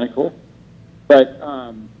essentially identical. But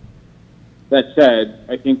that said,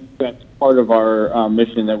 I think that's part of our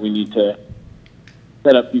mission that we need to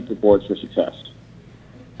set up future boards for success.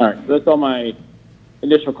 All right, so that's all my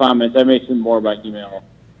initial comments. I may send more by email,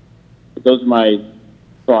 but those are my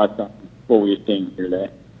thoughts on what we are seeing here today.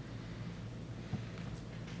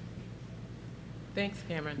 Thanks,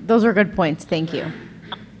 Cameron. Those are good points. Thank you.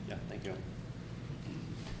 Yeah, thank you.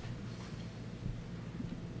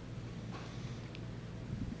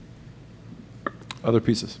 Other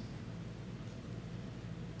pieces?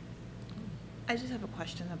 I just have a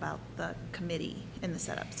question about the committee and the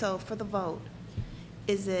setup. So for the vote,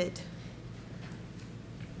 is it,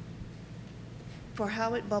 for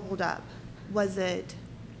how it bubbled up, was it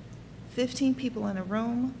 15 people in a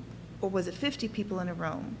room or was it 50 people in a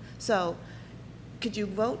room? So could you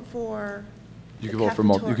vote for You could vote for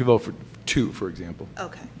multiple. You could vote for two, for example.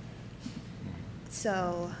 Okay.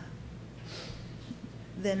 So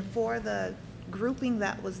then for the grouping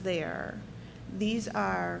that was there, these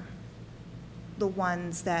are the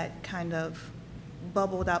ones that kind of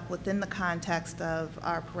bubbled up within the context of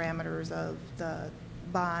our parameters of the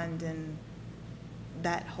bond and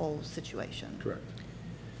that whole situation. Correct.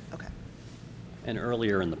 Okay. And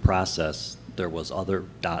earlier in the process, there was other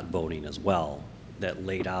dot voting as well that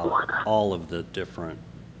laid out all of the different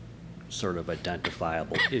sort of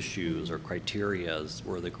identifiable issues or criterias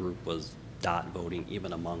where the group was dot voting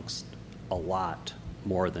even amongst a lot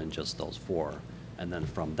more than just those four. And then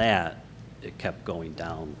from that, it kept going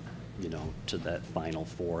down, you know, to that final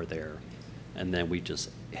four there. And then we just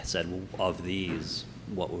said, well, of these,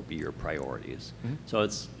 what would be your priorities? Mm-hmm. So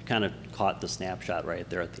it's kind of caught the snapshot right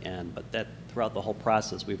there at the end, but that throughout the whole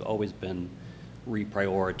process, we've always been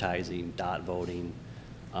reprioritizing, dot voting,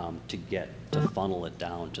 to funnel it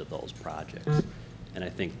down to those projects. And I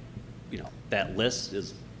think, you know, that list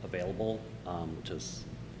is available, just,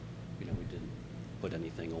 you know, we didn't put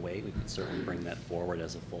anything away. We could certainly bring that forward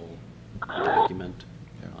as a full document.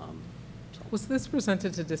 Yeah. So. Was this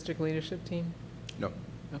presented to district leadership team? No.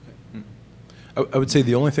 Okay. I would say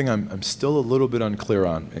the only thing I'm still a little bit unclear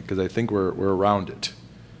on, because I think we're around it.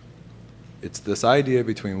 It's this idea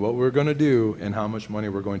between what we're going to do and how much money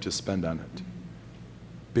we're going to spend on it.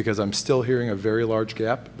 Because I'm still hearing a very large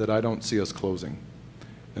gap that I don't see us closing.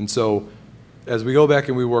 And so as we go back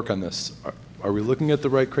and we work on this, are we looking at the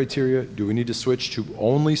right criteria? Do we need to switch to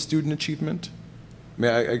only student achievement?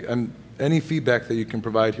 I mean, any feedback that you can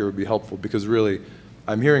provide here would be helpful, because really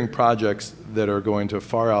I'm hearing projects that are going to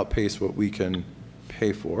far outpace what we can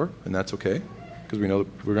pay for, and that's okay, because we know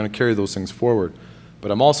that we're going to carry those things forward. But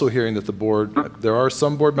I'm also hearing that the board, there are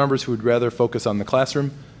some board members who would rather focus on the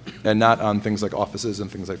classroom and not on things like offices and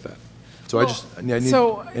things like that. So I need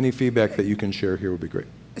any feedback that you can share here would be great.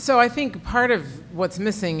 So I think part of what's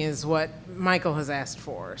missing is what Michael has asked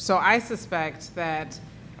for. So I suspect that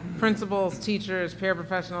principals, teachers,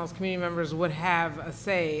 paraprofessionals, community members would have a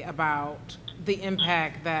say about the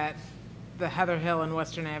impact that the Heather Hill and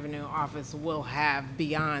Western Avenue office will have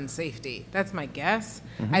beyond safety. That's my guess.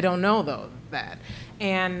 I don't know, though, that.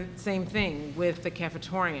 And same thing with the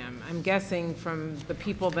cafetorium. I'm guessing from the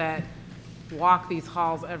people that walk these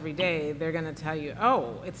halls every day, they're going to tell you,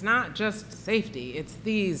 oh, it's not just safety, it's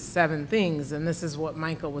these 7 things, and this is what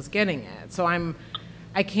Michael was getting at. So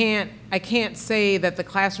I can't say that the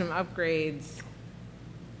classroom upgrades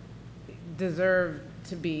deserve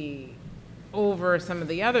to be over some of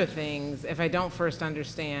the other things if I don't first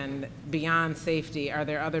understand beyond safety, are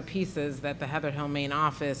there other pieces that the Heather Hill main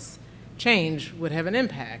office change would have an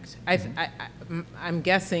impact? I'm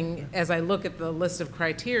guessing as I look at the list of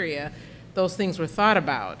criteria, those things were thought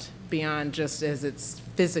about beyond just as it's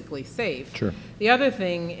physically safe. Sure. The other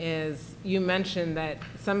thing is you mentioned that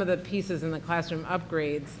some of the pieces in the classroom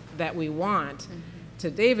upgrades that we want, to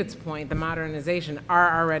David's point, the modernization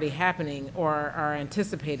are already happening or are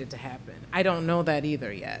anticipated to happen. I don't know that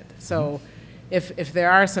either yet. So if there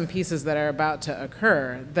are some pieces that are about to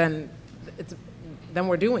occur, then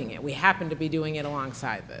we're doing it. We happen to be doing it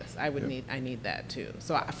alongside this. I need that too.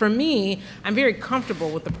 So for me, I'm very comfortable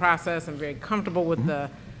with the process. I'm very comfortable with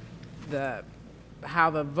how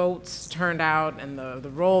the votes turned out and the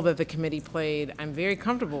role that the committee played. I'm very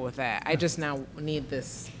comfortable with that. I just now need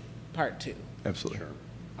this part 2. Absolutely. Sure.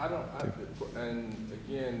 And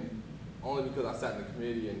again, only because I sat in the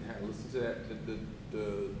committee and had listened to that,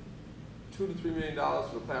 the $2 to $3 million for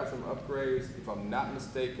the classroom upgrades, if I'm not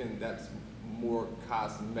mistaken, that's more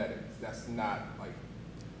cosmetics. That's not like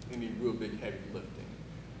any real big heavy lifting.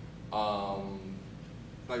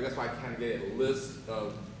 Like that's why I kind of gave a list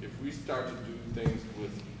of if we start to do things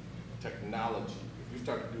with technology, if we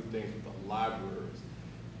start to do things with the libraries,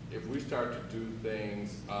 if we start to do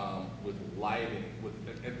things with lighting,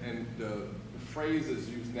 and the phrase is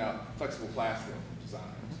used now, flexible classroom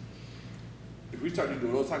designs. If we start to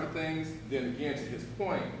do those type of things, then again, to his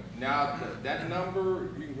point, now that number,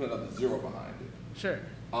 you can put another 0 behind it. Sure.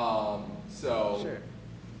 Sure.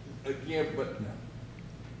 Again, but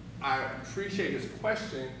I appreciate his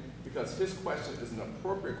question because his question is an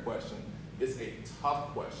appropriate question. It's a tough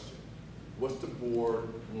question. What's the board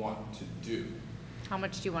want to do? How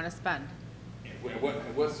much do you want to spend?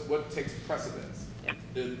 What takes precedence? Yeah.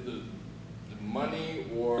 The money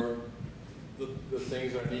or the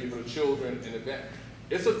things that are needed for the children and event?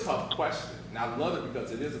 It's a tough question. And I love it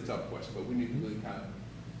because it is a tough question, but we need to really kind of,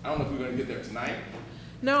 I don't know if we're going to get there tonight.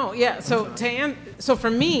 No, yeah, so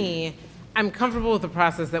for me, I'm comfortable with the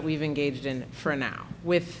process that we've engaged in for now,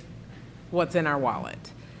 with what's in our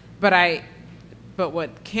wallet. But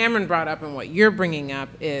what Cameron brought up and what you're bringing up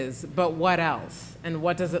is, but what else? And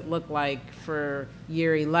what does it look like for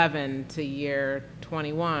year 11 to year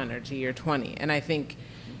 21 or to year 20? And I think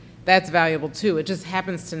that's valuable too. It just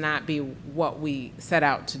happens to not be what we set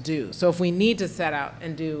out to do. So if we need to set out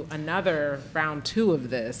and do another round 2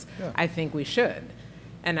 of this, I think we should.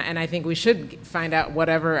 And I think we should find out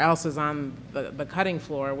whatever else is on the cutting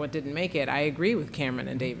floor, what didn't make it. I agree with Cameron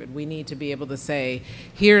and David. We need to be able to say,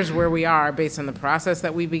 here's where we are based on the process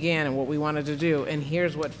that we began and what we wanted to do, and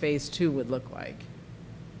here's what phase 2 would look like.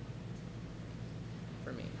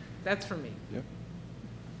 For me. That's for me. Yep.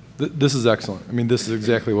 This is excellent. I mean, this is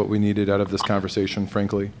exactly what we needed out of this conversation,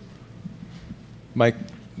 frankly. Mike,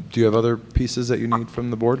 do you have other pieces that you need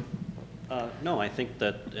from the board? No, I think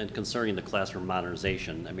that, and concerning the classroom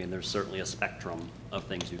modernization, I mean, there's certainly a spectrum of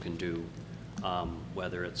things you can do,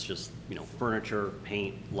 whether it's just, furniture,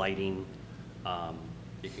 paint, lighting.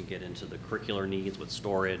 You can get into the curricular needs with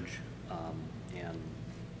storage and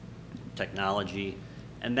technology,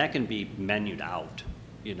 and that can be menued out,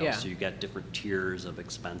 so you got different tiers of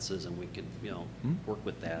expenses, and we could, work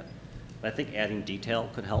with that. But I think adding detail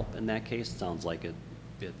could help in that case. Sounds like it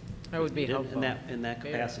that would be helpful in that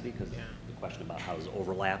capacity, because the question about how does it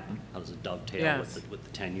overlap, how does it dovetail with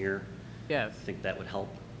the 10-year. Yes. I think that would help.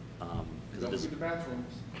 That would be the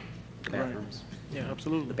bathrooms. The bathrooms. Right. Yeah,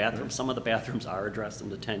 absolutely. The bathrooms. Some of the bathrooms are addressed in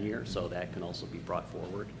the 10-year, so that can also be brought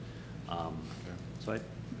forward. So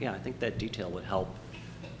I think that detail would help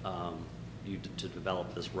you to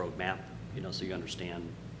develop this roadmap. So you understand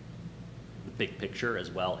the big picture as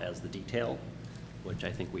well as the detail, which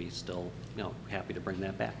I think we still, happy to bring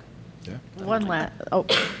that back. Yeah. One last, you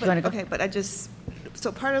want to go? Okay, but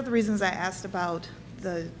so part of the reasons I asked about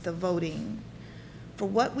the voting, for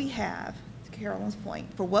what we have, to Carolyn's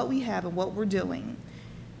point, for what we have and what we're doing,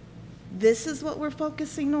 this is what we're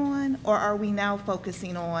focusing on, or are we now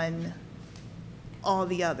focusing on all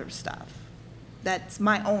the other stuff? That's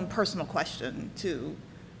my own personal question to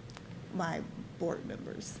my board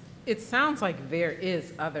members. It sounds like there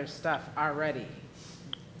is other stuff already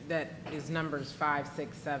that is numbers 5,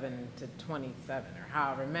 6, 7 to 27, or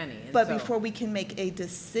however many. And But so- before we can make a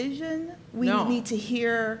decision, we No. need to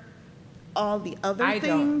hear all the other I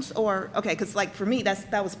things? Or, okay, because like for me,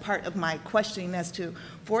 that was part of my questioning as to,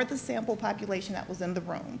 for the sample population that was in the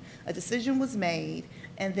room, a decision was made,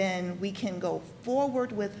 and then we can go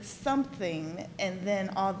forward with something, and then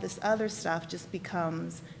all this other stuff just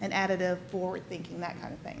becomes an additive, forward thinking, that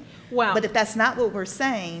kind of thing. Well- But if that's not what we're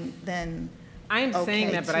saying, then I'm saying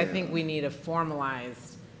okay, that, but I too. think we need a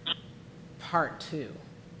formalized part 2.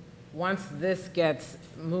 Once this gets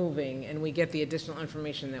moving and we get the additional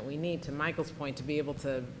information that we need, to Michael's point, to be able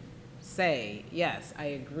to say, yes, I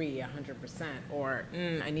agree 100%, or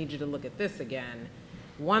I need you to look at this again.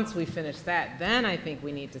 Once we finish that, then I think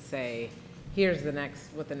we need to say, here's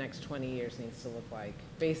what the next 20 years needs to look like,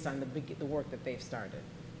 based on the work that they've started.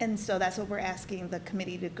 And so that's what we're asking the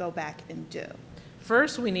committee to go back and do.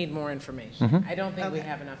 First, we need more information. I don't think we Okay.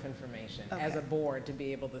 have enough information as Okay. a board to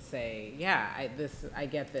be able to say, yeah, I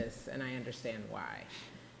get this and I understand why.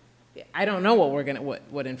 I don't know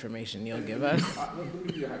what information you'll give us. Let me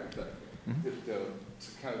give you a hypothetical,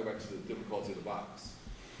 to kind of go back to the difficulty of the box.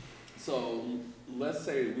 So let's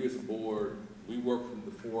say we as a board, we work from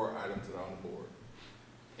the 4 items that are on the board.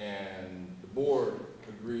 And the board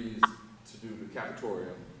agrees to do the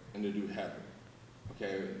cafeteria and to do heaven.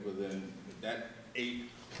 Okay, but then that 8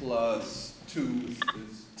 plus 2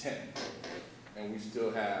 is 10. And we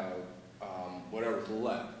still have whatever's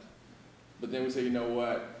left. But then we say, you know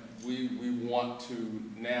what, we want to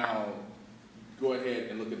now go ahead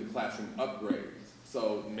and look at the classroom upgrades.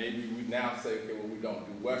 So maybe we now say, okay, well, we don't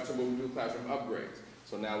do Western, but we do classroom upgrades.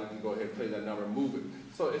 So now we can go ahead and play that number and move it.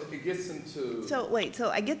 So it gets into... So wait, so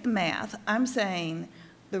I get the math. I'm saying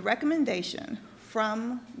the recommendation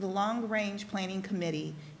from the long-range planning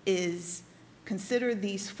committee is consider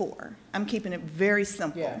these 4. I'm keeping it very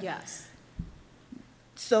simple. Yeah. Yes.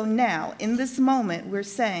 So now, in this moment, we're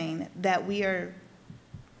saying that we are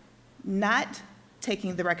not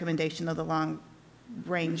taking the recommendation of the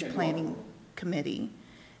long-range planning committee,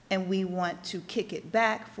 and we want to kick it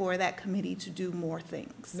back for that committee to do more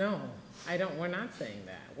things. No, we're not saying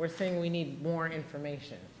that. We're saying we need more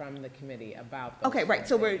information from the committee about those. Okay, right,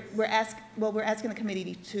 so 4 things. we're asking the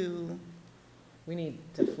committee to, We need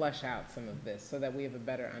to flesh out some of this so that we have a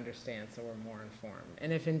better understand, so we're more informed.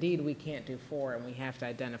 And if indeed we can't do 4 and we have to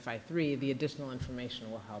identify 3, the additional information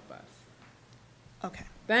will help us. okay.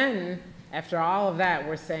 Then, after all of that,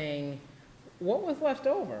 we're saying, what was left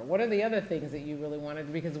over? What are the other things that you really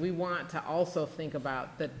wanted? Because we want to also think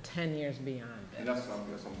about the 10 years beyond And it. that's what I'm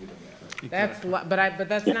getting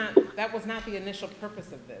at. That was not the initial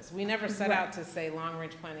purpose of this. We never set out to say,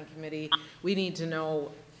 long-range planning committee, we need to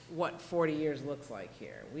know what 40 years looks like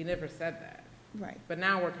here. We never said that. Right. But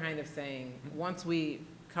now we're kind of saying, once we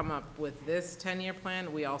come up with this 10-year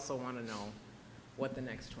plan, we also want to know what the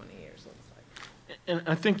next 20 years looks like. And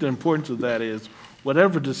I think the importance of that is,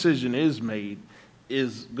 whatever decision is made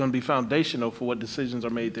is going to be foundational for what decisions are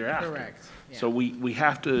made thereafter. Correct, yeah. So we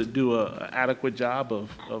have to do an adequate job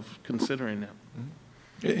of considering them.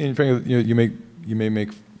 In fact, you may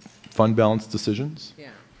make fund balance decisions. Yeah.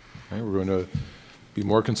 Right? We're going to be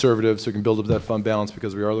more conservative so we can build up that fund balance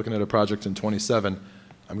because we are looking at a project in '27.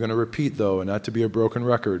 I'm going to repeat, though, and not to be a broken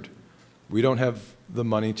record, we don't have the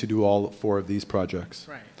money to do all 4 of these projects.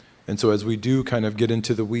 Right. And so as we do kind of get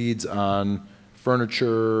into the weeds on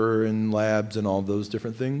furniture and labs and all those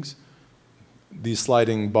different things, these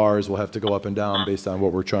sliding bars will have to go up and down based on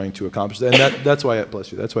what we're trying to accomplish. And that's why,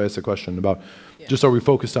 bless you, that's why I asked the question about just are we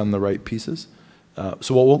focused on the right pieces?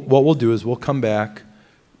 So what we'll do is we'll come back,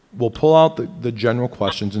 we'll pull out the general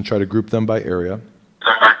questions and try to group them by area.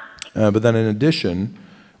 But then in addition,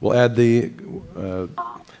 we'll add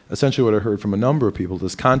essentially what I heard from a number of people,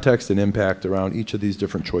 this context and impact around each of these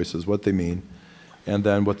different choices, what they mean, and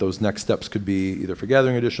then what those next steps could be, either for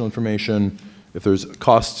gathering additional information, if there's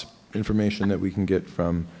cost information that we can get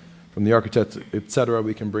from the architect, et cetera,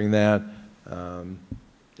 we can bring that.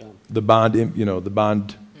 The bond, the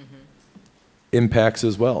bond impacts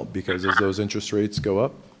as well, because as those interest rates go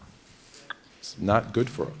up, it's not good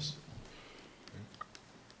for us.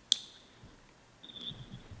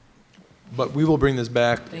 But we will bring this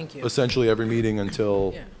back Thank you. essentially every meeting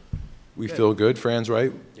until Yeah. we Good. feel good. Fran's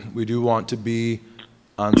right. We do want to be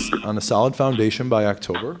on a solid foundation by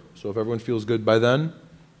October. So if everyone feels good by then,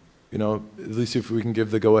 at least if we can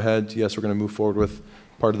give the go-ahead, yes, we're going to move forward with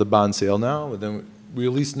part of the bond sale now, and then we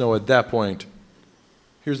at least know at that point,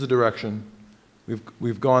 here's the direction.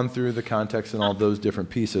 We've gone through the context and all those different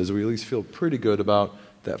pieces. We at least feel pretty good about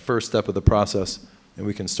that first step of the process, and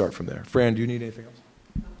we can start from there. Fran, do you need anything else?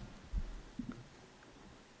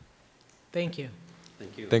 Thank you.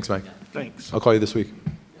 Thank you. Thanks, Mike. Thanks. I'll call you this week.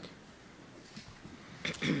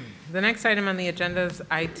 The next item on the agenda is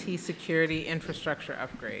IT security infrastructure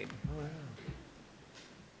upgrade.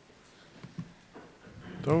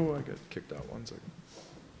 Oh, I got kicked out. 1 second.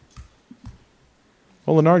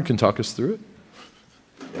 Well, Leonard can talk us through it.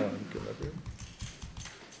 Yeah, I'm good up here.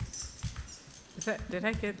 Is that, did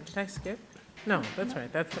I skip? No, that's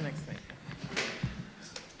right, that's the next thing.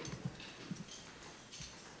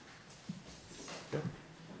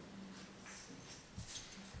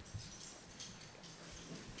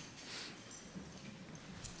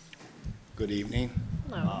 Good evening.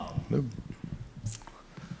 Hello.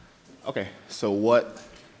 Okay, so what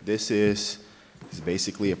this is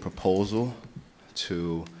basically a proposal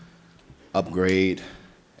to upgrade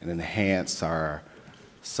and enhance our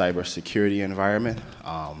cybersecurity environment.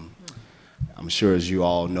 I'm sure, as you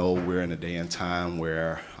all know, we're in a day and time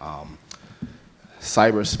where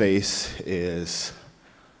cyberspace is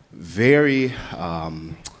very,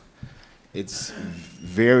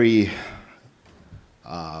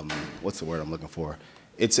 what's the word I'm looking for?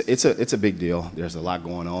 It's a big deal. There's a lot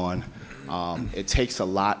going on. It takes a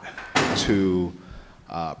lot to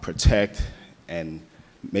protect and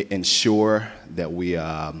ensure that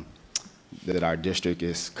that our district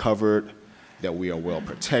is covered, that we are well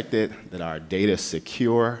protected, that our data is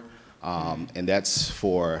secure, and that's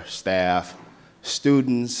for staff,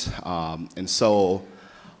 students, and so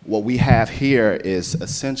what we have here is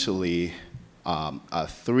essentially a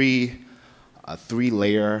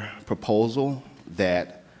three-layer proposal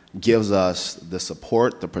that gives us the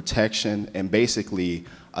support, the protection, and basically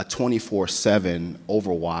a 24/7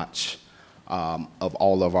 overwatch of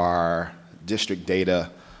all of our district data,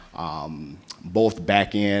 both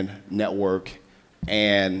back-end network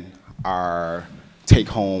and our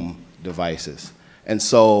take-home devices. And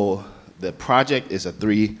so the project is it's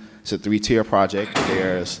a three-tier project.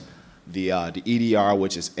 There's the EDR,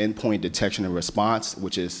 which is endpoint detection and response,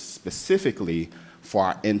 which is specifically for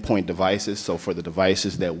our endpoint devices. So for the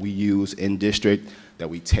devices that we use in district, that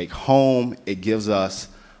we take home, it gives us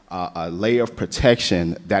a layer of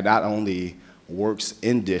protection that not only works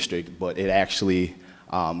in district, but it actually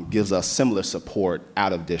gives us similar support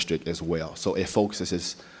out of district as well. So it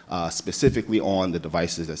focuses specifically on the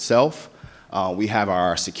devices itself. We have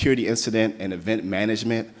our security incident and event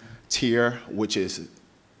management tier, which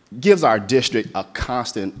gives our district a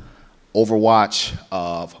constant overwatch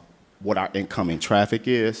of what our incoming traffic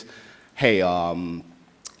is. Hey,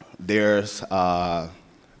 there's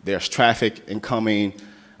traffic incoming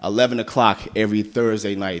 11 o'clock every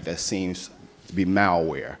Thursday night that seems to be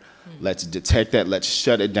malware. Let's detect that, let's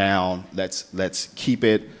shut it down, let's keep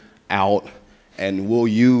it out, and we'll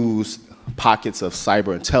use pockets of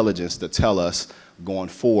cyber intelligence to tell us going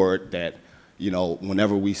forward that, you know,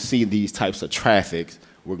 whenever we see these types of traffic,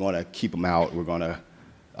 we're going to keep them out, we're going to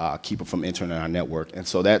keep them from entering our network. And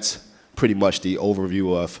so that's pretty much the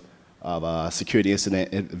overview of security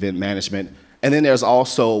incident event management. And then there's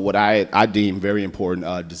also what I deem very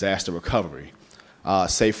important, disaster recovery.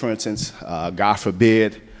 Say, for instance, God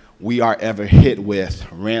forbid, we are ever hit with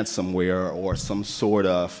ransomware or some sort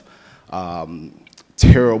of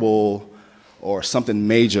terrible or something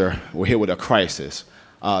major, we're hit with a crisis.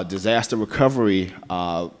 Disaster recovery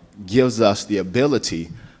gives us the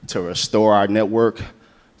ability to restore our network,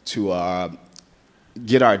 to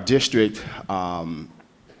get our district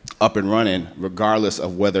up and running, regardless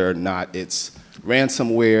of whether or not it's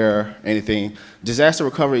ransomware, anything. Disaster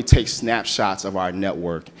recovery takes snapshots of our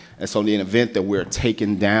network. And so in the event that we're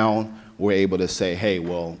taken down, we're able to say, hey,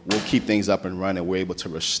 well, we'll keep things up and running. We're able to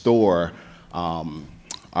restore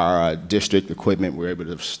our district equipment. We're able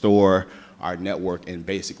to restore our network, and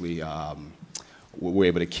basically we're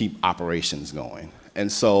able to keep operations going.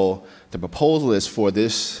 And so the proposal is for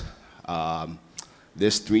this,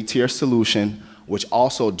 this three-tier solution, which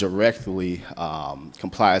also directly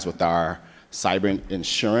complies with our cyber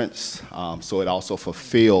insurance. So it also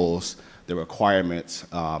fulfills the requirements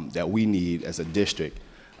that we need as a district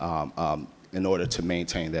in order to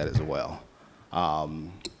maintain that as well.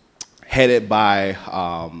 Headed by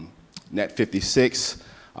Net 56,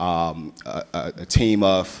 a team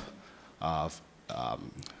of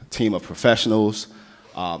professionals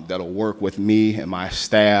that'll work with me and my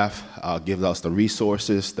staff, gives us the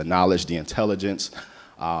resources, the knowledge, the intelligence,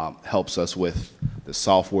 helps us with the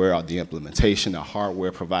software, the implementation, the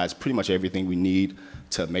hardware, provides pretty much everything we need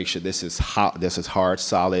to make sure this is hard,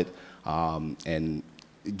 solid, and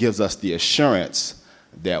gives us the assurance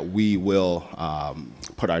that we will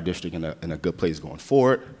put our district in a good place going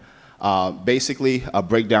forward. Basically, a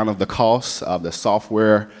breakdown of the costs of the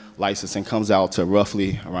software licensing comes out to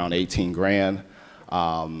roughly around 18 grand.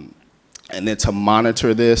 And then to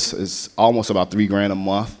monitor this is almost about 3 grand a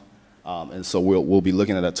month. And so we'll be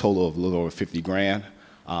looking at a total of a little over 50 grand.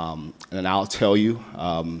 And I'll tell you,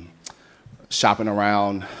 shopping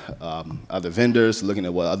around other vendors, looking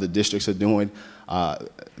at what other districts are doing,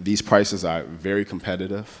 these prices are very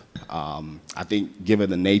competitive. I think given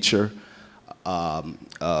the nature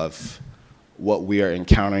of what we are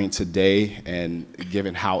encountering today and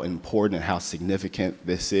given how important and how significant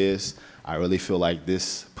this is, I really feel like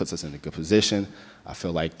this puts us in a good position. I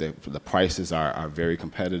feel like the prices are very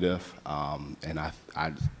competitive, and I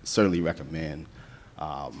certainly recommend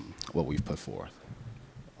what we've put forth.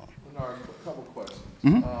 Bernard, a couple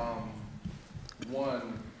questions.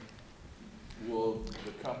 One, will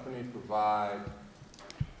the company provide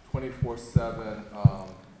 24/7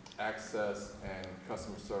 access and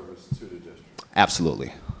customer service to the district? Absolutely.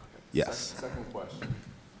 Okay. Yes. Second question.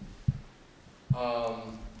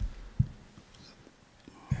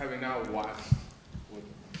 Having now watched what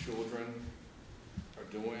children are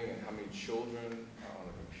doing and how many children are on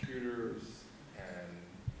the computers, and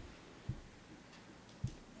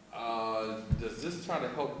does this try to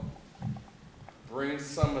help bring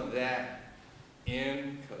some of that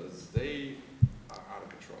in, because they are out of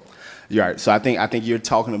control? You're right. So I think you're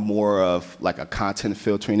talking more of like a content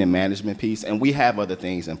filtering and management piece, and we have other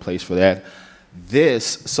things in place for that.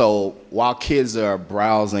 So while kids are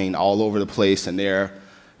browsing all over the place and they're,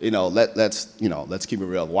 let's keep it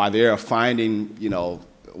real. While they're finding,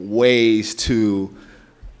 ways to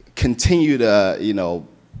continue to,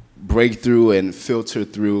 break through and filter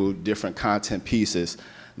through different content pieces,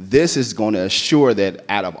 this is going to assure that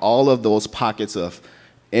out of all of those pockets of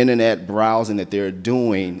internet browsing that they're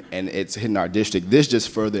doing and it's hitting our district, this just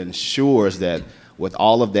further ensures that with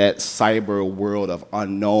all of that cyber world of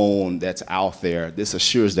unknown that's out there, this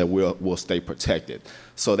assures that we'll stay protected.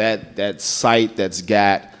 So that site that's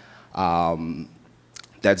got a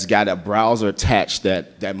browser attached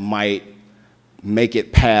that might make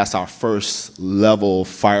it past our first level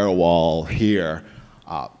firewall here,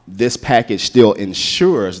 this package still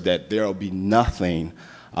ensures that there will be nothing,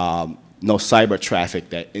 no cyber traffic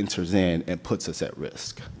that enters in and puts us at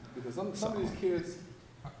risk. Because some of these kids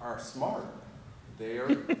are smart. They are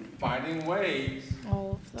finding ways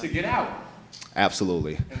to get out.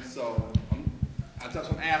 Absolutely. And so that's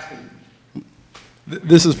what I'm asking.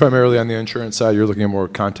 This is primarily on the insurance side. You're looking at more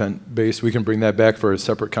content-based. We can bring that back for a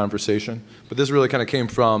separate conversation. But this really kind of came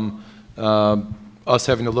from us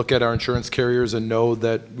having to look at our insurance carriers and know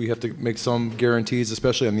that we have to make some guarantees,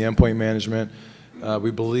 especially on the endpoint management.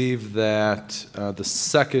 We believe that the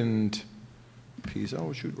second piece,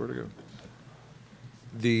 oh shoot, where'd it go?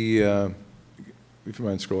 If you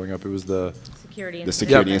mind scrolling up, it was the Security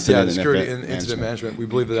incident management. We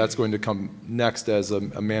believe that that's going to come next as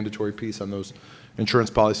a mandatory piece on those insurance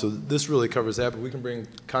policies. So this really covers that, but we can bring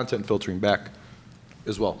content filtering back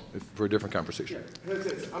as well for a different conversation. Yeah.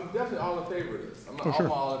 I'm definitely all in favor of this. I'm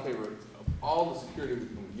all in favor of all the security we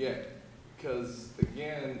can get, because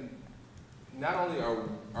again, not only are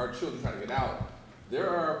our children trying to get out, there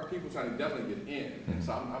are people trying to definitely get in. Mm-hmm.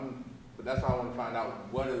 So but that's why I want to find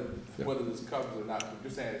out whether this covers or not.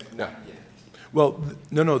 You're saying it's not yet. Well,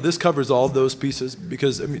 no, this covers all of those pieces,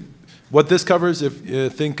 because, I mean, what this covers, if you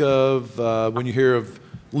think of when you hear of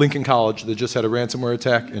Lincoln College that just had a ransomware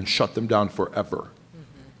attack and shut them down forever.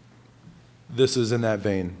 Mm-hmm. This is in that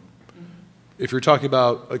vein. Mm-hmm. If you're talking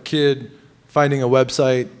about a kid finding a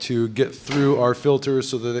website to get through our filters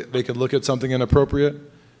so that they could look at something inappropriate,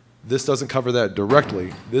 this doesn't cover that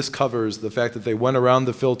directly. This covers the fact that they went around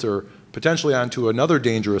the filter potentially onto another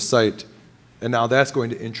dangerous site, and now that's going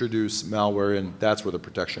to introduce malware, and that's where the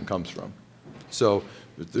protection comes from. So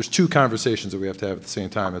there's two conversations that we have to have at the same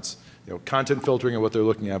time. It's content filtering and what they're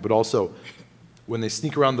looking at, but also when they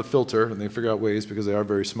sneak around the filter and they figure out ways, because they are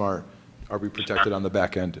very smart, are we protected on the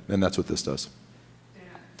back end? And that's what this does.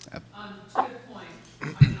 Dan, to the point, I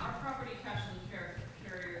mean, our property casualty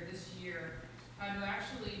carrier this year had to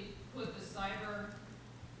actually put the cyber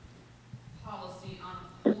policy on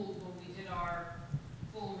hold when we did our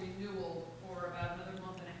full renewal for about another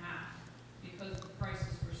month and a half because the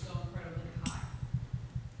prices were so incredibly high.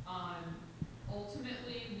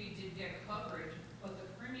 Ultimately, we did get coverage, but the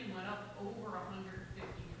premium went up over 150%.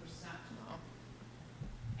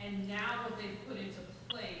 And now what they've put into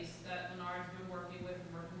place that Lennard's been working with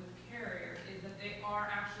carrier is that they are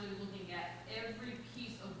actually looking at every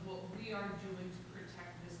piece of what we are doing to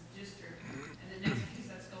protect this district. And the next piece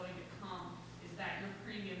that's going to come is that your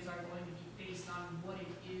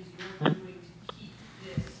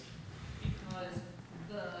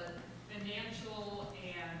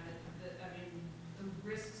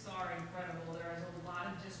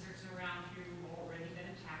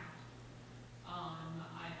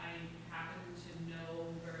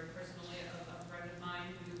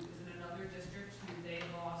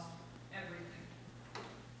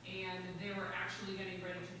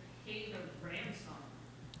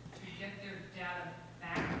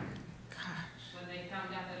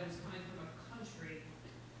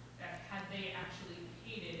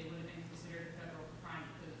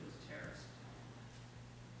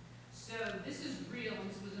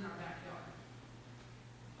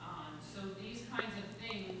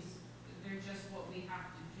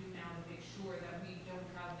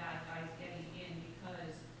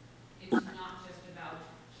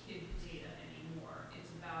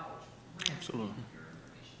Absolutely.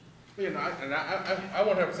 You know, I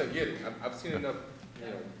 100% get it. I've seen enough,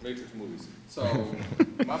 Matrix movies. So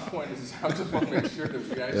my point is, I just want to make sure that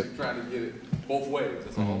we actually try to get it both ways.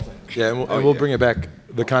 That's all I'm saying. Yeah, and we'll bring it back,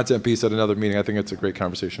 the content piece at another meeting. I think it's a great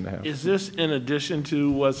conversation to have. Is this in addition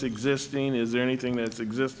to what's existing? Is there anything that's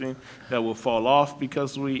existing that will fall off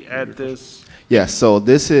because we add this? Yes, so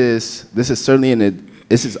this is certainly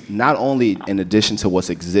this is not only in addition to what's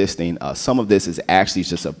existing, some of this is actually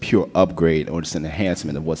just a pure upgrade or just an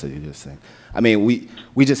enhancement of what's existing. I mean,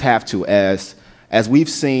 we just have to, as we've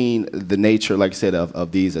seen the nature, like I said,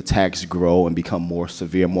 of these attacks grow and become more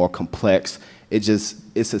severe, more complex, it's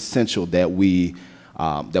essential that we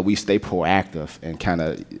stay proactive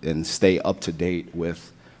and stay up to date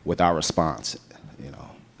with our response,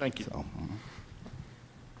 Thank you. So,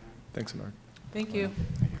 Thanks, Mark. Thank you.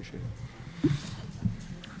 I appreciate it.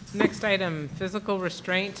 Next item, physical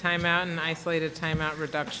restraint, timeout, and isolated timeout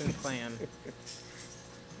reduction plan.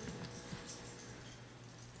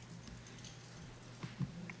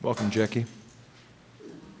 Welcome, Jackie.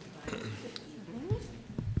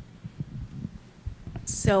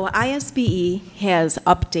 So ISBE has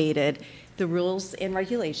updated the rules and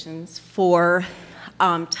regulations for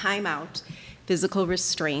timeout, physical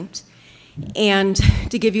restraint. And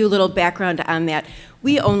to give you a little background on that,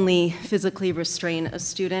 we only physically restrain a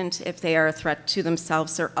student if they are a threat to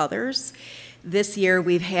themselves or others. This year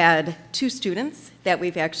we've had 2 students that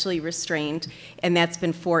we've actually restrained, and that's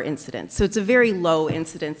been 4 incidents. So it's a very low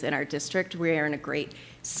incidence in our district. We are in a great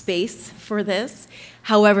space for this.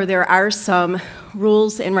 However, there are some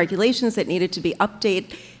rules and regulations that needed to be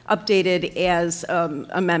updated as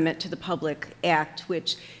amendment to the Public Act,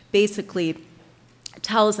 which basically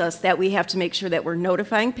tells us that we have to make sure that we're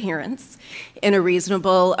notifying parents in a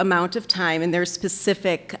reasonable amount of time, and there's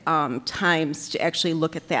specific times to actually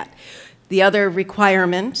look at that. The other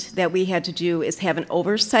requirement that we had to do is have an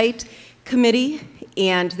oversight committee,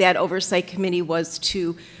 and that oversight committee was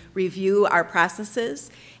to review our processes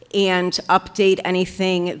and update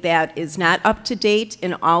anything that is not up to date,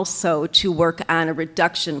 and also to work on a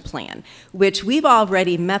reduction plan, which we've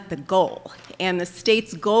already met the goal. And the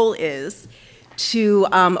state's goal is to,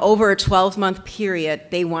 over a 12-month period,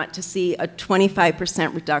 they want to see a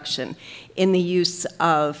 25% reduction in the use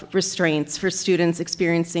of restraints for students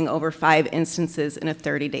experiencing over 5 instances in a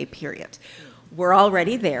 30-day period. We're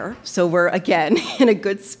already there, so we're, again, in a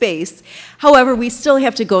good space. However, we still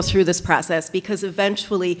have to go through this process because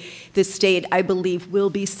eventually the state, I believe, will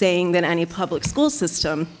be saying that any public school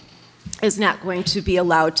system is not going to be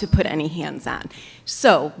allowed to put any hands on.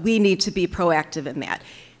 So we need to be proactive in that.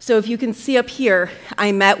 So if you can see up here,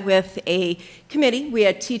 I met with a committee. We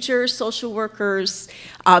had teachers, social workers,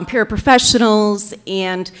 paraprofessionals,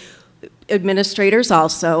 and administrators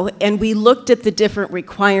also, and we looked at the different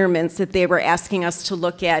requirements that they were asking us to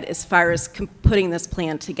look at as far as putting this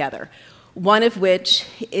plan together. One of which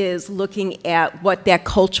is looking at what that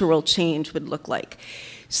cultural change would look like.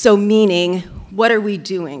 So meaning, what are we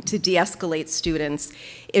doing to de-escalate students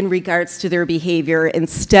in regards to their behavior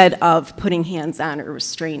instead of putting hands on or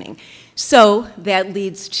restraining? So that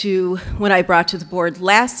leads to what I brought to the board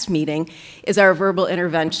last meeting is our verbal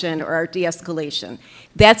intervention or our de-escalation.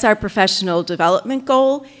 That's our professional development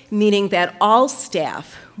goal, meaning that all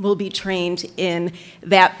staff will be trained in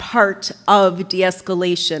that part of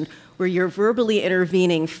de-escalation where you're verbally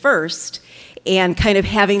intervening first and kind of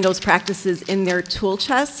having those practices in their tool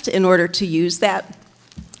chest in order to use that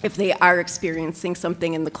if they are experiencing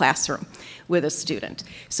something in the classroom with a student.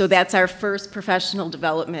 So that's our first professional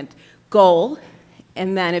development goal.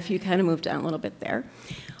 And then if you kind of move down a little bit there.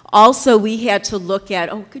 Also, we had to look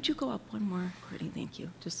at, oh, could you go up one more, Courtney? Thank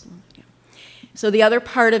you. Just a little bit, yeah. So the other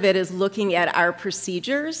part of it is looking at our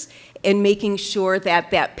procedures and making sure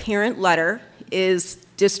that that parent letter is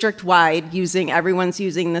district-wide, everyone's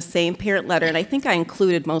using the same parent letter, and I think I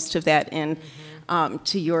included most of that in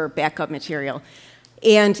to your backup material.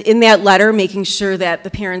 And in that letter, making sure that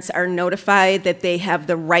the parents are notified that they have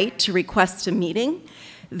the right to request a meeting.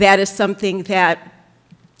 That is something that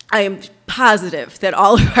I am positive that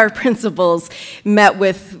all of our principals met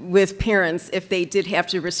with parents if they did have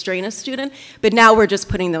to restrain a student, but now we're just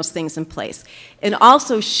putting those things in place. And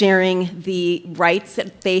also sharing the rights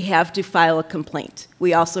that they have to file a complaint.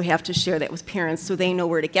 We also have to share that with parents so they know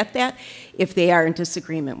where to get that if they are in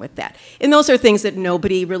disagreement with that. And those are things that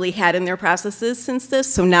nobody really had in their processes since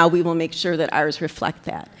this, so now we will make sure that ours reflect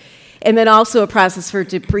that. And then also a process for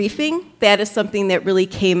debriefing. That is something that really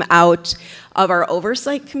came out of our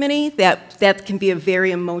oversight committee. That can be a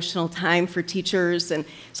very emotional time for teachers and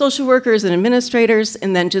social workers and administrators,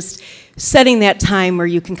 and then just setting that time where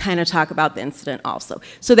you can kind of talk about the incident also.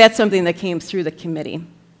 So that's something that came through the committee,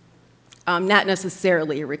 not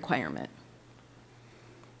necessarily a requirement.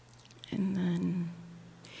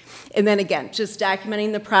 And then again, just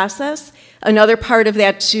documenting the process. Another part of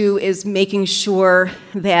that too is making sure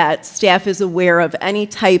that staff is aware of any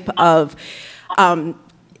type of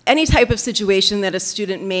situation that a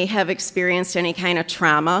student may have experienced, any kind of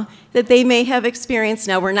trauma that they may have experienced.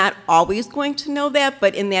 Now, we're not always going to know that,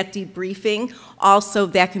 but in that debriefing, also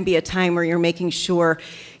that can be a time where you're making sure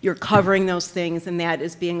you're covering those things, and that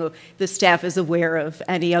is the staff is aware of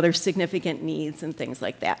any other significant needs and things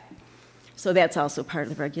like that. So that's also part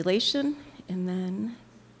of the regulation. And then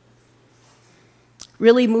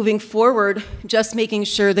really moving forward, just making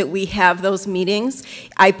sure that we have those meetings.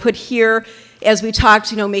 I put here, as we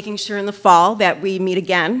talked, making sure in the fall that we meet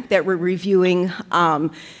again, that we're reviewing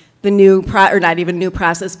the new, or not even new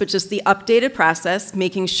process, but just the updated process,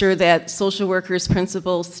 making sure that social workers,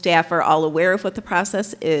 principals, staff are all aware of what the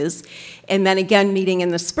process is. And then again, meeting in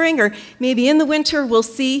the spring, or maybe in the winter, we'll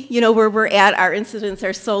see, where we're at. Our incidents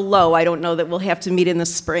are so low, I don't know that we'll have to meet in the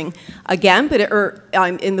spring again, or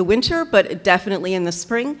in the winter, but definitely in the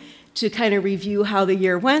spring, to kind of review how the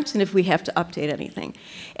year went and if we have to update anything.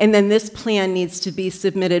 And then this plan needs to be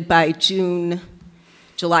submitted by July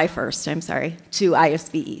 1st, to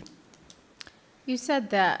ISBE. You said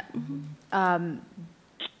that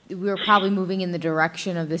we were probably moving in the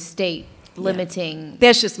direction of the state limiting. Yeah.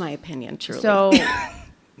 That's just my opinion, truly. So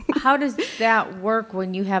how does that work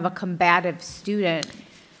when you have a combative student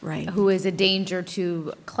who is a danger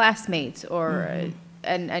to classmates, or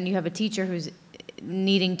and you have a teacher who's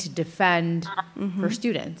needing to defend her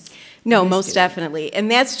students? No, most definitely. And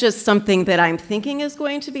that's just something that I'm thinking is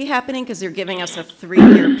going to be happening, because they're giving us a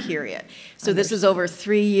 3-year period. So this is over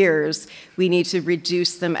 3 years. We need to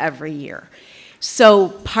reduce them every year. So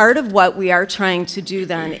part of what we are trying to do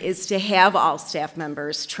then is to have all staff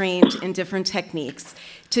members trained in different techniques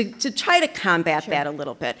to try to combat that a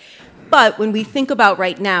little bit. But when we think about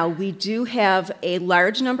right now, we do have a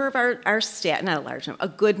large number of our staff, not a large number, a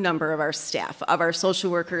good number of our staff, of our social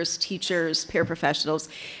workers, teachers, paraprofessionals,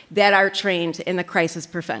 that are trained in the crisis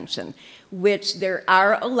prevention, which there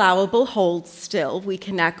are allowable holds still. We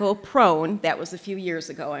cannot go prone. That was a few years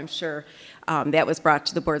ago, I'm sure. That was brought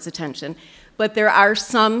to the board's attention. But there are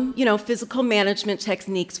some, physical management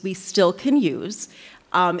techniques we still can use.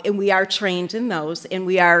 And we are trained in those, and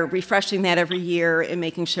we are refreshing that every year and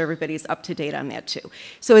making sure everybody's up to date on that too.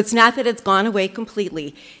 So it's not that it's gone away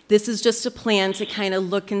completely. This is just a plan to kind of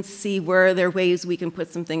look and see where there are ways we can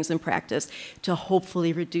put some things in practice to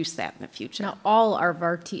hopefully reduce that in the future. Now, all of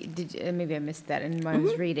our maybe I missed that in when I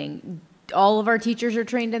was reading. All of our teachers are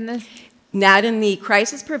trained in this? Not in the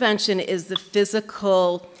crisis prevention, is the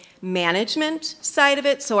physical management side of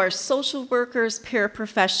it. So our social workers,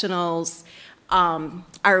 paraprofessionals,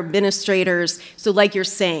 our administrators. So like you're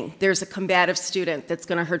saying, there's a combative student that's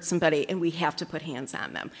going to hurt somebody, and we have to put hands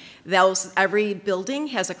on them. Every building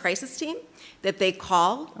has a crisis team that they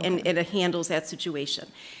call, and it handles that situation.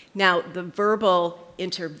 Now, the verbal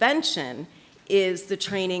intervention is the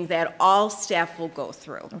training that all staff will go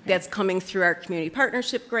through. That's coming through our community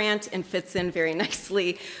partnership grant and fits in very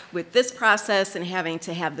nicely with this process and having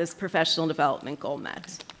to have this professional development goal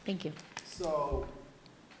met. Thank you. So,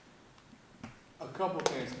 a couple of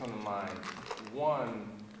things come to mind. One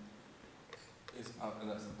is, and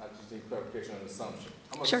I just need clarification on the assumption.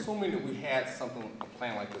 I'm assuming that we had a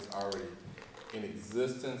plan like this already in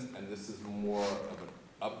existence, and this is more of an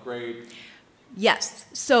upgrade. Yes,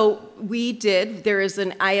 so we did. There is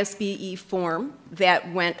an ISBE form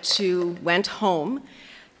that went home.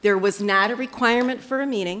 There was not a requirement for a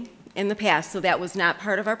meeting in the past, so that was not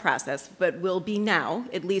part of our process, but will be now.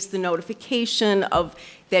 At least the notification of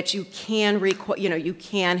that you can you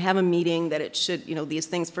can have a meeting, that it should, these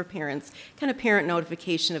things for parents, kind of parent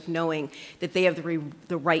notification of knowing that they have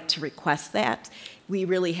the right to request that. We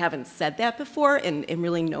really haven't said that before, and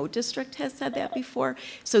really no district has said that before.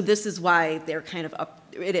 So this is why they're kind of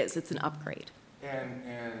it's an upgrade.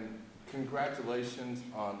 And congratulations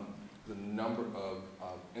on the number of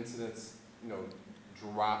incidents,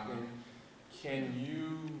 dropping. Can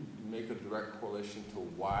you make a direct correlation to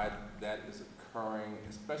why that is occurring,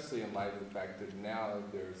 especially in light of the fact that now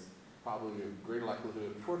there's probably a greater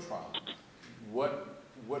likelihood for trauma? Why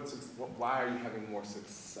are you having more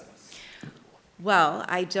success? Well,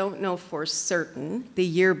 I don't know for certain. The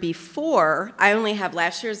year before, I only have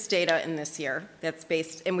last year's data in this year. That's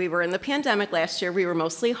based, and we were in the pandemic last year. We were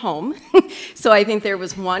mostly home. So I think there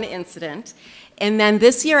was one incident. And then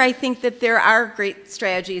this year, I think that there are great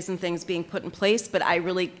strategies and things being put in place, but I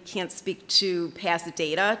really can't speak to past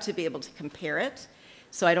data to be able to compare it.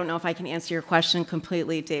 So I don't know if I can answer your question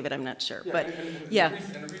completely, David. I'm not sure. But yeah.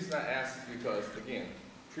 And the reason I ask is because, again,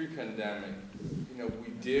 pre-pandemic, you know,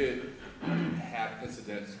 we did have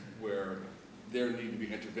incidents where there needed to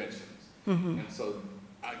be interventions. And so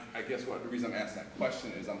I guess the reason I'm asking that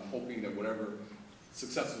question is I'm hoping that whatever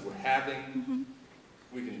successes we're having,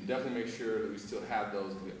 we can definitely make sure that we still have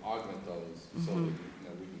those, we augment those, so that, you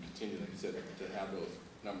know, we can continue, like you said, to have those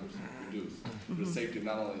numbers reduced for the safety of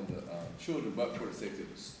not only the children, but for the safety of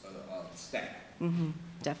the staff.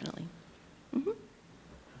 Definitely.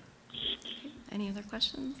 Any other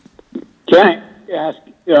questions? Can I ask,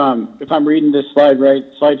 if I'm reading this slide right,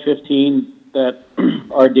 slide 15, that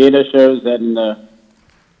our data shows that in the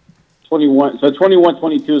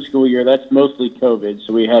 21-22 school year, that's mostly COVID,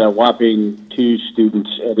 so we had a whopping 2 students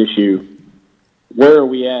at issue. Where are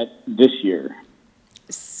we at this year?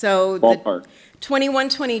 So Ballpark. the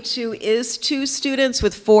 21-22 is 2 students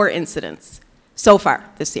with 4 incidents so far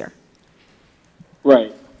this year.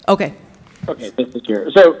 Right. Okay. Okay, this year.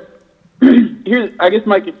 So here's, I guess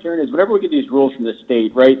my concern is whenever we get these rules from the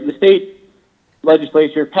state, right, the state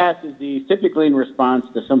legislature passes these typically in response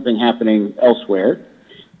to something happening elsewhere.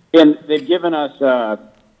 And they've given us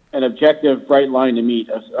an objective bright line to meet,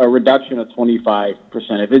 a reduction of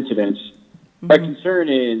 25% of incidents. My concern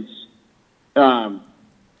is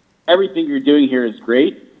everything you're doing here is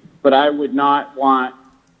great, but I would not want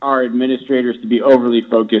our administrators to be overly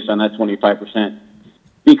focused on that 25%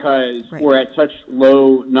 because we're at such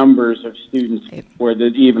low numbers of students where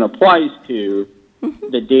that even applies to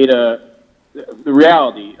the data, the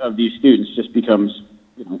reality of these students just becomes,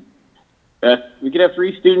 you know, we could have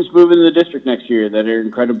 3 students move into the district next year that are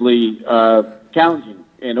incredibly challenging.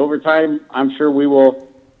 And over time, I'm sure we will,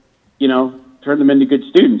 you know, turn them into good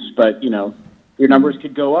students. But, you know, your numbers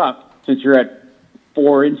could go up since you're at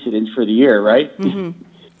 4 incidents for the year, right?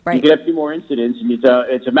 Right. You could have 2 more incidents, and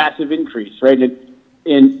it's a massive increase, right?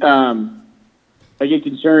 And I get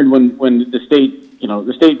concerned when the state, you know,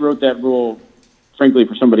 the state wrote that rule, frankly,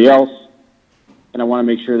 for somebody else. And I want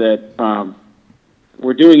to make sure that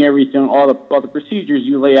we're doing everything, all the procedures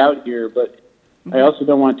you lay out here, but I also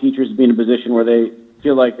don't want teachers to be in a position where they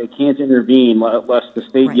feel like they can't intervene lest the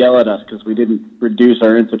state yell at us because we didn't reduce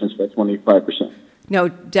our incidence by 25%. No,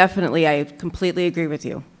 definitely. I completely agree with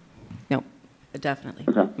you. No, definitely.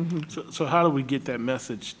 Okay. So how do we get that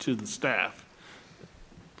message to the staff?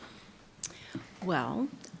 Well,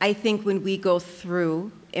 I think when we go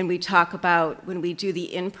through and we talk about when we do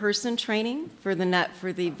the in-person training for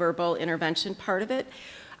the verbal intervention part of it,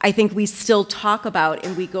 I think we still talk about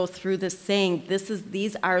and we go through this saying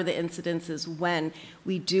these are the incidences when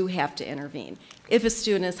we do have to intervene. If a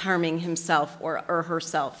student is harming himself or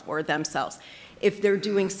herself or themselves, if they're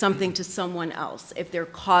doing something to someone else, if they're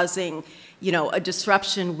causing, you know, a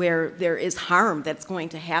disruption where there is harm that's going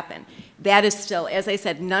to happen. That is still, as I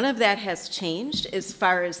said, none of that has changed as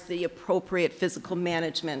far as the appropriate physical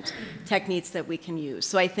management techniques that we can use.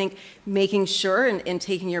 So I think making sure and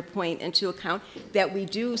taking your point into account that we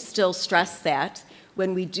do still stress that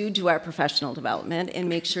when we do our professional development and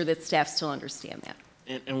make sure that staff still understand that.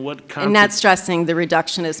 And not stressing the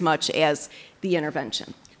reduction as much as the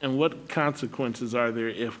intervention. And what consequences are there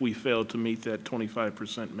if we fail to meet that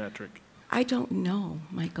 25% metric? I don't know,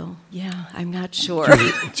 Michael. Yeah, I'm not sure.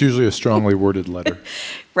 It's usually a strongly worded letter.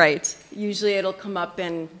 Right. Usually it'll come up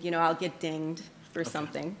and, you know, I'll get dinged for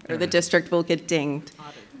something, or the district will get dinged.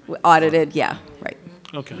 Audited, yeah, right.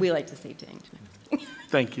 Okay. We like to say dinged.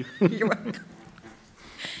 Thank you. You're welcome.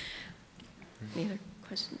 Any other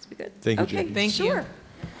questions? We good? Thank you, okay. Jackie. Thank you. Sure.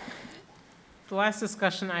 The last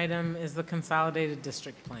discussion item is the consolidated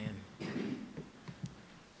district plan.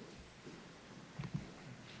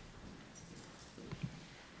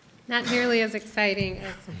 Not nearly as exciting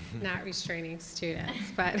as not restraining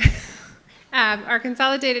students, but our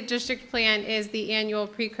consolidated district plan is the annual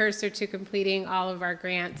precursor to completing all of our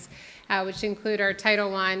grants, which include our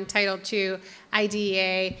Title I, Title II,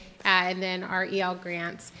 IDEA, and then our EL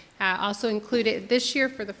grants. Also included this year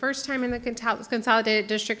for the first time in the consolidated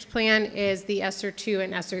district plan is the ESSER II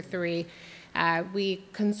and ESSER III. We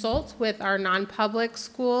consult with our non-public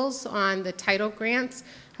schools on the title grants.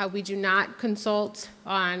 We do not consult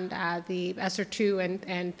on the ESSER II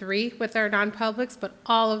and III with our non-publics, but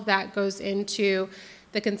all of that goes into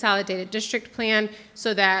the consolidated district plan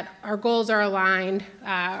so that our goals are aligned,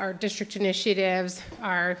 our district initiatives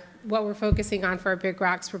are what we're focusing on for our big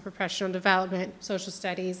rocks for professional development, social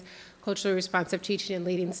studies, culturally responsive teaching and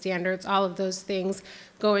leading standards. All of those things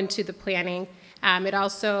go into the planning. It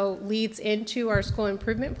also leads into our school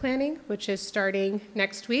improvement planning, which is starting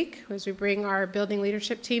next week as we bring our building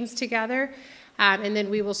leadership teams together. And then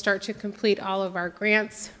we will start to complete all of our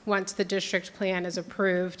grants once the district plan is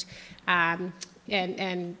approved. And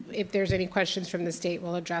if there's any questions from the state,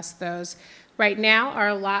 we'll address those. Right now, our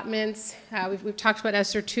allotments, we've talked about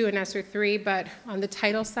ESSER 2 and ESSER 3, but on the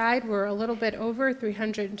title side, we're a little bit over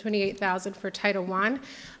 $328,000 for Title I,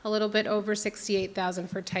 a little bit over $68,000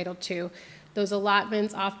 for Title II. Those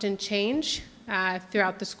allotments often change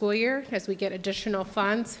throughout the school year as we get additional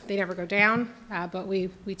funds. They never go down, but we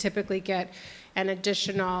typically get an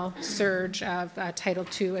additional surge of Title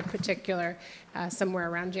II in particular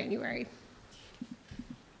somewhere around January.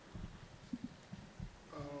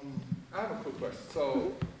 I have a quick question.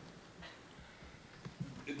 So,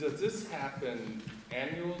 does this happen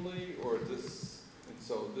annually, or this? And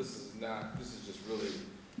so this is not. This is just really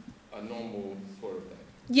a normal sort of thing.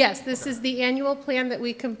 Yes, this is the annual plan that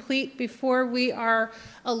we complete before we are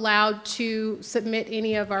allowed to submit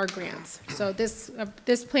any of our grants. So this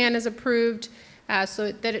plan is approved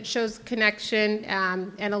so that it shows connection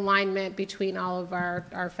and alignment between all of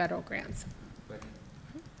our federal grants.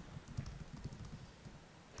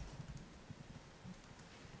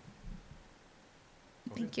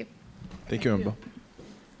 Thank you. Thank you, Amber.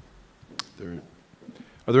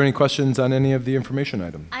 Are there any questions on any of the information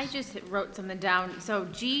items? I just wrote something down. So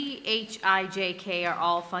G, H, I, J, K are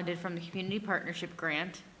all funded from the Community Partnership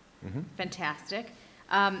Grant. Mm-hmm. Fantastic.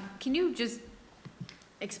 Can you just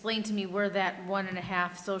explain to me where that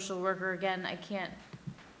 1.5 social worker again? I can't.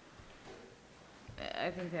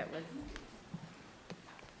 I think that was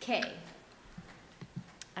K.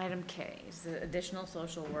 Item K is the additional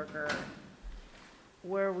social worker.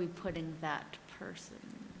 Where are we putting that person?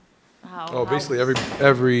 Basically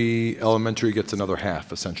every elementary gets another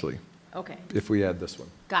half, essentially. Okay. If we add this one.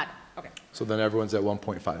 Got it. Okay. So then everyone's at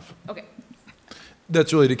 1.5. Okay.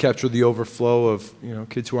 That's really to capture the overflow of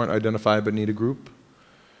kids who aren't identified but need a group.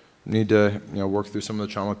 Need to work through some of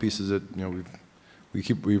the trauma pieces that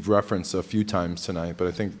we've referenced a few times tonight. But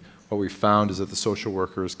I think what we found is that the social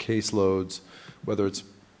workers' caseloads, whether it's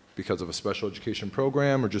because of a special education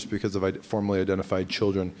program or just because of formally identified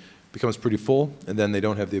children, becomes pretty full, and then they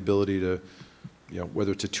don't have the ability to,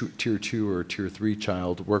 whether it's a tier 2 or tier 3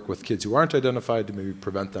 child, work with kids who aren't identified to maybe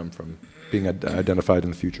prevent them from being identified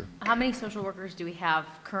in the future. How many social workers do we have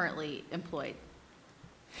currently employed?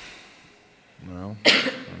 Well,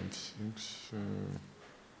 5, 6,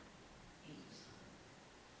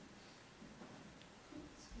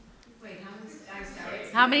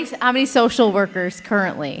 How many social workers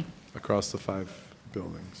currently? Across the 5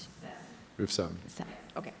 buildings. 7. We have 7. 7.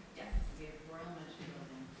 Okay. Yes, we have 4 elementary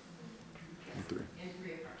buildings. And 3. And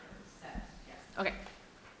 3 apartments. 7, yes. Okay.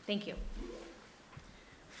 Thank you.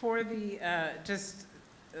 For the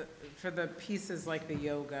for the pieces like the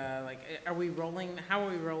yoga, like how are we rolling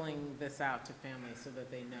this out to families so that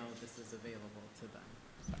they know this is available to them?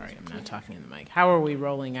 Sorry, I'm not talking in the mic. How are we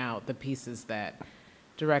rolling out the pieces that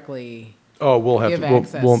directly we'll end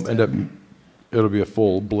up. It'll be a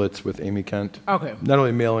full blitz with Amy Kent. Okay. Not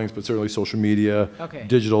only mailings, but certainly social media. Okay.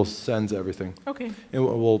 Digital sends everything. Okay.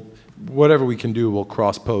 And whatever we can do, we'll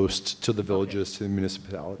cross post to the villages, to the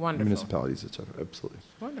municipalities, et cetera. Absolutely.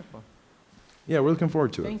 Wonderful. Yeah, we're looking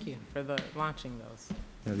forward to it. Thank you for launching those.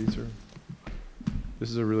 Yeah, this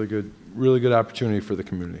is a really good opportunity for the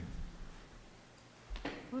community.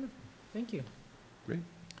 Wonderful. Thank you. Great.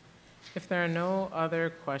 If there are no other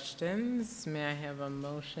questions, may I have a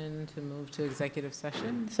motion to move to executive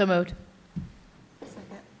session? So moved.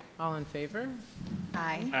 Second. All in favor?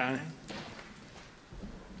 Aye. Aye.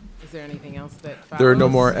 Is there anything else that follows? There are no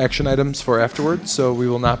more action items for afterwards, so we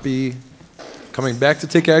will not be coming back to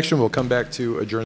take action. We'll come back to adjourn.